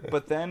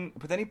 but then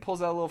he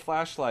pulls out a little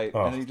flashlight,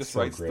 and then he just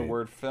writes the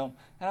word film.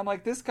 And I'm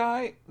like, this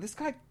guy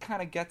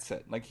kind of gets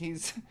it. Like,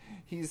 he's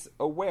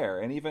aware.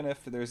 And even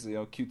if there's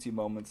cutesy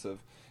moments of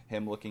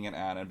him looking at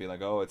Anna and being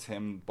like, oh, it's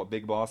him, but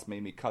Big Boss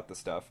made me cut the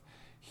stuff.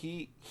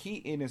 He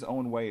in his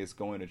own way is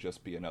going to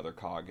just be another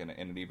cog in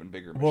an even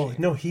bigger machine. Well,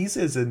 no, he's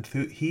as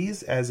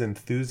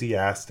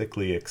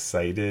enthusiastically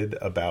excited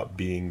about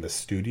being the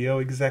studio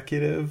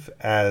executive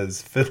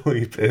as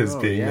Philippe is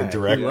being the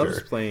director. He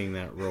loves playing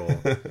that role.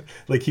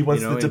 Like, he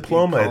wants the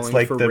diploma. It's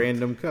like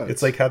random cuts.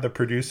 It's like how the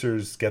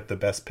producers get the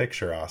Best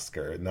Picture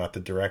Oscar, not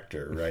the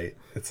director, right?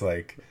 It's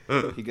like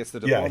he gets the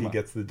diploma. Yeah, he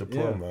gets the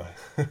diploma.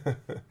 Yeah.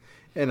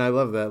 And I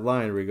love that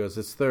line where he goes,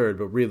 it's third,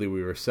 but really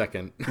we were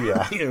second.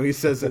 Yeah. He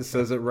says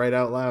it right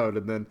out loud.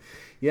 And then,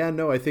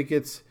 I think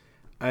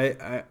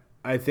I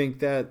think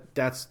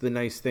that's the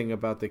nice thing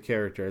about the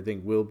character. I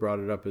think Will brought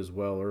it up as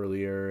well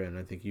earlier, and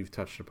I think you've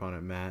touched upon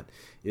it, Matt,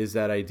 is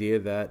that idea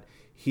that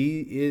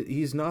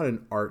he's not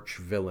an arch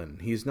villain.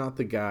 He's not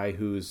the guy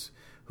who's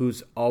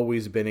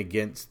always been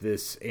against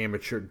this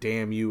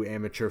damn you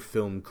amateur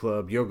film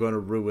club, you're going to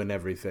ruin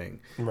everything.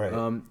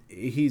 Right.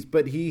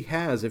 But he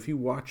has, if you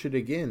watch it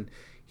again,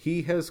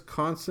 he has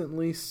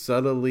constantly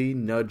subtly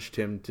nudged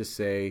him to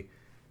say,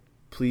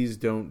 please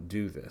don't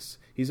do this.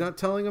 He's not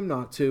telling him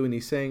not to, and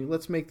he's saying,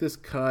 let's make this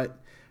cut,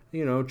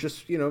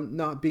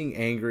 not being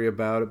angry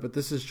about it, but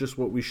this is just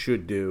what we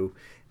should do.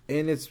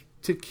 And it's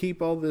to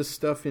keep all this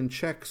stuff in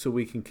check so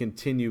we can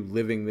continue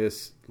living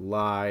this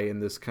lie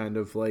and this kind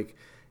of like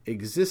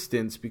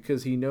existence,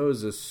 because he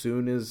knows as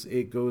soon as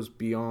it goes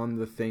beyond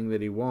the thing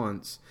that he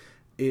wants,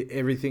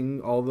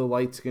 everything, all the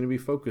light's going to be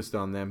focused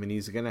on them, and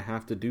he's going to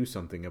have to do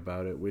something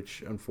about it,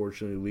 which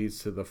unfortunately leads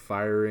to the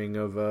firing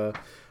of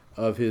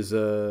his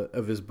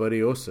buddy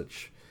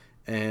Osich.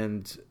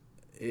 And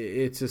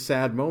it's a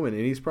sad moment,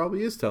 and he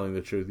probably is telling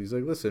the truth. He's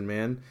like, listen,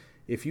 man,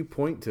 if you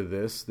point to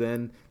this,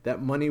 then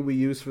that money we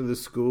use for the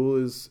school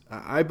is...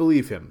 I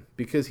believe him,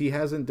 because he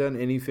hasn't done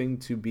anything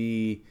to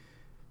be...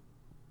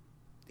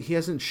 He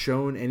hasn't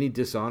shown any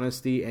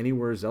dishonesty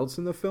anywhere else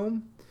in the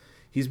film.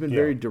 He's been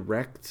very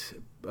direct,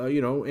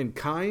 and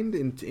kind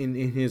in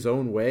his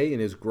own way, in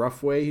his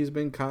gruff way. He's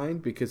been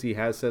kind, because he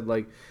has said,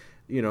 like,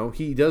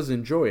 he does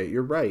enjoy it.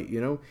 You're right.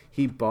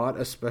 He bought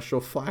a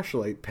special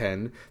flashlight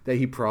pen that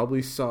he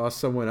probably saw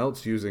someone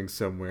else using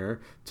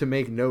somewhere to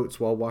make notes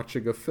while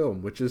watching a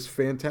film, which is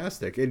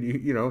fantastic. And,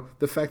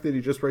 the fact that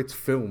he just writes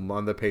film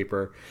on the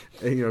paper,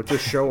 to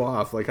show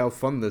off like how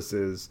fun this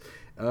is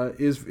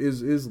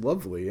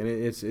lovely. And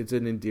it's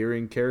an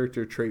endearing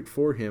character trait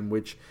for him,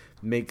 which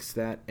makes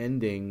that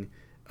ending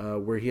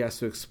where he has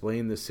to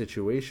explain the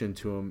situation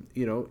to him,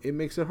 it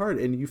makes it hard.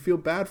 And you feel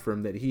bad for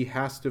him that he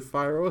has to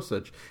fire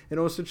Osich. And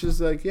Osich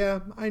is like, yeah,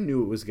 I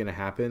knew it was going to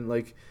happen.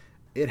 Like,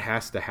 it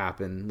has to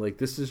happen. Like,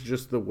 this is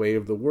just the way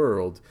of the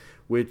world,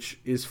 which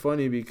is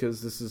funny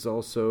because this is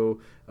also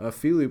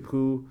Philippe,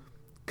 who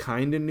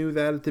kind of knew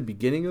that at the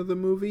beginning of the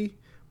movie,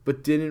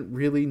 but didn't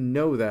really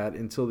know that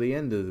until the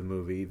end of the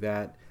movie,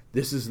 that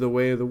this is the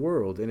way of the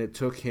world. And it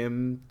took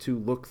him to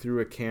look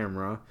through a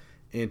camera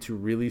and to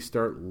really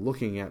start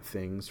looking at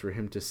things for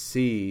him to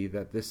see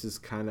that this is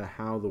kind of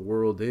how the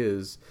world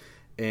is.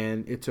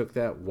 And it took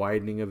that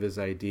widening of his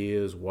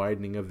ideas,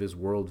 widening of his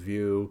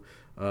worldview,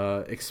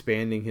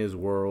 expanding his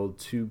world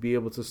to be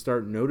able to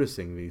start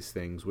noticing these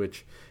things,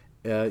 which,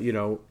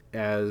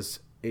 as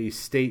a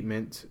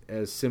statement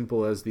as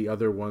simple as the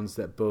other ones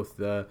that both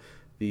the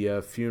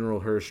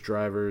funeral hearse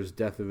driver's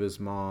death of his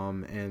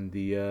mom and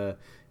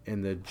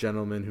the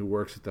gentleman who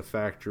works at the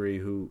factory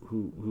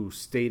who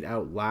state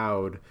out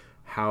loud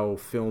how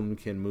film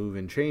can move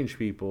and change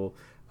people,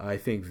 I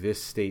think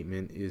this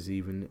statement is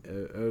even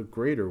a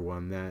greater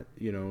one, that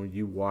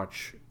you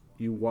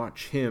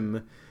watch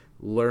him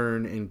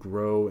learn and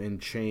grow and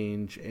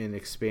change and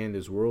expand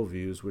his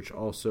worldviews, which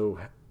also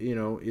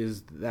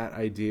is that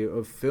idea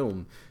of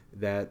film,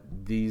 that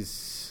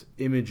these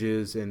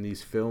images and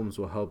these films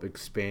will help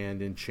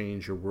expand and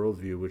change your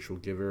worldview, which will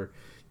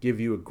give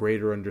you a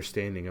greater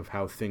understanding of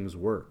how things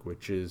work,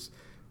 which is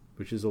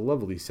a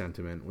lovely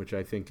sentiment, which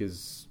I think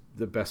is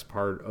the best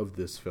part of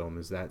this film,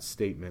 is that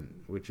statement,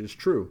 which is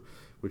true,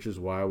 which is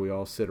why we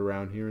all sit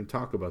around here and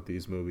talk about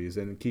these movies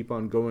and keep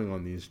on going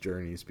on these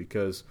journeys,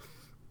 because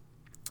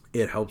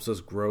it helps us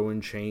grow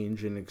and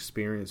change and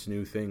experience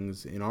new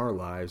things in our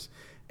lives.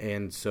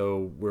 And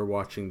so we're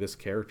watching this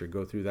character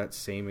go through that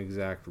same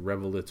exact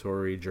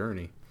revelatory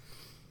journey.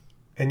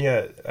 And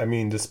yet, I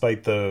mean,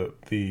 despite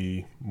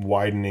the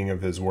widening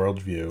of his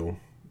worldview,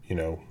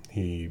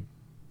 he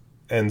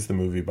ends the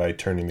movie by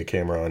turning the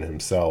camera on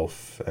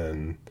himself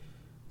and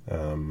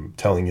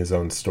telling his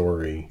own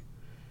story.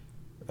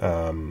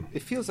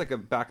 It feels like a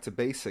back to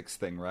basics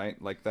thing,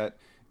 right? Like that.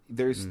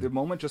 There's the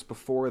moment just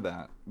before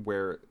that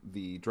where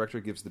the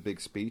director gives the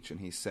big speech and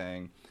he's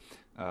saying,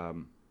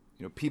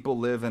 people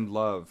live and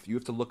love. You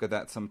have to look at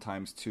that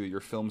sometimes too.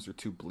 Your films are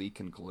too bleak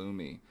and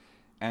gloomy.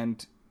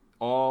 And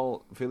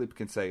all Philippe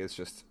can say is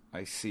just,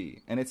 I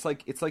see. And it's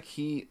like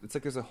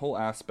there's a whole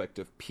aspect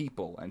of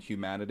people and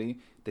humanity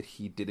that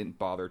he didn't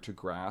bother to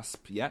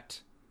grasp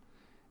yet.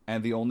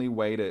 And the only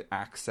way to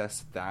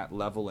access that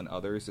level in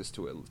others is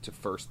to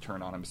first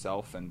turn on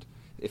himself. And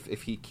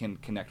if he can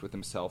connect with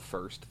himself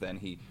first, then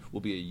he will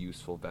be a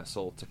useful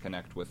vessel to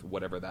connect with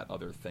whatever that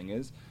other thing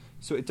is.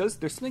 So there's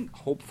something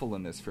hopeful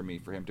in this for me,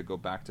 for him to go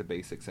back to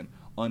basics and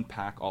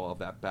unpack all of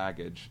that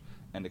baggage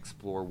and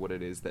explore what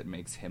it is that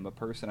makes him a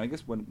person. I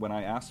guess when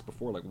I asked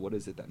before, like, what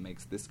is it that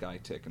makes this guy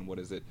tick and what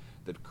is it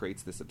that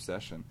creates this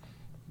obsession?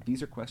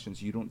 These are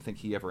questions you don't think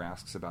he ever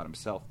asks about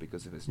himself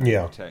because of his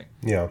naivete.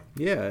 Yeah.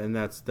 And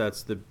that's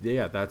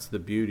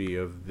the beauty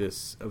of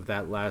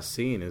that last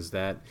scene, is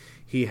that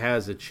he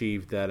has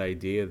achieved that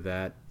idea,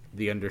 that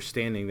the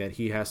understanding that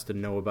he has to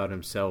know about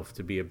himself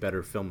to be a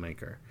better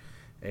filmmaker.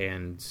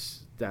 And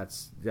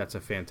that's a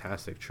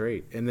fantastic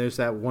trait. And there's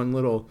that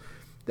little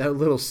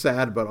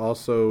sad but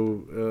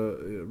also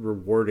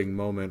rewarding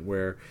moment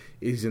where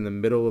he's in the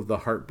middle of the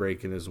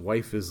heartbreak and his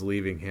wife is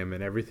leaving him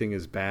and everything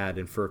is bad,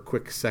 and for a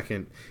quick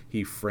second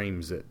he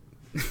frames it.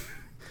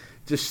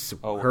 Just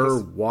her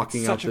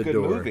walking out the door. Such a good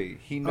movie.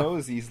 He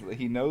knows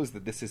he knows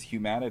that this is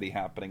humanity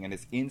happening and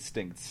his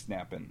instincts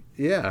snapping.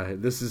 Yeah,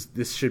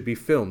 this should be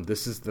filmed.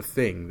 This is the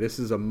thing. This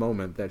is a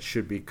moment that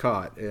should be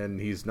caught,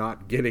 and he's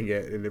not getting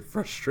it, and it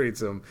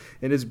frustrates him.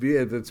 And it's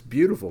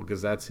beautiful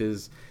because that's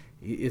his.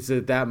 It's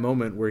at that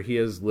moment where he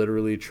has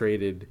literally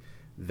traded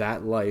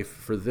that life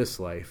for this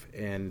life,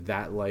 and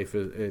that life,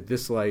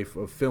 this life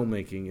of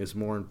filmmaking, is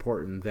more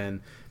important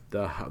than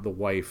the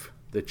wife,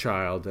 the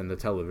child, and the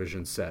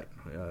television set.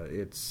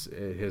 It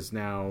has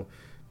now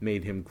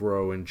made him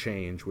grow and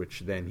change, which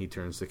then he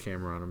turns the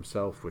camera on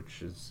himself,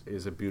 which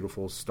is a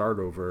beautiful start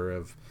over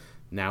of,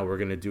 now we're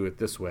going to do it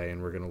this way,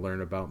 and we're going to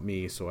learn about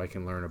me so I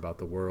can learn about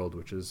the world,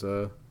 which is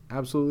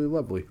absolutely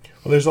lovely.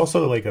 Well, there's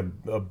also like a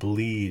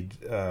bleed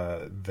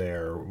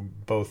there,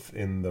 both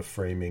in the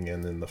framing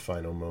and in the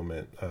final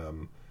moment.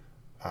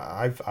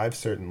 I've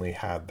certainly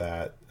had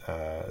that,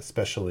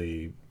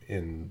 especially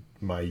in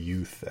my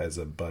youth as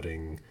a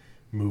budding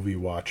movie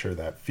watcher,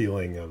 that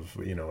feeling of,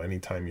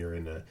 anytime you're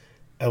in a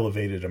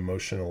elevated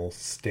emotional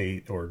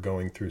state or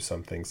going through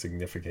something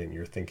significant,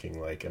 you're thinking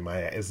like,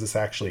 is this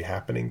actually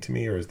happening to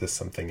me, or is this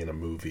something in a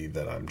movie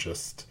that I'm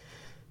just,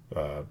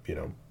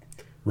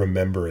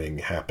 remembering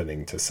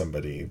happening to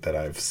somebody that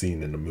I've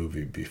seen in a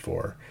movie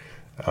before?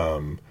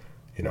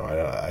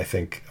 I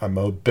think I'm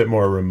a bit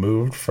more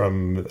removed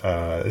from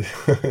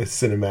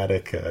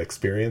cinematic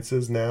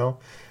experiences now,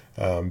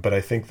 but I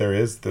think there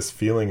is this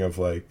feeling of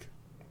like,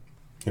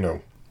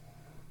 am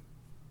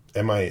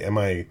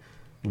I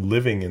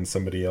living in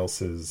somebody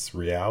else's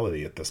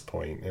reality at this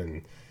point?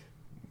 And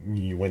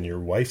when your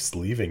wife's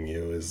leaving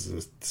you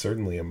is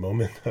certainly a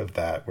moment of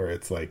that, where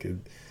it's like,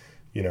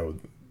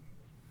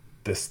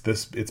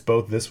 it's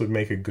both, this would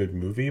make a good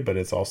movie, but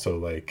it's also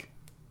like,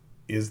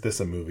 is this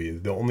a movie?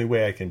 The only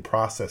way I can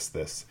process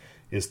this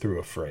is through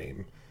a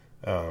frame.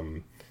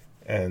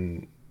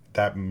 And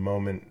that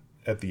moment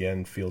at the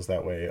end feels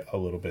that way a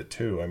little bit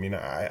too. I mean,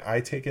 I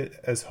take it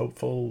as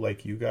hopeful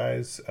like you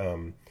guys,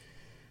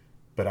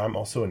 but I'm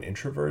also an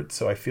introvert,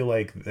 so I feel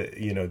like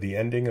the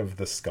ending of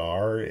The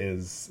Scar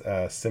is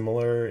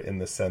similar in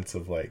the sense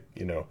of like,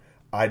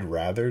 I'd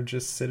rather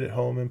just sit at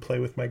home and play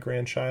with my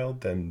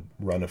grandchild than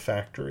run a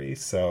factory.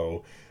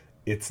 So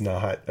it's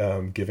not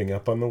giving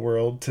up on the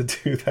world to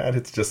do that.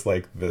 It's just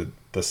like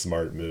the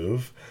smart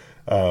move.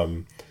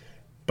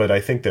 But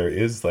I think there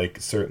is like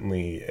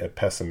certainly a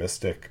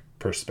pessimistic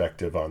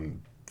perspective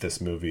on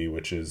this movie,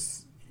 which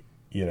is,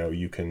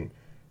 you can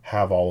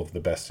have all of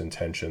the best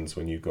intentions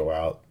when you go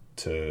out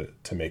to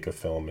make a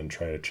film and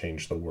try to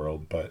change the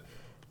world, but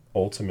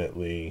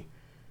ultimately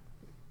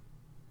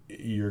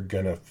you're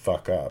gonna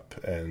fuck up,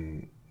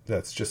 and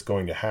that's just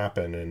going to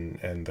happen.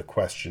 And the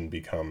question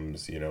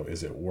becomes,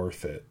 is it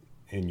worth it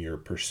in your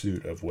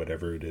pursuit of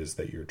whatever it is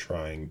that you're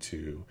trying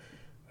to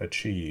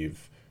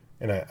achieve?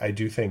 And I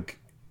do think,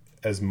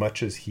 as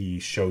much as he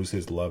shows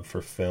his love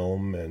for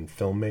film and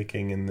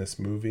filmmaking in this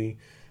movie,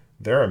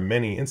 there are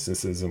many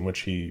instances in which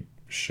he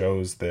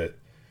shows that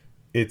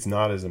it's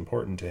not as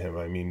important to him.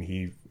 I mean,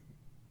 he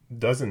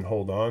doesn't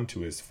hold on to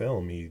his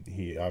film.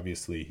 He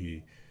obviously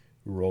he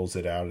rolls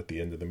it out at the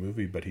end of the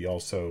movie, but he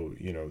also,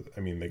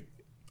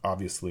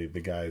 obviously the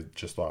guy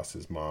just lost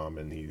his mom,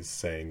 and he's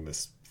saying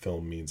this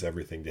film means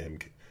everything to him,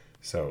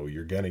 so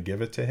you're gonna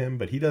give it to him.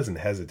 But he doesn't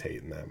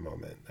hesitate in that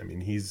moment. I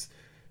mean, he's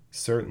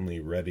certainly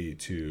ready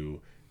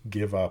to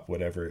give up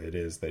whatever it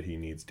is that he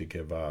needs to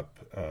give up,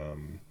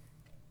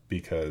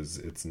 because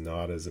it's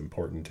not as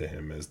important to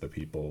him as the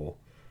people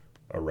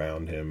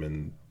around him.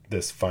 And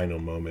this final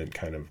moment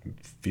kind of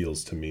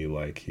feels to me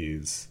like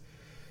he's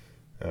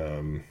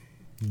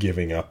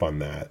giving up on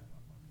that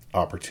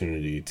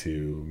opportunity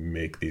to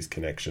make these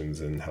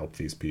connections and help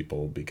these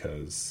people,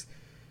 because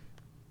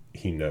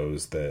he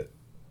knows that,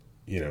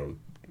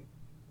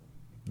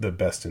 the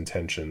best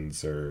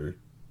intentions are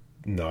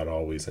not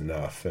always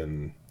enough,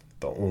 and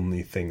the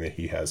only thing that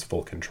he has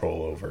full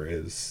control over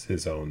is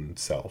his own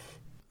self.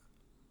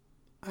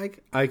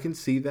 I can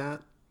see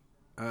that,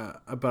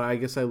 but I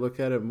guess I look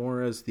at it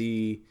more as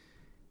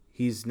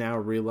he's now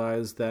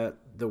realized that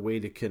the way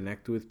to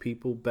connect with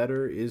people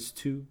better is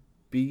to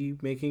be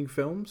making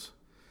films.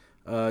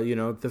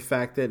 The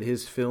fact that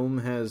his film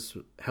has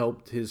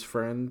helped his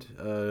friend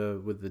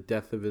with the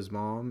death of his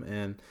mom,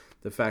 and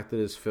the fact that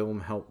his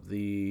film helped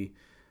the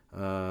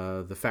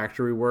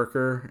factory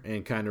worker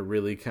and kind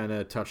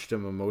of touched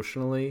him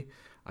emotionally.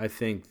 I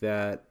think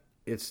that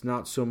it's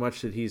not so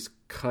much that he's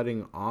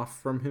cutting off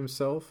from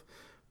himself,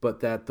 but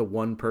that the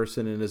one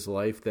person in his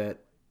life that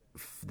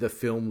the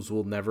films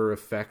will never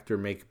affect or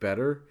make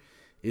better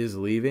is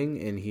leaving,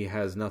 and he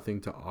has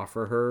nothing to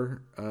offer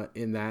her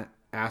in that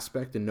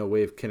aspect, and no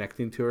way of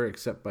connecting to her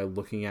except by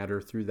looking at her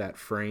through that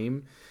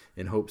frame,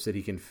 in hopes that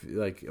he can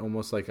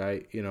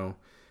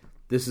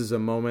this is a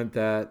moment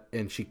that,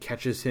 and she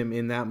catches him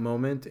in that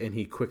moment, and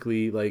he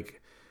quickly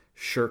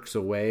shirks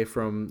away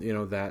from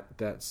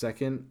that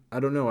second.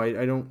 I don't know.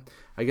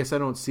 I guess I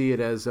don't see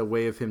it as a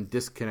way of him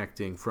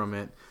disconnecting from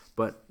it,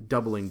 but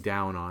doubling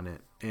down on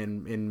it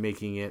and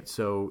making it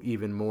so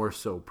even more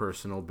so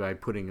personal by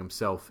putting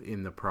himself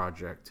in the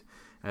project,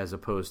 as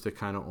opposed to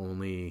kind of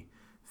only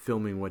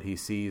filming what he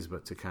sees,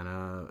 but to kind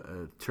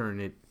of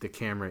turn the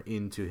camera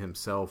into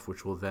himself,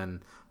 which will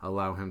then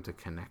allow him to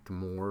connect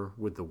more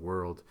with the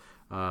world.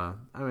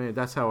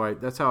 That's how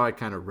I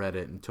kind of read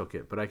it and took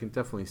it, but I can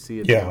definitely see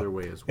it the other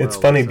way as well. It's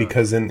funny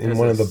because in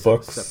one of the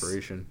books,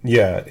 separation.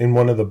 Yeah, in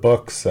one of the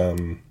books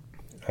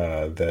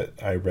that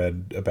I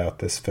read about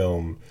this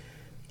film,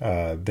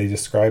 they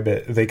describe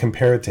it. They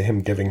compare it to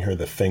him giving her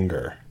the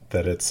finger.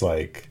 That it's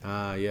like,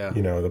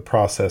 the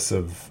process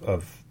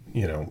of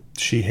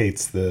she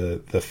hates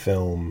the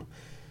film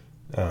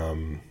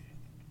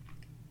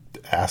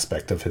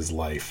aspect of his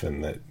life,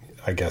 and that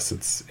I guess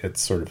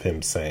it's sort of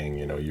him saying,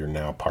 you're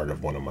now part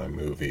of one of my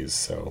movies,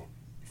 so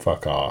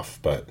fuck off.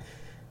 But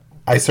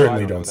I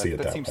certainly don't see it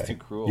that way. That seems too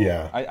cruel.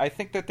 Yeah. I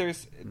think that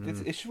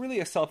it's really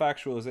a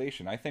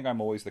self-actualization. I think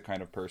I'm always the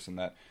kind of person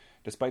that,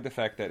 despite the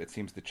fact that it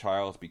seems the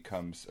child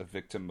becomes a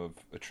victim of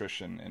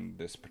attrition in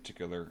this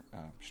particular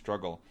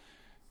struggle,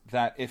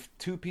 that if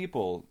two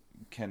people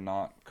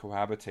cannot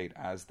cohabitate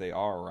as they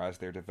are or as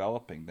they're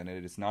developing, then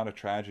it is not a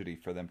tragedy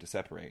for them to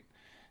separate.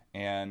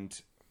 And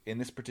in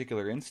this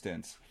particular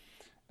instance,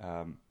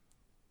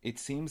 it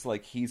seems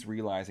like he's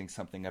realizing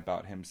something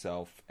about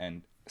himself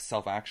and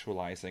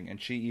self-actualizing,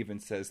 and she even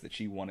says that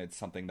she wanted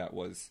something that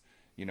was,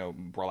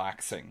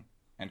 relaxing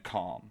and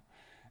calm,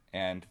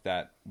 and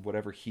that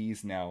whatever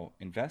he's now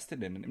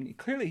invested in, I mean,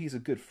 clearly he's a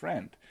good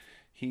friend.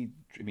 He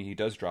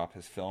does drop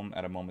his film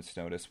at a moment's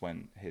notice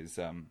when his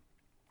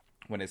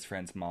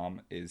friend's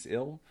mom is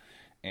ill,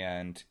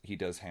 and he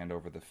does hand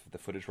over the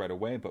footage right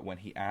away. But when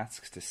he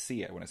asks to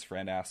see it, when his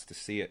friend asks to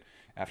see it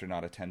after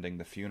not attending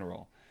the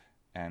funeral,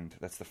 and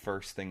that's the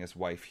first thing his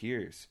wife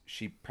hears,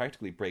 she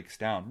practically breaks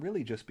down,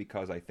 really just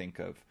because I think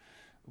of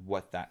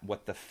what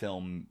the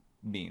film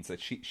means,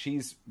 that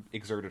she's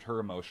exerted her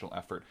emotional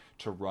effort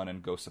to run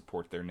and go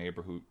support their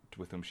neighbor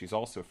with whom she's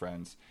also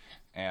friends,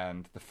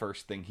 and the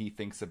first thing he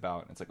thinks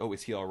about, it's like, oh,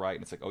 is he all right?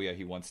 And it's like, oh yeah,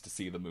 he wants to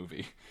see the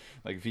movie.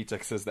 Like,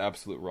 Vitek says the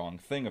absolute wrong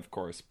thing, of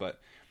course, but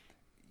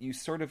you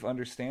sort of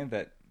understand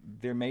that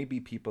there may be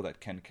people that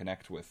can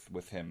connect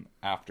with him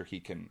after he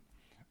can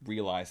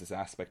realize this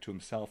aspect to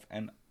himself.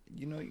 And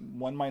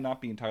one might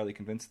not be entirely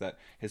convinced that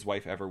his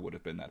wife ever would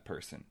have been that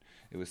person.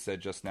 It was said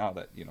just now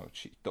that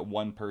the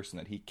one person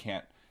that he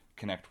can't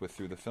connect with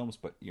through the films,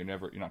 but you're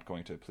not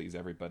going to please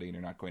everybody, and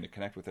you're not going to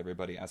connect with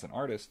everybody as an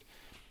artist.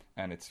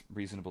 And it's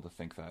reasonable to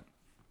think that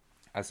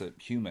as a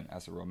human,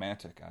 as a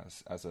romantic,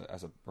 as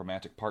a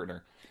romantic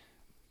partner,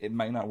 it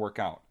might not work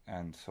out.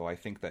 And so I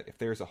think that if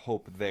there's a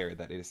hope there,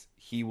 that is,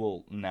 he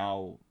will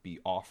now be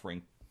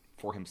offering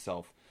for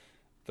himself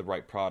the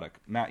right product.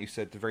 Matt, you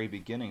said at the very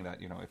beginning that,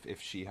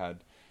 if she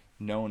had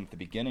known at the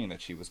beginning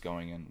that she was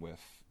going in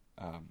with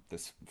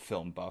this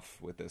film buff,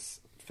 with this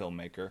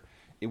filmmaker,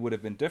 it would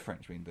have been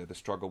different. I mean, the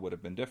struggle would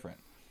have been different,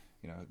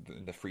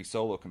 the Free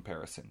Solo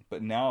comparison.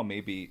 But now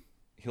maybe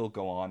he'll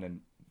go on and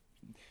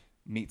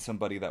meet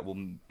somebody that will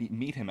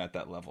meet him at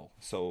that level.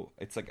 So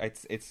it's like,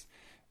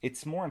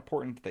 it's more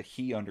important that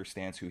he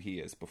understands who he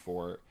is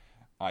before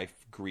I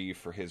grieve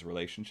for his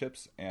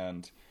relationships.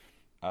 And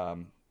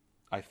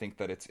I think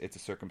that it's a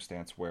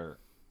circumstance where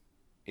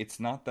it's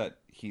not that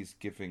he's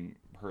giving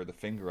her the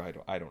finger.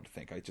 I don't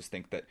think. I just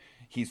think that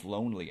he's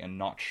lonely and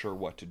not sure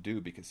what to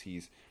do, because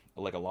he's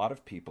like a lot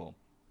of people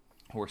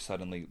who are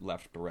suddenly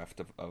left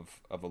bereft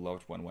of a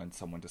loved one when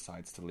someone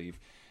decides to leave.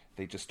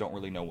 They just don't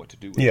really know what to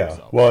do with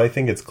themselves. Well, I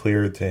think it's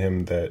clear to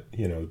him that,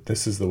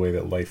 this is the way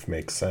that life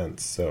makes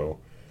sense. So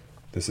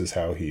this is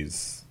how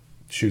he's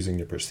choosing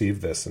to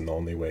perceive this, and the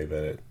only way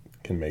that it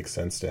can make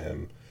sense to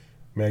him.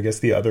 I mean, I guess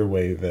the other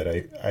way that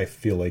I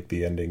feel like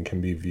the ending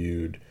can be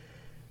viewed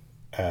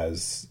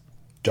as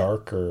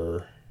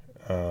darker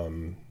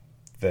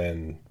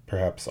than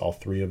perhaps all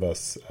three of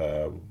us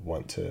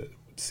want to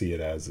see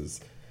it as, is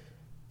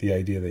the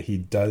idea that he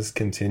does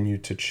continue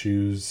to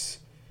choose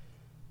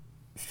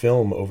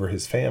film over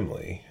his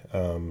family.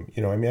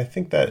 I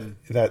think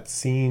that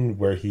scene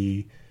where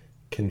he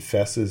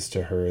confesses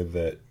to her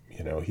that,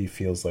 he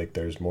feels like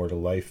there's more to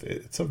life,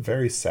 it's a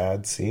very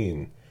sad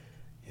scene.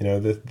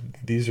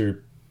 These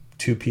are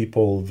two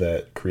people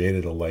that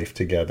created a life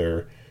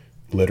together,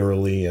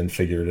 literally and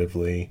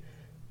figuratively,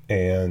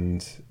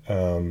 and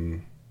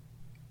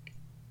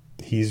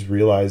he's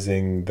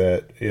realizing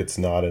that it's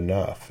not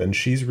enough, and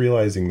she's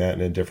realizing that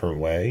in a different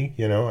way.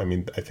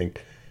 I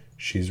think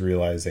she's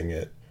realizing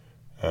it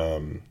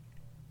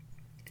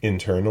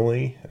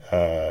internally,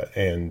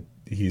 and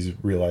he's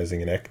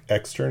realizing it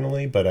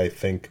externally. But I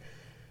think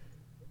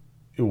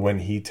when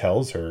he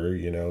tells her,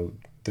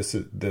 this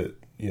is the,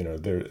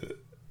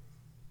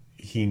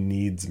 he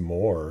needs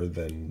more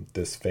than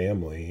this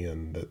family,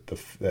 and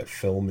that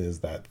film is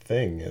that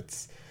thing.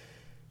 It's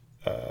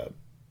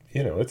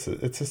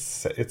it's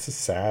a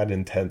sad,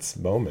 intense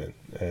moment,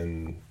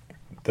 and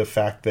the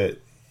fact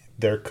that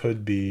there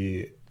could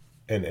be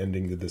an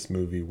ending to this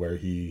movie where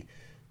he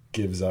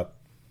gives up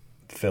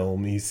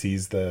film, he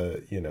sees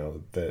that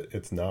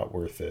it's not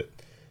worth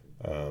it,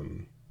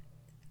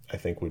 I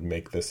think would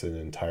make this an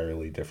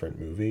entirely different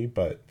movie.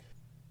 But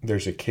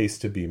there's a case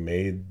to be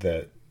made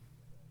that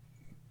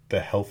the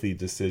healthy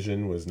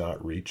decision was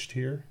not reached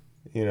here.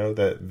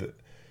 That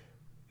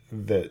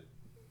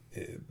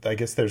I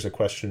guess there's a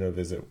question of,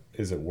 is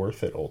it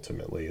worth it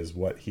ultimately? Is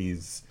what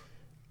he's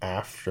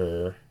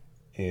after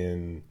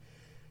in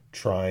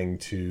trying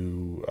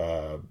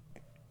to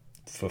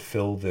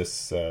fulfill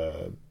this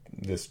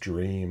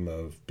dream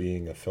of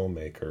being a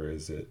filmmaker,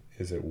 is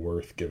it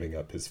worth giving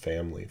up his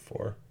family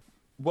for?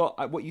 Well,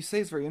 what you say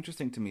is very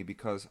interesting to me,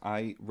 because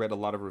I read a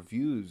lot of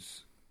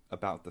reviews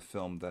about the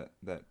film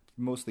that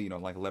mostly,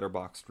 like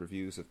letterboxed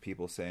reviews of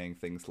people saying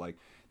things like,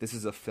 this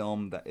is a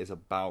film that is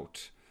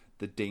about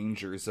the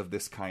dangers of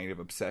this kind of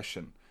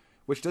obsession,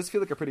 which does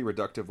feel like a pretty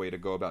reductive way to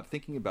go about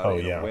thinking about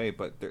it in a way.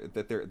 But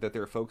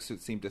there are folks who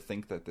seem to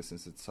think that this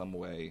is in some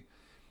way,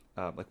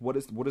 like, what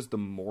is the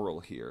moral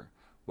here?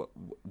 What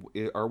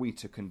are we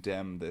to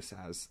condemn this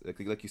as?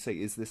 Like you say,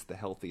 is this the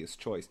healthiest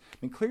choice? I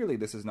mean, clearly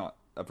this is not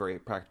a very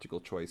practical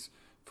choice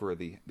for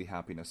the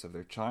happiness of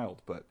their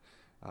child. But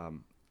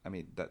I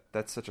mean,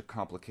 that's such a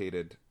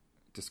complicated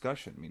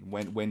discussion. I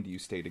mean, when do you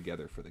stay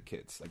together for the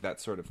kids? Like, that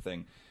sort of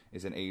thing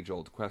is an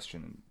age-old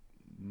question.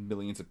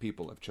 Millions of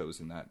people have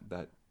chosen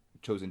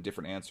chosen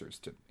different answers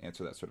to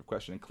answer that sort of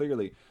question. And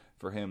clearly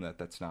for him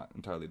that's not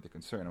entirely the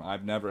concern.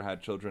 I've never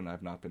had children,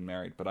 I've not been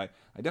married, but I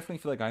definitely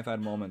feel like I've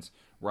had moments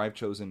where I've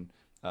chosen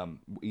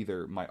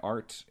either my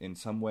art in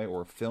some way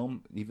or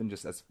film, even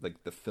just as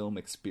like the film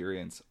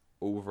experience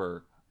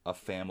over a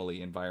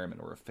family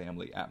environment or a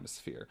family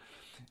atmosphere,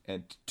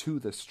 and to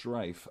the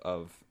strife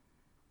of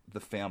the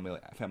family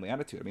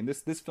attitude. I mean,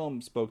 this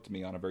film spoke to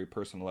me on a very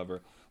personal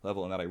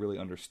level, and that I really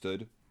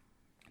understood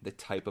the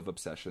type of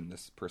obsession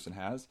this person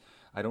has.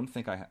 I don't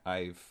think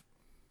I've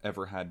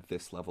ever had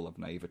this level of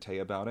naivete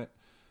about it,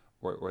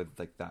 or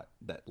like that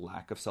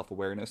lack of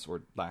self-awareness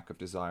or lack of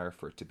desire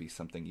for it to be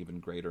something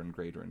even greater and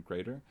greater and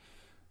greater.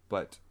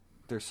 But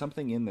there's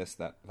something in this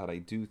that I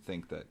do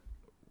think that,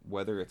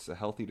 whether it's a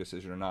healthy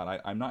decision or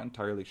not, I'm not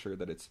entirely sure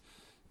that it's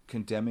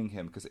condemning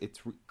him, because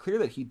it's clear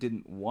that he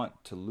didn't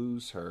want to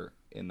lose her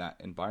in that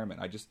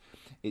environment.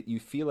 You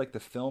feel like the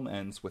film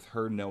ends with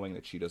her knowing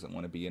that she doesn't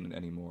want to be in it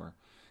anymore,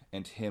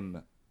 and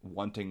him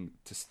wanting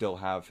to still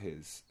have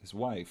his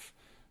wife,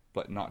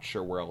 but not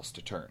sure where else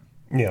to turn.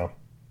 Yeah.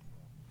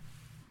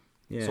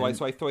 Yeah.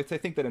 So I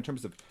think that in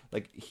terms of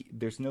like,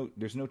 there's no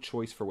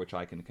choice for which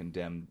I can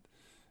condemn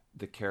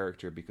the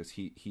character, because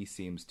he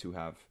seems to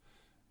have,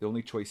 the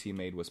only choice he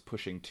made was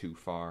pushing too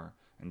far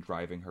and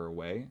driving her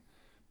away.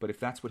 But if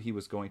that's what he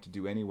was going to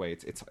do anyway,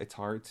 it's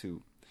hard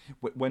to.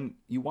 When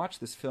you watch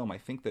this film, I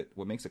think that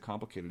what makes it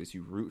complicated is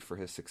you root for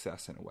his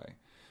success in a way,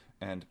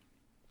 and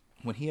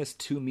when he has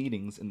 2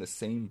 meetings in the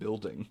same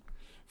building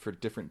for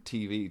different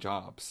TV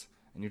jobs,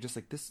 and you're just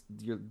like, this,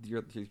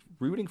 you're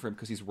rooting for him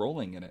because he's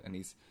rolling in it and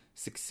he's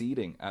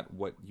succeeding at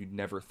what you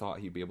never thought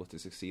he'd be able to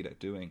succeed at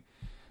doing.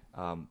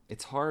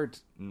 It's hard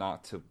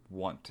not to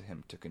want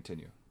him to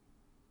continue.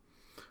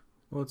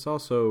 Well, it's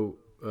also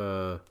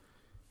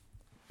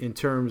in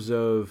terms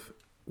of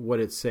what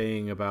it's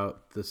saying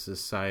about the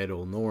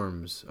societal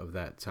norms of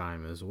that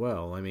time as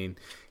well. I mean,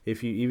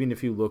 if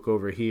you look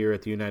over here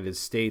at the United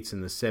States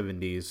in the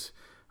 70s,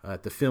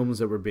 at the films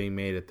that were being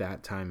made at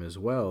that time as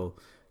well,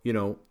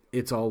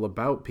 it's all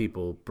about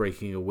people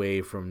breaking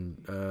away from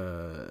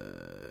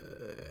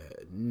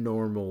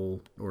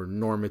normal or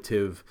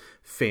normative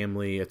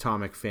family,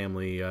 atomic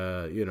family,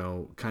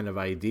 kind of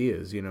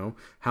ideas.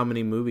 How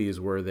many movies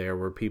were there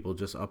where people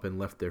just up and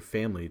left their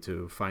family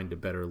to find a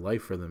better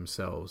life for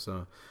themselves?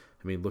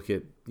 I mean, look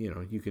at,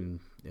 you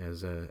can,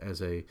 as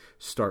a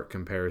stark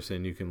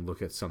comparison, you can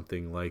look at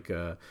something like,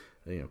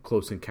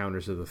 Close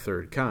Encounters of the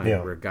Third Kind,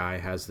 where a guy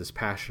has this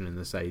passion and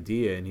this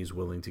idea, and he's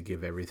willing to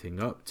give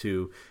everything up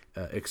to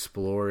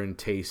explore and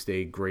taste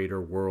a greater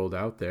world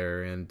out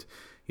there, and,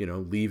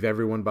 leave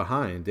everyone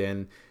behind.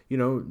 And,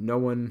 no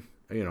one,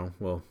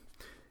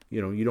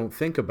 you don't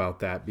think about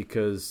that,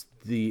 because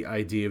the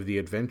idea of the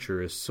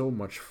adventure is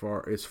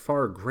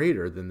far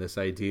greater than this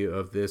idea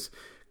of this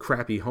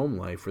crappy home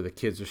life where the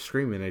kids are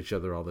screaming at each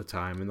other all the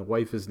time and the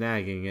wife is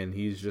nagging, and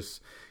he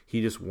just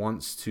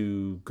wants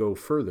to go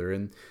further.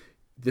 And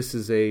this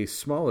is a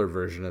smaller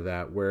version of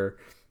that, where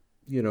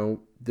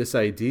this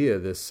idea,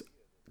 this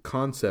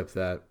concept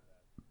that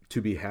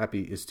to be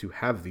happy is to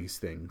have these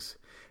things,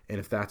 and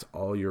if that's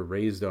all you're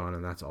raised on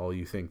and that's all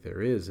you think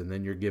there is, and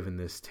then you're given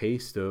this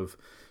taste of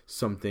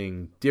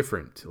something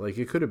different, like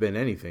it could have been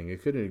anything.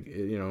 It could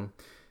have,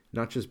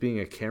 not just being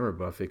a camera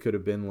buff, it could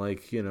have been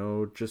like,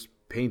 just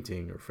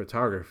painting or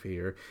photography,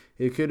 or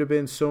it could have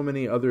been so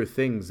many other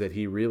things that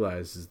he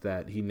realizes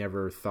that he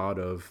never thought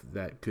of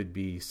that could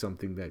be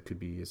something that could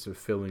be as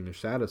fulfilling or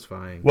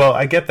satisfying. Well,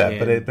 I get that,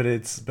 but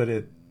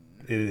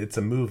it's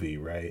a movie,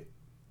 right?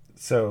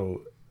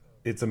 So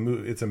it's a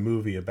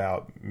movie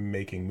about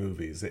making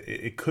movies.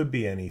 It could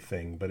be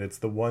anything, but it's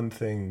the one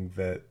thing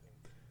that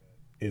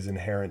is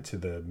inherent to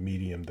the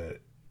medium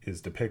that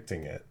is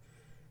depicting it.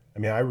 I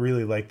mean, I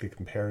really like the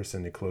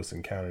comparison to Close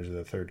Encounters of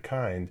the Third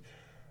Kind.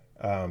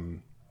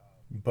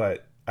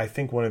 But I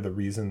think one of the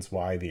reasons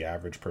why the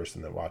average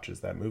person that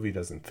watches that movie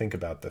doesn't think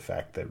about the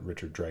fact that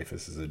Richard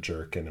Dreyfuss is a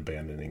jerk and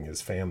abandoning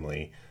his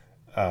family,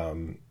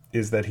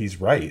 is that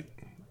he's right.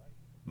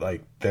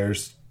 Like,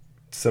 there's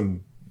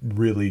some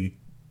really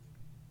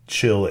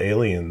chill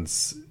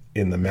aliens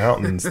in the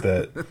mountains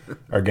that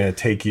are going to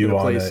take you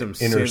on an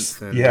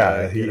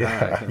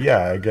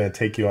going to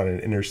take you on an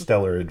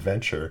interstellar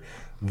adventure,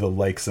 the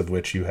likes of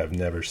which you have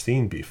never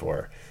seen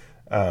before.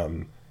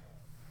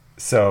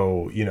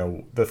 So,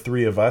 the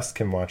three of us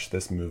can watch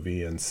this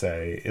movie and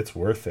say it's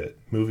worth it.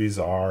 Movies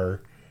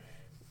are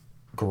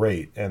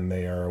great, and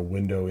they are a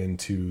window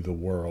into the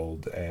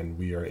world, and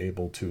we are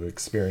able to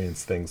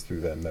experience things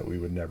through them that we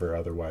would never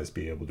otherwise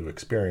be able to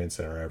experience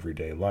in our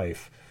everyday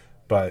life.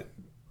 But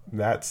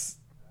that's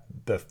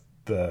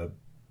the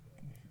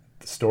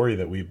story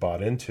that we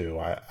bought into.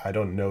 I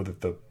don't know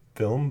that the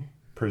film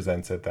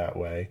presents it that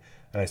way,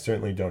 and I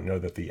certainly don't know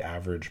that the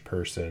average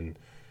person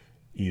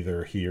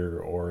either here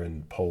or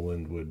in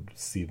Poland would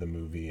see the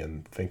movie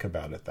and think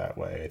about it that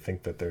way. I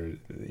think that there,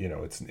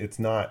 it's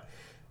not,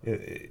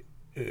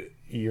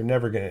 it's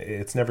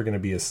never gonna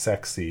be as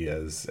sexy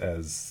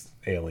as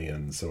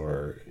Aliens,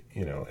 or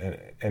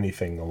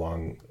anything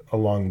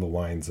along the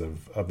lines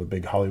of a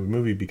big Hollywood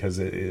movie, because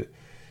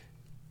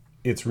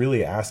it's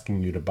really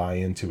asking you to buy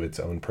into its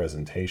own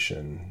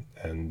presentation,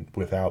 and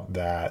without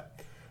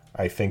that,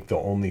 I think the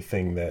only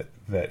thing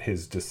that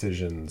his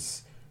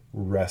decisions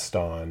rest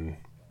on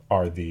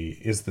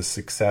is the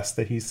success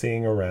that he's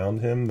seeing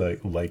around him,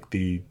 like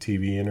the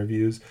TV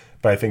interviews,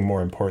 but I think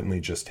more importantly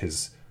just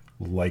his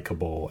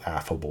likable,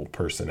 affable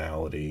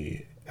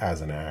personality as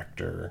an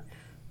actor.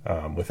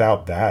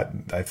 Without that,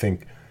 I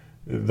think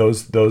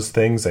those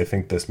things, I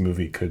think this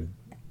movie could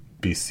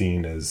be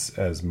seen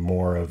as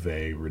more of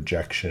a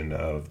rejection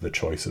of the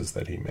choices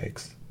that he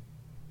makes.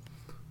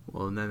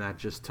 Well, and then that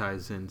just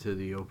ties into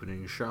the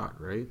opening shot,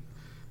 right?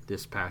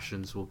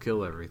 Dispassions will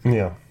kill everything.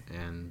 Yeah.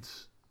 And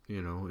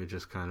it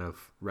just kind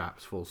of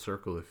wraps full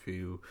circle if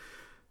you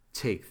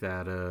take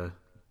that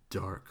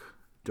dark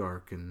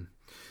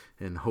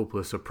and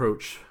hopeless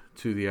approach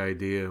to the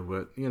idea.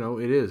 But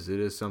it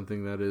is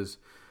something that is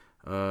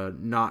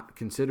not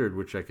considered,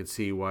 which I could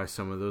see why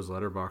some of those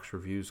letterbox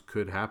reviews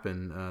could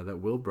happen, that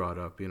Will brought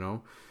up.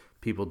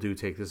 People do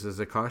take this as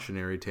a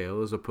cautionary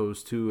tale as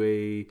opposed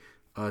to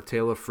a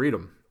tale of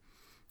freedom,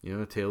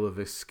 a tale of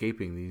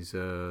escaping these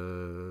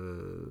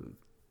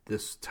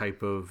this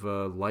type of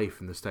life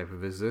and this type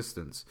of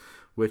existence,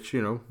 which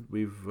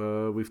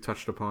we've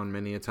touched upon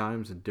many a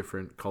times in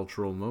different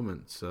cultural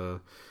moments.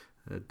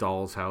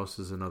 Doll's House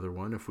is another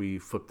one. If we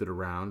flipped it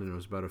around and it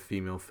was about a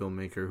female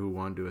filmmaker who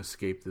wanted to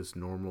escape this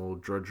normal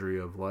drudgery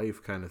of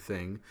life kind of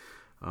thing,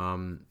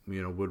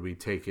 would we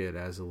take it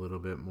as a little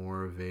bit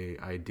more of a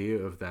idea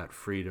of that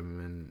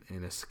freedom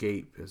and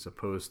escape, as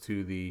opposed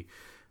to the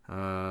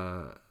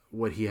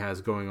what he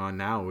has going on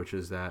now, which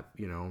is that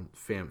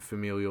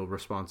familial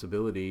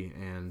responsibility,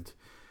 and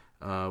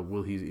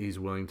he's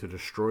willing to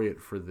destroy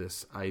it for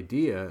this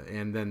idea,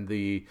 and then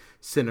the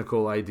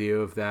cynical idea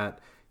of that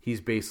he's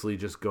basically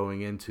just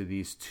going into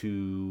these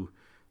two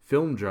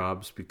film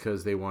jobs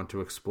because they want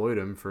to exploit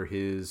him for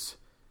his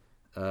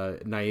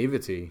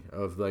naivety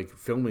of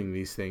filming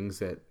these things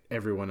that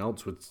everyone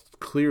else would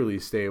clearly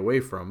stay away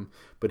from,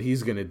 but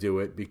he's going to do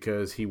it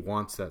because he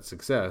wants that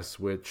success,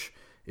 which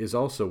is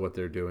also what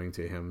they're doing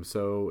to him.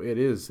 So it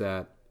is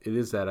that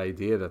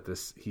idea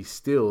that he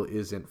still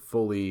isn't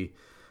fully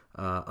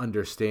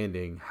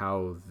understanding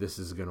how this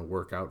is going to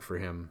work out for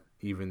him,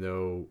 even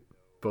though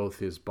both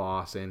his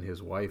boss and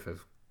his wife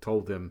have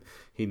told him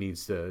he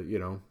needs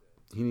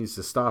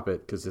to stop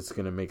it because it's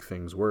going to make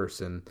things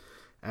worse. And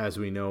as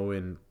we know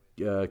in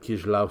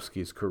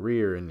Kieślowski's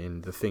career and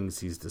in the things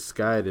he's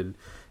disguised in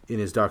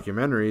his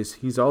documentaries,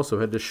 he's also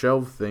had to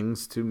shelve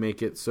things to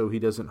make it so he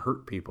doesn't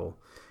hurt people.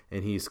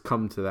 And he's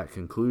come to that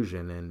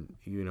conclusion, and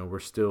we're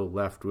still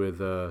left with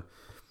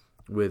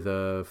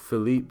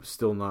Philippe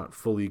still not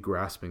fully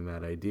grasping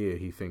that idea.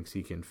 He thinks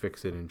he can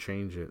fix it and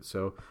change it.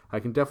 So I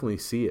can definitely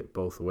see it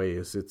both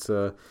ways. It's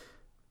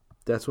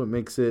that's what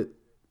makes it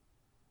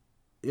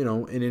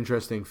an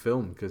interesting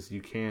film, because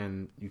you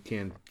can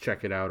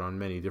check it out on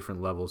many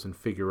different levels and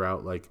figure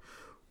out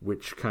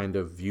which kind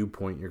of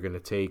viewpoint you're going to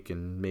take,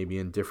 and maybe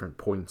in different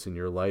points in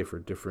your life or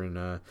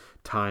different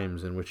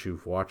times in which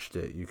you've watched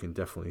it, you can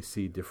definitely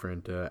see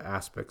different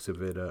aspects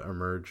of it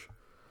emerge.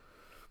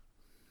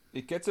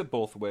 It gets it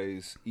both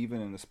ways,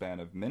 even in the span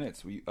of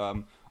minutes.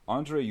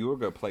 Andre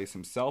Jurga plays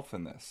himself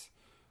in this,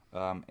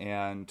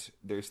 and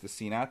there's the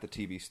scene at the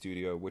TV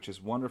studio, which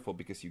is wonderful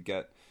because you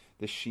get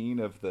the sheen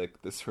of the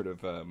sort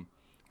of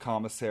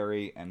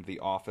commissary and the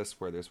office,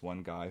 where there's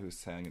one guy who's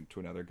saying to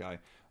another guy,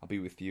 "I'll be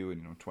with you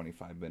in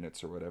 25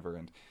 minutes" or whatever,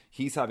 and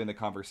he's having the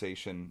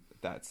conversation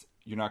that's,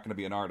 "You're not going to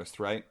be an artist,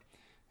 right?"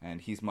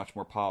 And he's much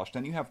more polished.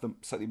 And you have the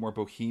slightly more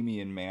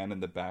bohemian man in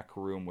the back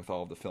room with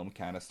all the film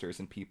canisters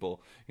and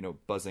people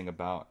buzzing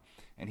about,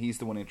 and he's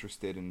the one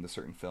interested in the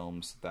certain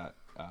films that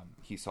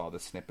he saw the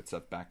snippets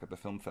of back at the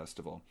film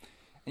festival.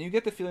 And you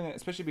get the feeling that,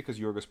 especially because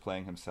Jurga's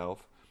playing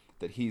himself,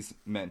 that he's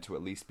meant to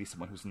at least be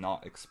someone who's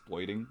not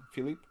exploiting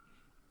Philippe.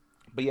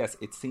 But yes,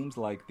 it seems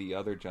like the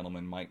other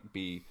gentleman might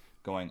be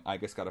going, "I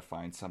just got to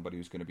find somebody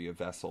who's going to be a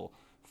vessel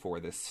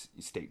for this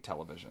state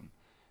television."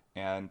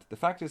 And the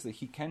fact is that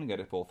he can get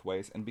it both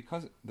ways, and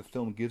because the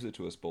film gives it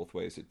to us both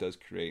ways, it does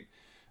create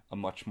a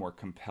much more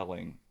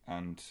compelling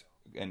and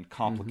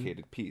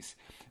complicated piece.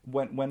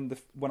 When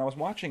I was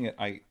watching it,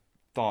 I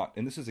thought,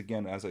 and this is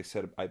again, as I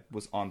said, I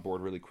was on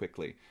board really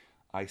quickly.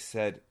 I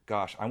said,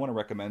 "Gosh, I want to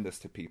recommend this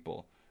to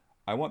people."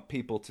 I want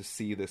people to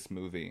see this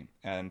movie,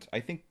 and I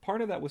think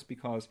part of that was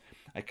because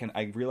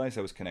I realized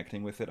I was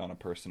connecting with it on a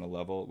personal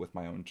level with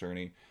my own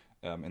journey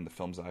in the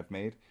films I've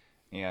made,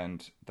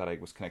 and that I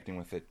was connecting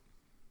with it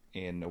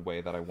in a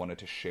way that I wanted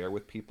to share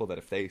with people, that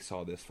if they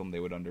saw this film they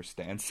would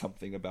understand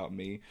something about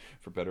me,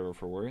 for better or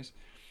for worse.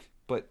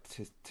 But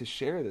to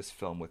share this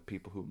film with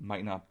people who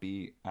might not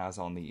be as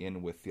on the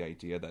in with the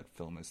idea that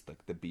film is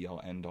like the be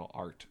all end all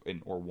art,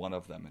 or one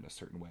of them in a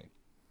certain way.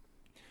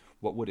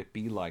 What would it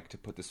be like to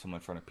put this film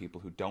in front of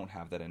people who don't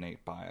have that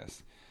innate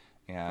bias?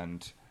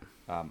 And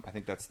I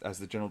think that's, as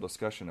the general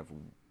discussion of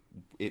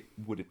it,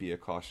 would it be a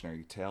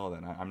cautionary tale?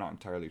 Then I'm not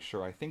entirely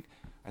sure. I think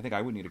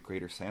I would need a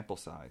greater sample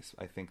size.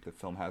 I think the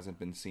film hasn't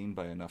been seen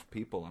by enough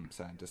people, I'm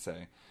sad to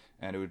say,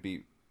 and it would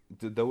be,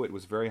 though it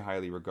was very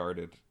highly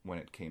regarded when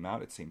it came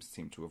out, it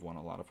seemed to have won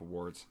a lot of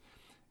awards,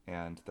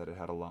 and that it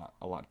had a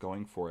lot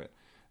going for it.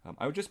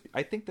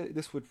 I think that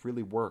this would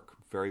really work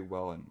very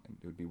well, and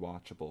it would be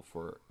watchable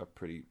for a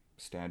pretty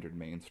standard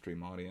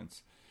mainstream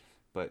audience.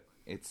 But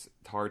it's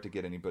hard to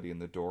get anybody in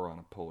the door on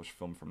a Polish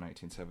film from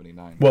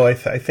 1979. Well, I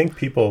think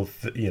people,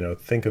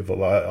 think of a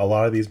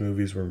lot of these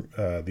movies were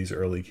these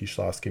early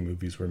Kieślowski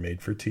movies were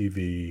made for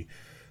TV,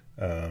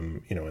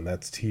 and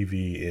that's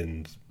TV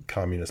in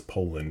communist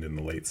Poland in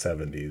the late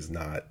 70s,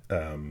 not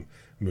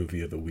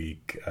movie of the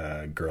week,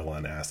 girl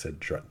on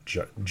acid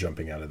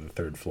jumping out of the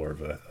third floor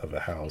of a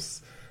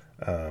house.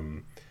 I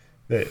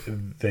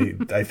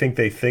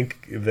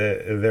think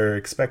that they're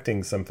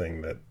expecting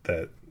something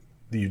that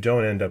you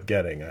don't end up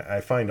getting.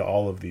 I find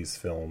all of these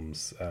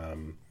films,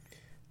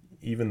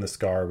 even The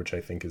Scar, which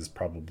I think is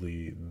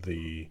probably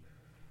the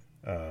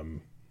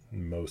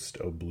most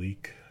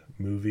oblique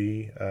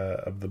movie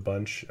of the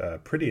bunch,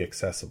 pretty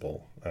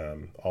accessible.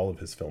 All of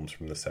his films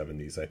from the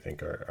 70s, I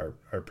think,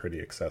 are pretty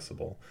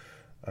accessible.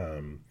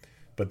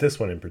 But this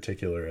one in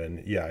particular,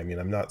 and yeah, I mean,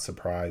 I'm not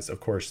surprised. Of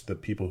course, the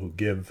people who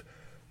give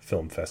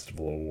film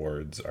festival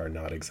awards are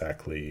not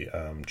exactly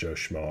Joe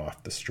Schmo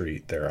off the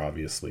street. They're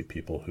obviously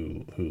people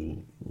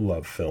who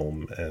love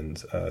film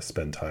and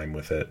spend time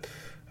with it.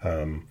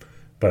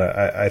 But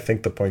I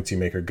think the points you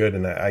make are good,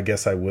 and I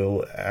guess I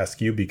will ask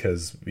you,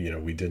 because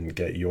we didn't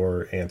get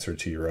your answer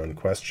to your own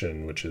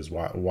question, which is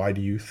why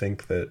do you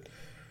think that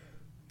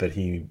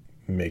he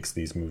makes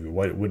these movies?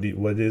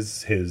 What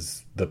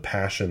is the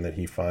passion that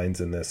he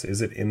finds in this?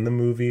 Is it in the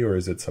movie, or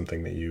is it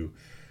something that you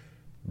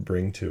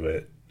bring to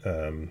it?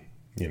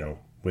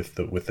 With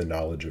the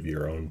knowledge of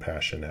your own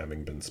passion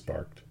having been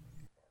sparked?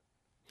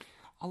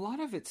 A lot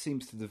of it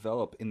seems to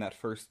develop in that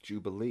first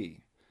Jubilee.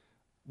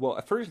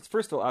 Well,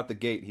 first of all, out the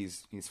gate,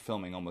 he's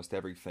filming almost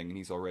everything, and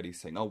he's already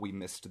saying, "Oh, we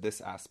missed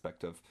this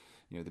aspect of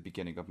the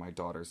beginning of my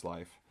daughter's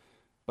life."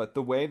 But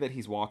the way that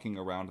he's walking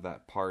around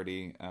that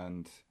party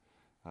and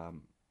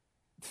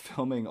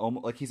filming,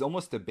 like he's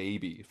almost a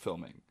baby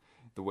filming.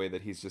 The way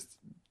that he's just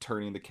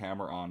turning the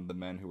camera on the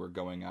men who are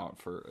going out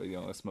for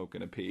a smoke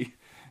and a pee,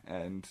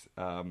 and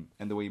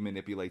the way he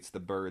manipulates the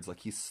birds,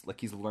 like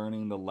he's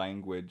learning the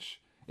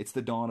language. It's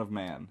the dawn of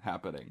man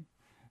happening,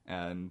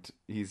 and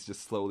he's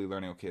just slowly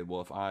learning. Okay,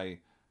 well, if I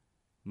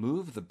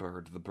move the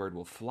bird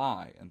will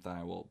fly, and then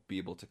I will be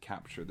able to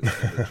capture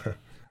this image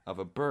of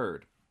a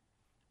bird.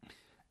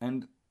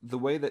 And the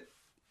way that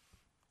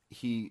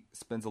he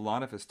spends a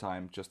lot of his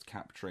time just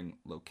capturing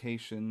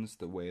locations,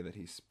 the way that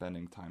he's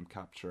spending time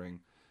capturing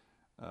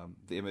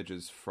the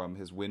images from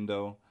his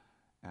window,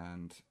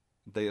 and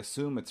they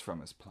assume it's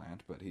from his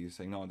plant, but he's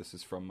saying, no, this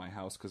is from my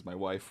house because my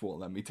wife won't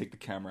let me take the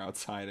camera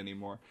outside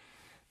anymore.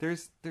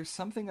 There's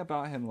something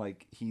about him,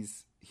 like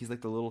he's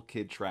like the little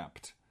kid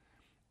trapped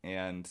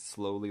and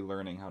slowly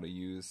learning how to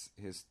use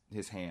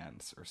his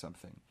hands or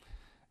something.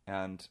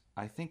 And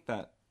I think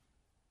that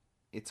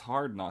it's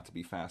hard not to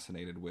be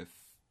fascinated with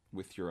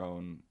your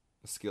own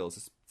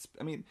skills.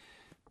 I mean,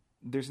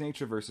 there's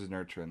nature versus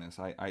nurture in this.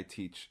 I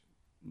teach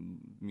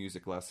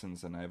music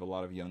lessons, and I have a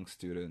lot of young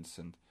students,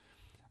 and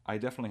I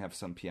definitely have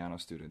some piano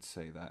students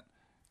say that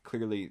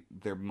clearly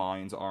their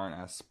minds aren't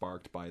as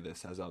sparked by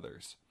this as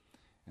others.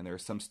 And there are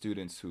some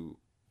students who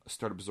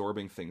start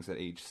absorbing things at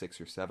age 6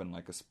 or 7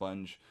 like a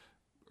sponge,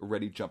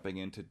 already jumping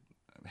into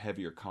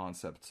heavier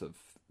concepts of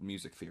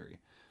music theory.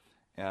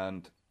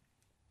 And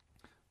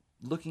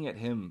looking at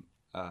him,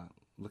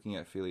 looking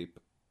at Philippe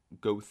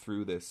go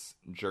through this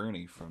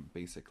journey from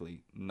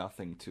basically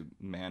nothing to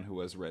man who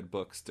has read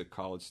books to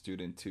college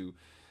student to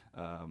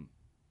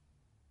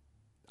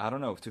I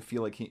don't know, to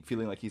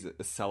feeling like he's a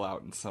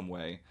sellout in some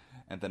way,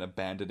 and then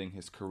abandoning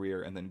his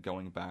career, and then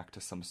going back to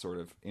some sort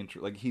of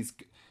like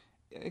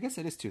I guess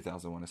it is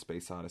 2001: A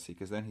Space Odyssey,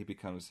 because then he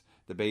becomes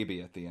the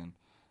baby at the end.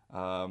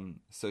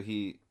 So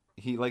he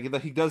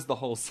does the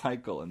whole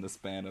cycle in the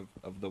span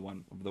of the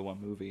one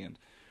movie, and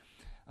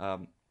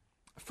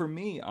for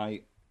me,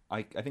 I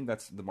think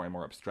that's the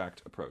more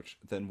abstract approach.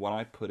 Then what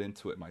I put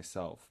into it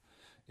myself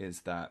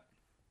is that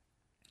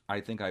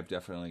I think I've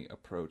definitely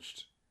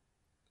approached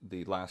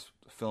the last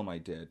film I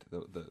did.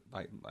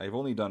 I've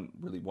only done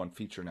really one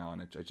feature now,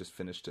 and I just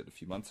finished it a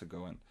few months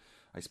ago, and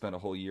I spent a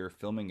whole year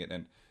filming it,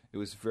 and it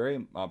was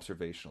very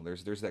observational.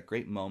 There's that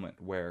great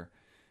moment where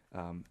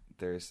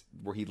there's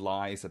where he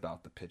lies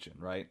about the pigeon,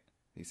 right?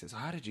 He says,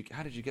 how did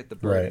you get the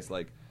bird? Right. He's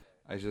like,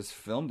 I just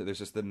filmed it. There's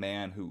just the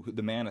man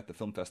the man at the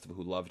film festival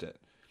who loved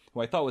it,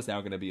 who I thought was now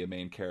going to be a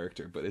main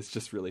character, but it's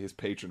just really his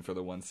patron for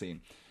the one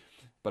scene.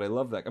 But I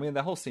love that. I mean,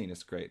 the whole scene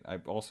is great. I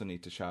also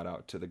need to shout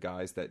out to the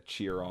guys that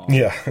cheer on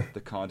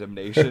the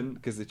condemnation,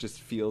 because it just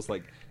feels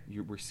like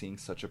we're seeing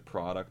such a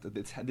product.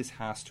 This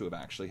has to have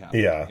actually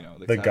happened. Yeah, you know,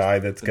 the guy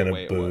that's going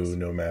to boo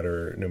no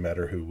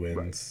matter who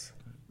wins.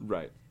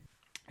 Right.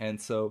 And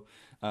so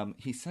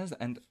he says,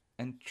 and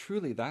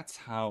truly that's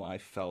how I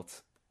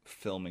felt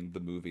filming the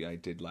movie I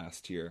did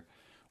last year,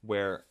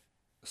 where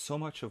so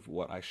much of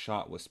what I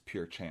shot was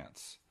pure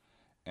chance.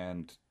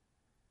 And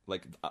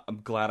like,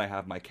 I'm glad I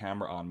have my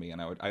camera on me,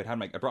 and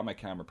I brought my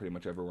camera pretty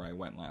much everywhere I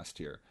went last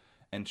year,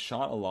 and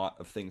shot a lot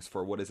of things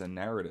for what is a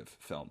narrative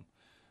film,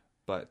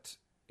 but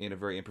in a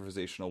very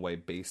improvisational way,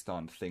 based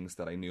on things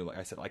that I knew. Like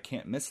I said, I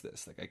can't miss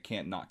this. Like, I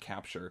can't not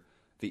capture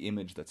the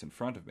image that's in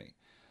front of me.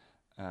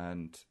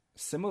 And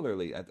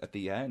similarly, at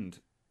the end,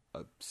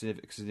 a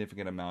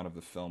significant amount of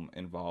the film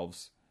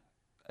involves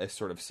a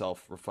sort of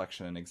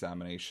self-reflection and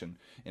examination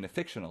in a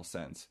fictional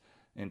sense,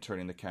 in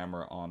turning the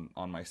camera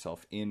on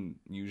myself in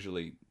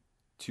usually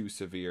too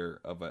severe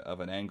of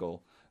an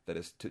angle that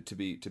is to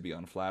be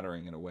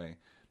unflattering in a way,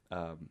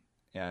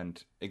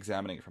 and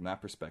examining it from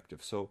that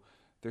perspective. So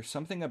there's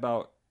something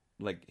about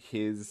like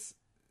his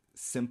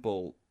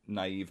simple,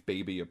 naive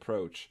baby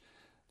approach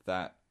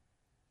that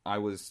I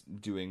was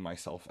doing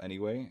myself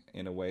anyway,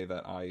 in a way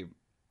that I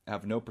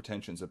have no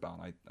pretensions about.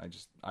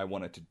 I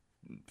wanted to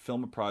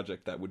film a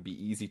project that would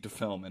be easy to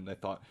film, and I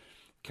thought,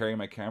 carrying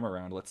my camera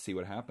around, let's see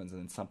what happens. And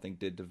then something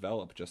did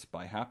develop just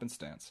by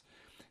happenstance.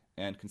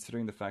 And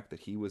considering the fact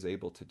that he was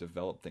able to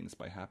develop things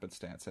by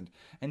happenstance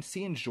and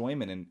see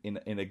enjoyment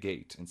in a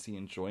gate, and see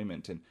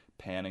enjoyment in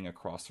panning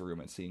across the room,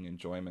 and seeing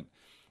enjoyment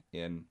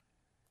in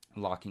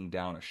locking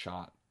down a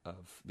shot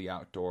of the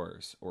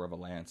outdoors or of a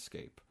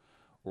landscape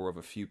or of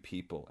a few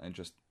people and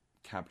just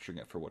capturing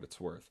it for what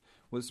it's worth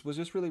was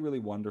just really, really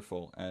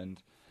wonderful.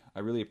 And I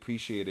really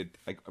appreciated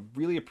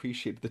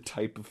the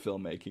type of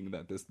filmmaking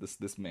that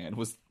this man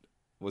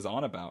was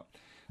on about.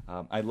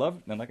 I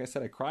loved, and like I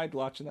said, I cried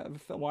watching the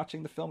film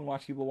and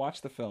watching people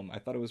watch the film. I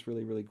thought it was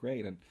really, really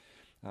great, and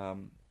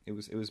it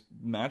was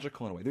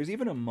magical in a way. There's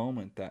even a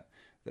moment that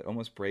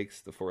almost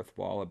breaks the fourth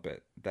wall a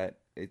bit. That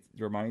it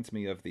reminds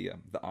me of the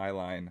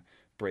eyeline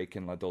break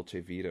in La Dolce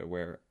Vita,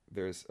 where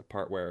there's a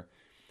part where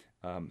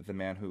the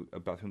man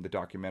about whom the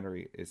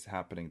documentary is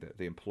happening,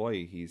 the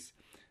employee, he's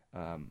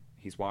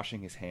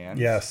washing his hands.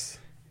 Yes.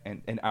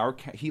 And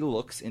he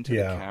looks into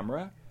the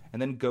camera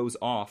and then goes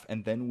off,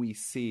 and then we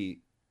see,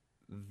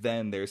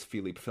 then there's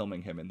Philippe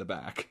filming him in the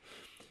back.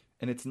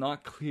 And it's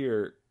not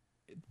clear.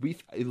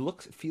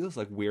 It feels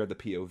like we're the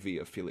POV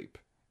of Philippe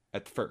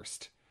at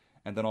first.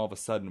 And then all of a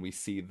sudden we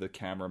see the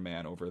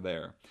cameraman over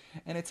there.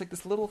 And it's like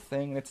this little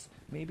thing, and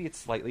maybe it's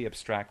slightly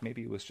abstract.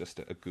 Maybe it was just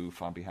a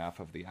goof on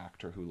behalf of the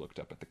actor who looked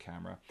up at the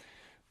camera.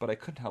 But I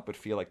couldn't help but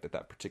feel like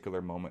that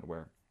particular moment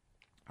where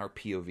our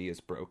POV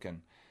is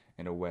broken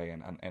in a way,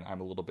 and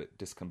I'm a little bit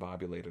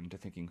discombobulated into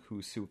thinking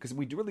who's who, because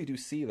we really do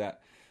see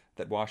that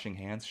washing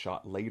hands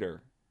shot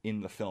later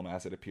in the film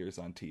as it appears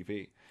on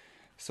TV.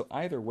 So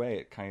either way,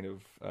 it kind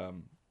of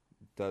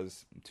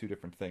does two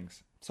different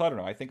things. So I don't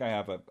know. I think I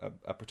have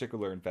a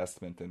particular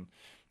investment in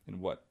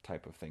what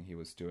type of thing he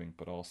was doing,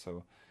 but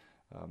also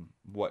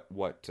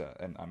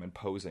and I'm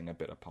imposing a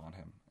bit upon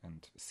him,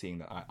 and seeing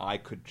that I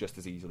could just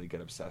as easily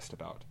get obsessed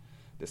about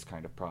this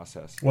kind of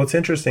process. Well, it's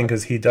interesting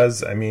because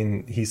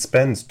he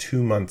spends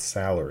 2 months'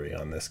 salary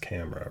on this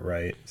camera,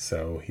 right?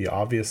 So he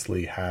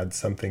obviously had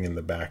something in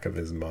the back of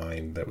his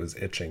mind that was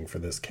itching for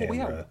this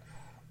camera.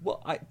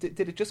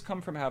 Did it just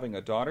come from having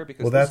a daughter?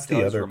 Because that's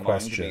the other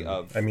question.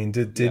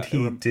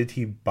 Did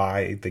he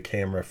buy the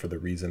camera for the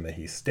reason that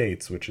he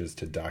states, which is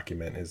to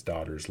document his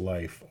daughter's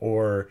life,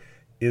 or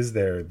is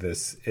there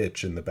this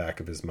itch in the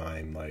back of his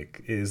mind?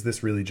 Like, is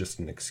this really just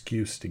an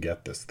excuse to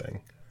get this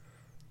thing?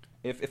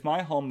 If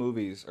my home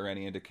movies are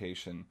any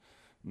indication,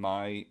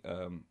 my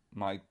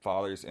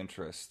father's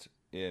interest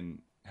in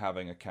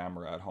having a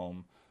camera at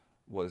home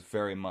was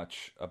very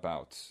much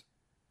about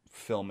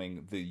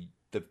filming the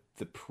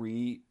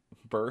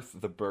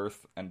pre-birth, the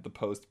birth, and the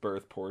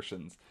post-birth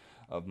portions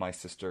of my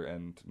sister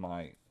and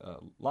my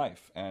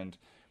life. And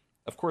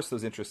of course,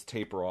 those interests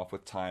taper off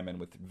with time and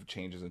with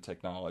changes in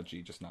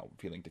technology, just not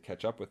feeling to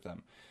catch up with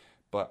them.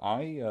 But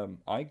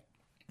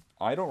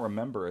I don't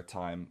remember a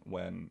time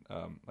when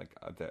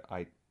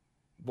I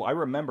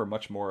remember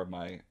much more of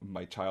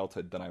my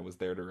childhood than I was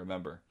there to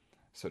remember,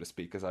 so to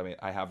speak, because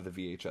I have the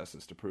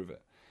VHSs to prove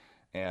it.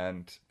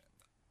 And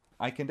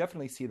I can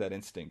definitely see that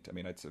instinct. I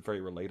mean, it's a very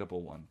relatable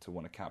one to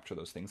want to capture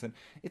those things. And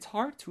it's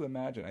hard to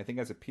imagine. I think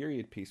as a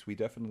period piece, we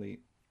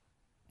definitely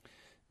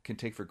can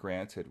take for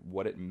granted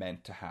what it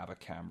meant to have a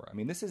camera. I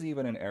mean, this is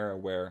even an era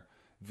where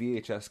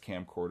VHS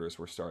camcorders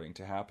were starting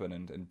to happen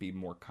and be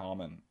more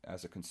common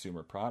as a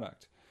consumer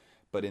product.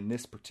 But in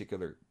this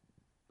particular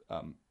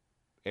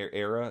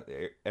era,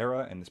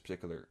 in this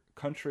particular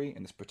country,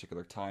 in this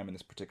particular time, in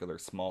this particular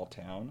small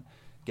town,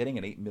 getting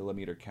an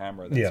 8mm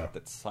camera Yeah.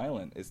 that's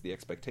silent is the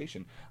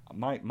expectation.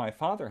 My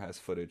father has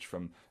footage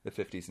from the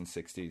 50s and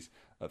 60s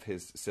of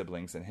his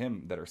siblings and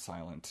him that are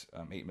silent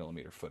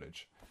 8mm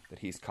footage that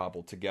he's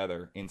cobbled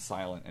together in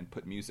silent and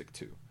put music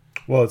to.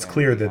 Well, it's And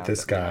clear we that have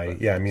this that- we have guy,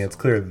 that yeah, I film, mean, it's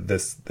so- clear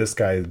that this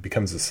guy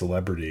becomes a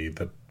celebrity.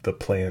 The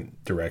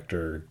plant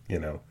director, you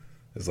know,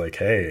 is like,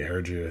 hey,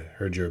 heard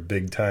you're a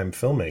big time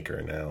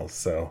filmmaker now.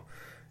 So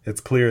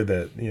it's clear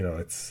that, you know,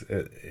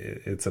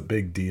 it's a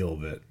big deal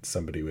that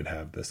somebody would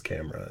have this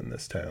camera in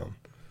this town.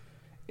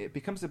 It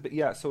becomes a bit,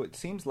 yeah. So it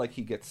seems like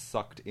he gets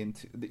sucked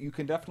into. You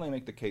can definitely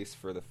make the case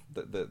for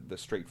the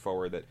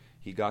straightforward that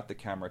he got the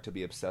camera to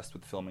be obsessed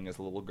with filming as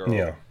a little girl.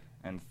 Yeah.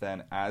 And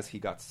then as he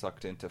got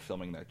sucked into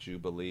filming that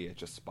Jubilee, it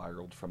just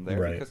spiraled from there.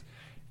 Right. Because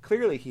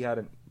clearly he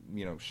hadn't,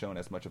 you know, shown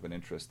as much of an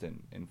interest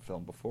in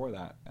film before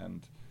that.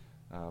 And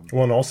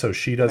Well, and also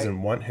she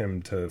doesn't want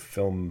him to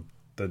film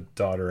the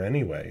daughter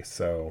anyway,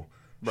 so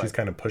she's Right.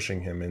 kind of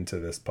pushing him into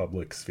this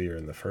public sphere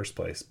in the first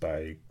place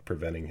by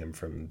preventing him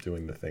from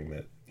doing the thing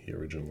that he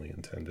originally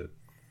intended.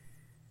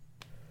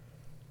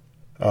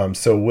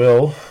 So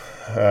Will,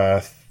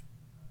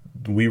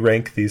 we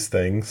rank these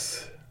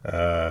things.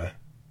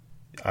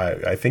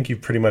 I think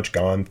you've pretty much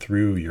gone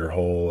through your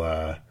whole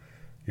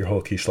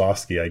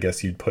Kieślowski. I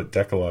guess you'd put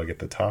Decalogue at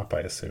the top, I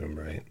assume,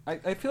 right?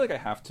 I feel like I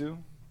have to,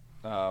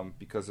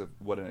 because of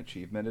what an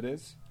achievement it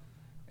is,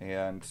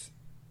 and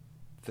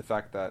the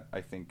fact that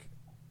I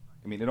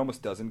mean, it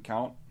almost doesn't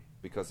count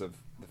because of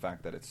the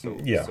fact that it's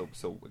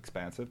so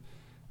expansive.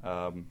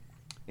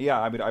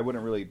 Yeah, I mean, I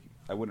wouldn't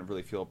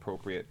really feel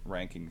appropriate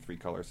ranking Three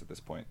Colors at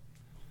this point.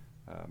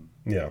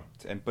 Yeah.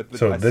 But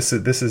So this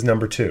is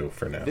number 2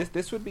 for now.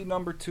 This would be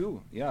number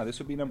 2. Yeah, this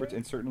would be number 2,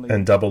 and certainly.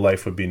 And Double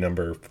Life would be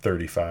number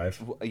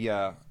 35.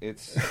 Yeah,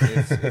 it's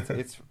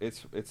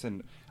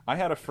an. I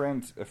had a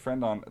friend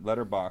on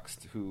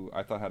Letterboxd who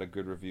I thought had a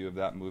good review of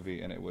that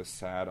movie, and it was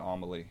Sad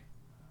Amelie.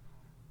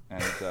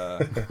 And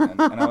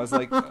I was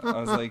like,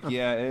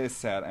 yeah, it is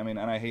sad. I mean,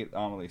 and I hate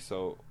Amelie,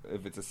 so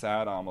if it's a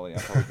sad Amelie, I'm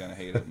probably gonna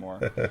hate it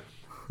more.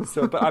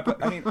 So,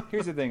 but I mean,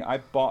 here's the thing: I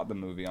bought the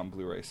movie on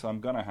Blu-ray, so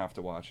I'm gonna have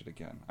to watch it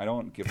again. I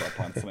don't give up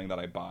on something that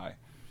I buy.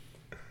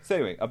 So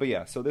anyway, but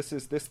yeah, so this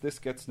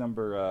gets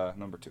number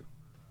 2.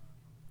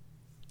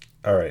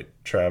 All right,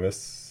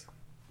 Travis.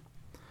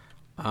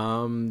 Yeah,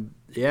 I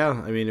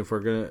mean, if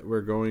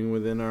we're going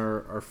within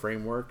our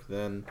framework,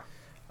 then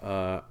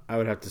I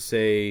would have to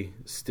say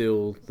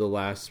still the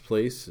last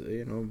place.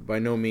 You know, by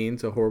no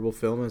means a horrible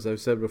film, as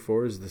I've said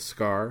before, is The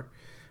Scar,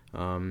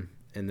 and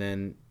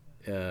then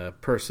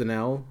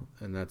Personnel,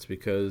 and that's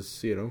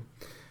because, you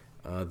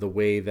know, the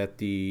way that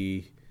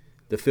the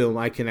film,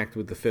 I connect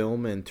with the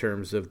film in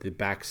terms of the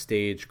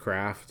backstage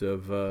craft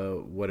of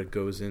what it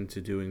goes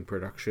into doing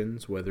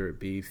productions, whether it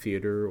be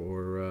theater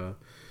or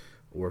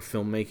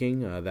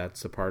filmmaking.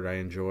 That's the part I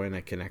enjoy and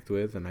I connect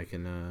with, and I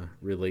can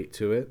relate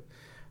to it.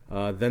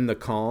 Then The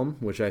Calm,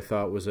 which I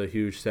thought was a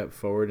huge step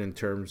forward in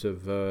terms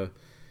of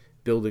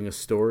building a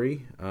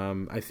story.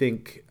 I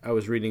think I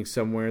was reading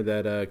somewhere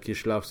that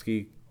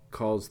Kieślowski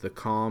calls The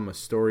Calm a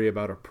story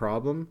about a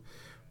problem,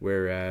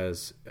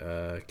 whereas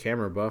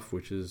Camera Buff,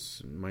 which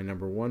is my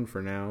number 1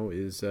 for now,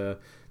 is the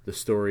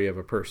story of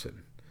a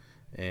person.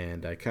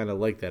 And I kind of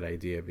like that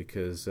idea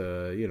because,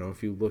 you know,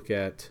 if you look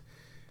at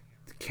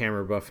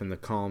Camera Buff and The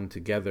Calm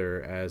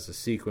together as a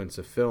sequence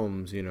of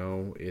films, you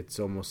know, it's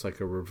almost like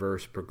a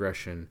reverse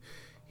progression.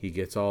 He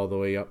gets all the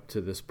way up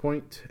to this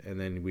point, and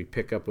then we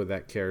pick up with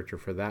that character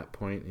for that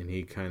point, and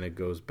he kind of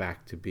goes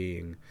back to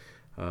being,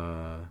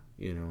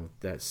 you know,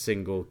 that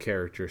single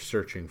character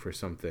searching for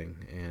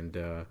something.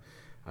 And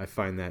I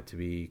find that to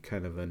be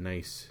kind of a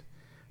nice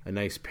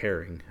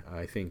pairing.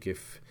 I think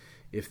if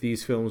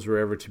these films were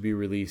ever to be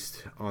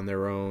released on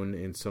their own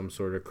in some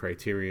sort of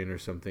Criterion or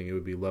something, it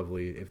would be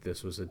lovely if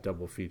this was a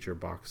double feature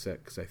box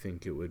set, because I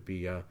think it would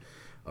be a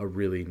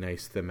really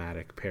nice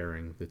thematic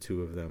pairing, the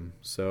two of them.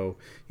 So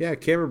yeah,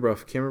 Camera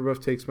Buff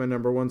takes my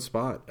number 1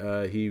 spot.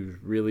 He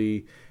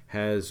really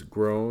has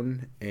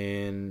grown,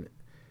 and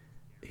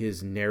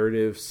his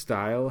narrative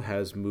style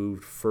has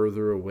moved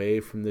further away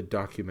from the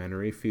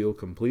documentary feel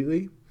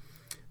completely.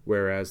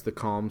 Whereas The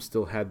Calm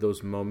still had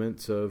those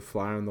moments of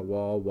fly on the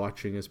wall,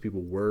 watching as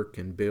people work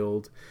and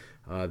build.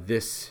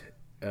 This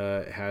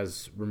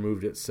has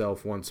removed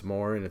itself once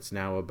more, and it's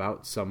now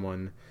about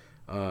someone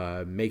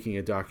making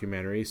a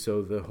documentary.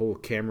 So the whole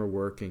camera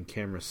work and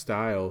camera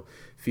style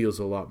feels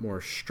a lot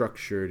more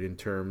structured in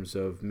terms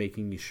of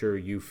making sure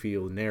you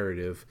feel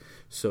narrative,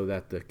 so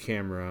that the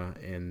camera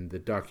and the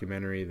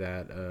documentary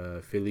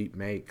that Philippe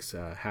makes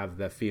have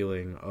that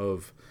feeling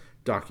of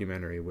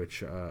documentary,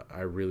 which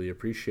I really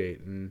appreciate,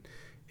 and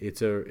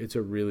it's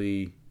a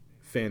really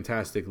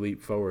fantastic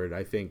leap forward.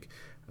 I think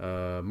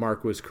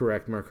Mark was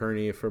correct. Mark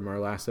Herney from our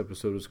last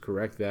episode was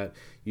correct that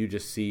you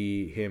just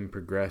see him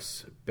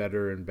progress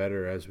better and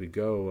better as we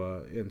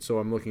go, and so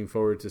I'm looking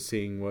forward to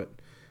seeing what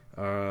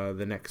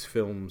the next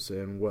films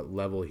and what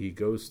level he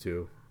goes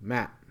to.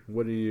 Matt,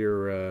 what are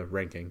your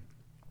ranking?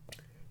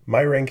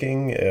 My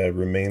ranking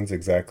remains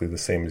exactly the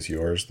same as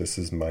yours. This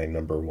is my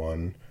number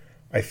 1.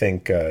 I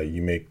think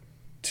you make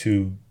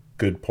two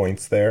good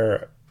points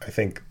there. I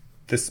think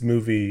this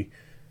movie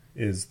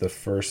is the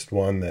first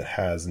one that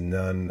has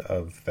none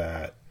of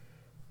that.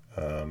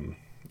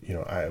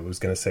 I was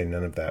going to say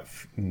none of that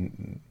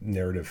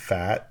narrative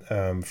fat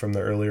from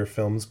the earlier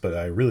films, but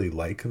I really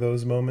like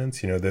those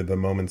moments. They're the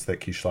moments that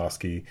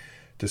Kieślowski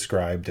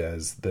described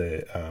as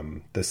the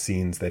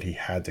scenes that he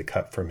had to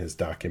cut from his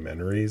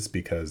documentaries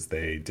because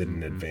they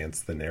didn't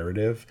advance the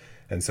narrative.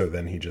 And so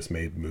then he just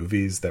made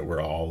movies that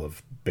were all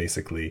of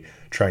basically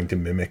trying to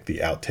mimic the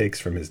outtakes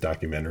from his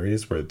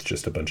documentaries, where it's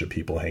just a bunch of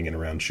people hanging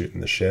around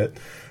shooting the shit.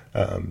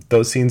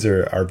 Those scenes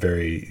are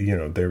very,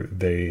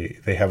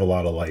 they have a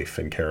lot of life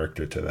and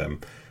character to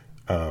them.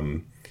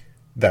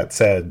 That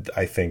said,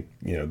 I think,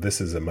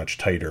 this is a much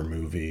tighter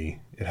movie.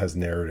 It has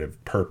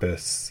narrative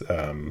purpose.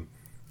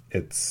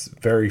 It's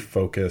very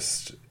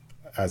focused.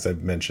 As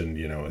I've mentioned,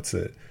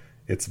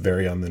 it's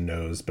very on the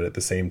nose, but at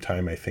the same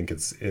time, I think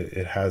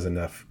it has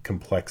enough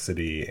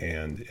complexity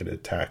and it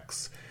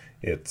attacks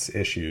its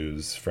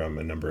issues from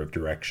a number of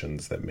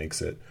directions that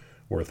makes it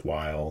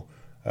worthwhile.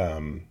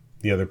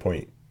 The other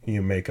point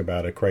you make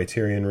about a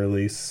Criterion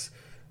release,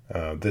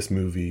 this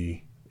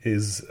movie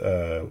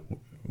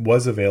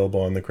was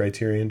available on the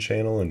Criterion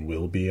channel and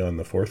will be on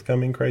the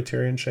forthcoming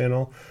Criterion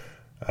channel.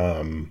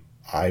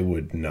 I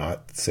would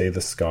not say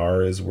The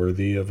Scar is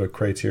worthy of a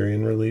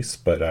Criterion release,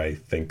 but I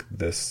think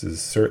this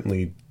is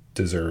certainly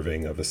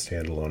deserving of a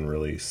standalone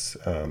release.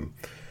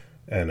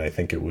 And I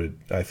think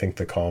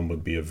The Calm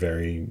would be a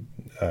very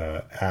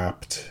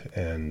apt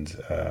and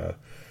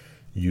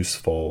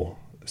useful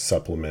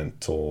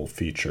supplemental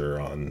feature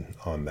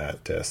on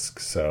that disc.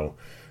 So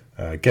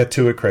get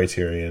to it,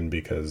 Criterion,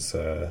 because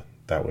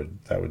that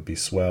would be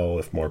swell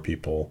if more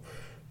people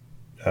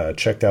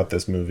checked out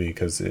this movie,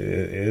 because it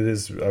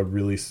is a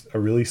really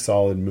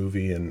solid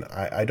movie, and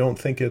I don't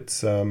think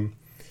it's that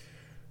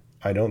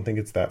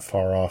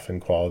far off in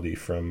quality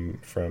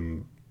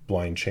from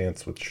Blind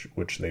Chance,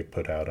 which they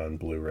put out on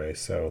Blu-ray.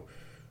 So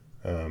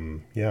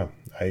I'm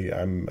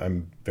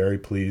very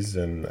pleased,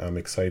 and I'm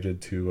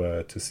excited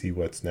to see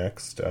what's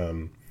next.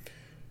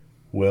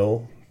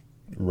 Will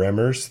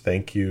Remmers,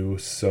 thank you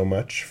so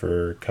much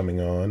for coming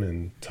on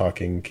and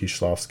talking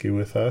Kieślowski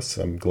with us.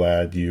 I'm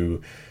glad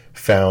you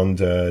found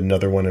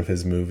another one of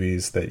his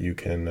movies that you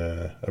can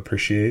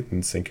appreciate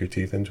and sink your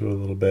teeth into a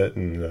little bit,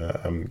 and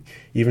I'm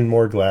even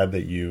more glad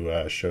that you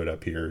showed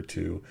up here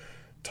to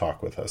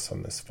talk with us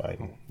on this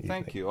fine evening.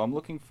 Thank you. I'm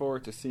looking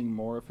forward to seeing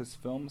more of his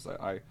films.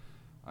 I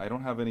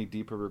don't have any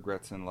deeper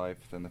regrets in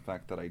life than the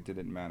fact that I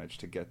didn't manage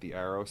to get the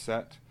Arrow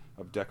set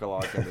of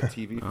Decalogue and the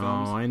TV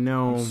films. Oh, I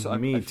know.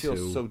 I feel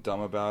so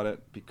dumb about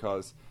it,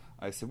 because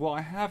I said, well,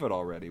 I have it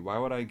already. Why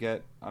would I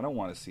don't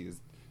want to see his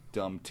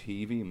dumb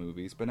TV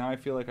movies, but now I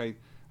feel like I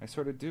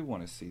sort of do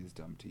want to see his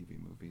dumb TV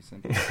movies,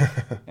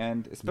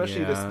 and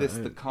especially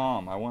The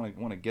Calm. I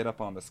want to get up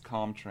on this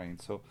Calm train.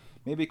 So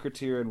maybe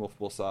Criterion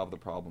will solve the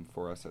problem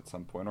for us at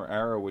some point, or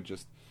Arrow would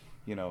just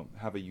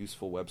have a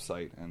useful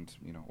website and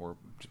or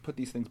just put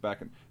these things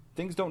back. And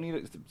things don't need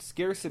it.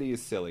 Scarcity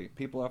is silly.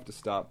 People have to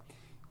stop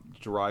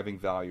deriving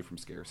value from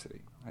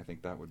scarcity. I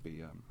think that would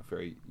be a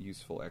very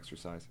useful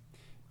exercise.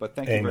 But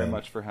thank you very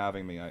much for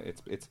having me.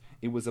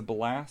 It was a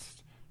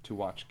blast to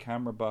watch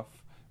Camera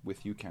Buff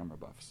with you camera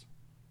buffs.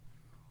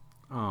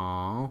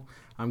 Aw,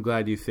 I'm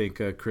glad you think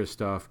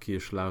Krzysztof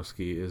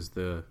Kieślowski is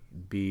the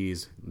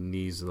bee's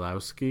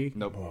Knieslowski.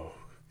 Nope. Oh,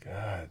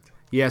 God.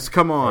 Yes,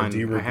 come on. Do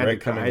you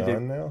regret coming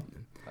on now?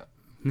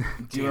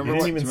 Do you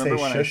remember you didn't even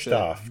say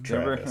Shishtoff,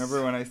 Travis.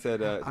 Remember when I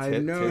said I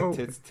know.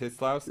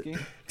 Tislowski?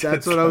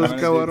 That's what I was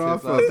going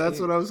off of. That's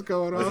what I was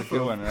going off of. That's a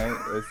good one,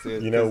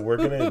 right? We're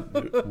gonna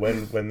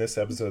when this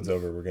episode's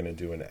over, we're gonna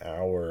do an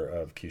hour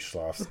of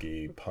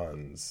Kieślowski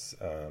puns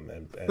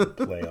and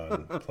play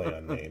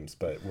on names,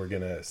 but we're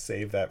gonna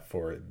save that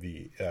for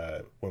the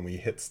when we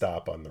hit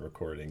stop on the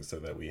recording, so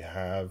that we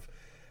have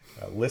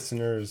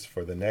listeners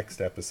for the next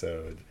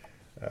episode.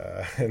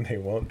 And they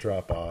won't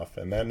drop off.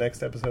 And that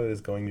next episode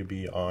is going to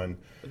be on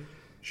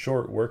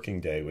Short Working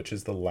Day, which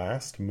is the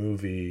last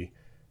movie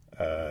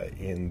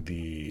in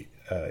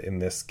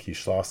this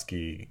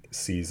Kieślowski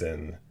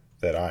season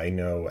that I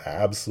know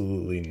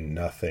absolutely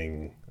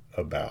nothing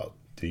about.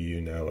 Do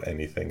you know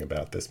anything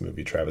about this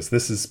movie, Travis?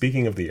 This is,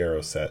 speaking of the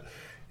Arrow set,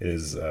 it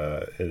is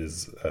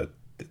a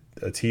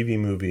TV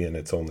movie, and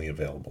it's only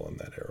available on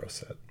that Arrow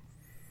set.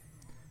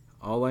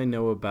 All I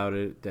know about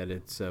it, that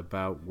it's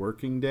about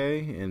working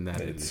day, and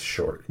that it's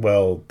short.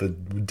 Well, the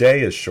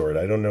day is short.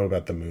 I don't know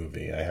about the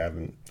movie. I have.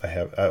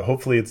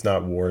 Hopefully, it's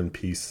not War and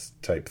Peace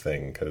type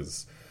thing,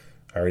 because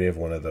I already have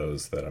one of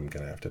those that I'm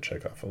gonna have to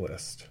check off a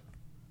list.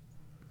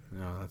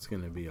 No, that's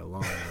gonna be a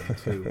long one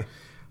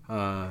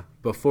too.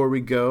 Before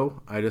we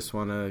go, I just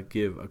want to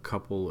give a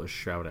couple of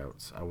shout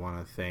outs. I want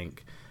to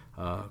thank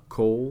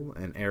Cole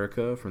and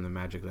Erica from the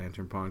Magic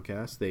Lantern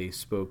podcast. They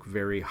spoke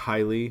very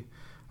highly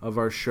of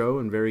our show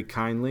and very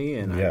kindly,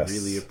 and yes. I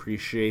really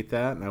appreciate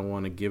that, and I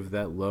want to give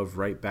that love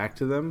right back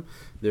to them.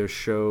 Their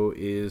show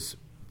is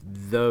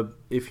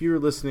if you're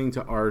listening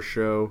to our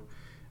show,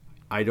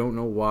 I don't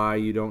know why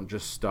you don't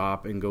just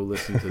stop and go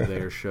listen to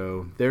their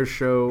show. Their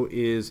show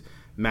is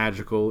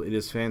magical. It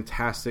is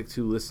fantastic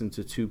to listen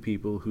to two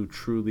people who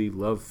truly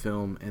love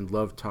film and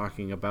love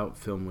talking about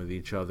film with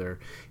each other.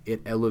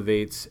 It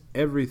elevates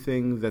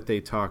everything that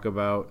they talk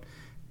about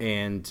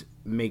and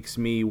makes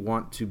me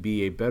want to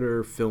be a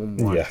better film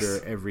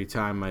watcher every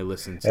time I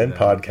listen to them.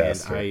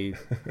 Podcaster.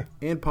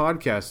 And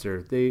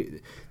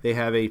podcaster. They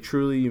have a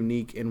truly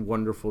unique and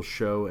wonderful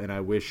show, and I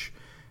wish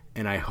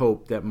and I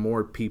hope that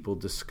more people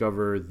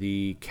discover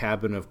the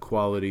cabin of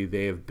quality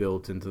they have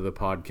built into the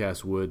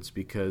podcast woods,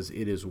 because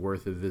it is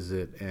worth a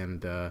visit.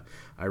 And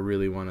I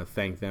really want to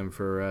thank them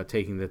for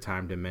taking the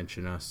time to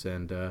mention us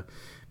and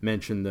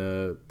mention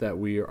that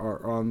we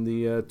are on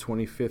the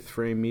 25th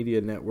Frame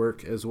Media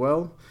Network as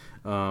well.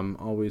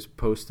 Always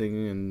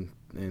posting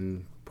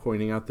and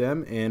pointing out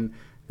them, and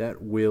that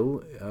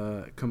will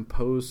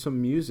compose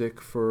some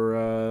music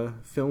for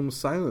Film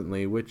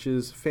Silently, which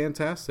is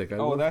fantastic. I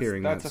love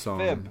hearing that song.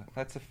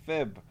 That's a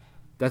fib.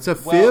 That's a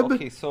fib?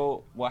 Okay,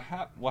 so what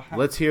happened?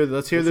 Let's hear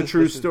the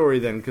true story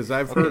then, because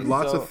I've heard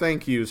lots of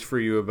thank yous for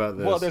you about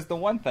this. Well, there's the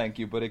one thank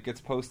you, but it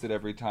gets posted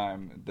every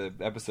time the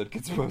episode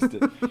gets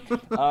posted.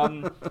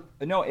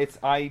 No,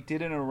 I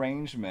did an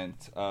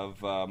arrangement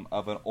of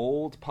an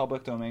old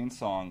public domain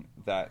song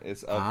that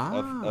is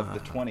of the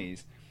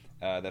 20s.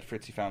 That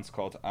Fritzy found's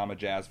called "I'm a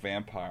Jazz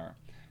Vampire,"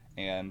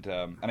 and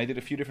I did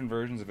a few different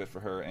versions of it for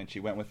her, and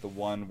she went with the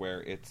one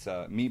where it's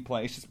me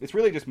playing. It's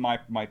really just my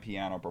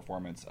piano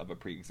performance of a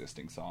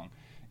pre-existing song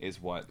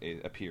is what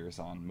it appears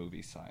on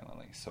Movies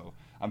Silently. So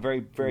I'm very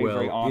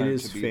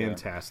honored to be there. It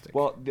is fantastic.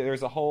 Well,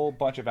 there's a whole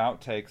bunch of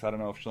outtakes. I don't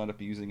know if she'll end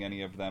up using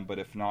any of them, but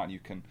if not, you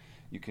can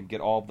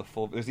get all of the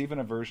full. There's even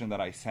a version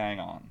that I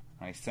sang on.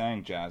 I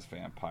sang Jazz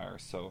Vampire,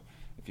 so.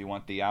 If you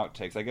want the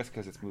outtakes, I guess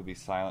because it's Movies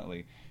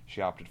Silently,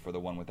 she opted for the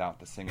one without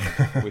the singing,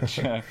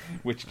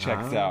 which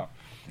checks out.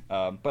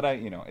 But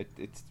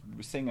it's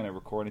singing and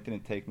recording. It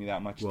didn't take me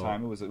that much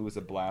time. It was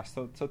a blast.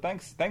 So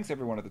thanks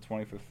everyone at the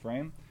 25th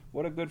Frame.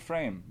 What a good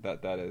frame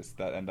that is,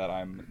 and that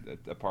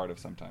I'm a part of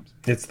sometimes.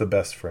 It's the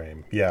best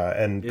frame, yeah.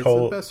 And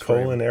Cole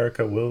and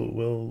Erica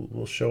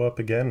will show up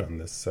again on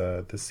this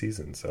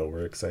season, so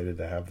we're excited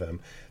to have them.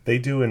 They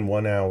do in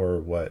 1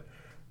 hour what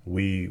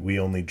we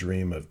only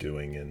dream of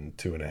doing in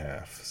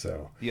 2.5.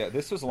 So yeah,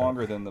 this was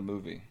longer than the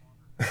movie,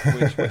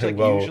 which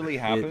usually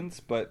happens.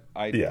 But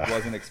I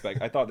wasn't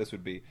expecting. I thought this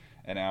would be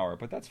an hour,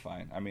 but that's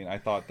fine. I mean, I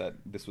thought that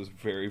this was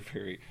very,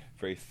 very,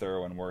 very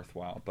thorough and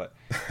worthwhile. But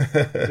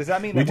does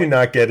that mean we do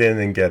not get in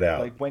and get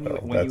out? Like when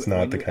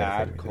you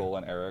add Cole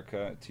and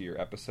Erica to your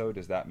episode,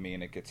 does that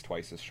mean it gets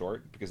twice as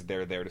short because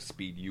they're there to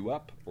speed you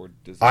up, or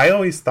does? I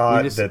always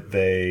thought that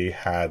they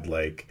had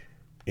like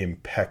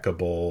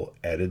impeccable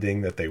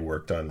editing that they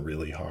worked on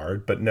really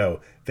hard, but no,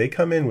 they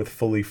come in with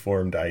fully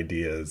formed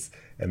ideas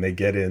and they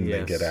get in,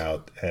 they get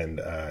out, and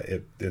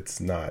it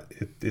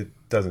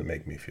doesn't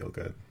make me feel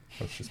good.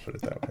 Let's just put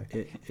it that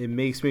way. It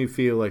makes me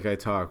feel like I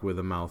talk with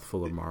a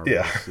mouthful of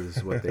marbles.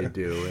 Is what they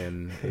do,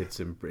 and it's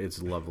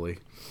lovely.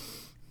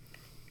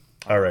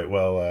 All right,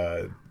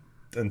 well,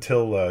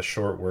 until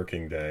short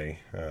working day,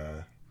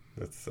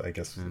 I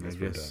guess we're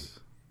done.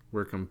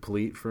 We're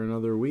complete for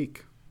another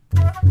week.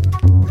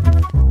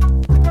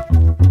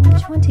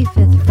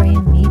 25th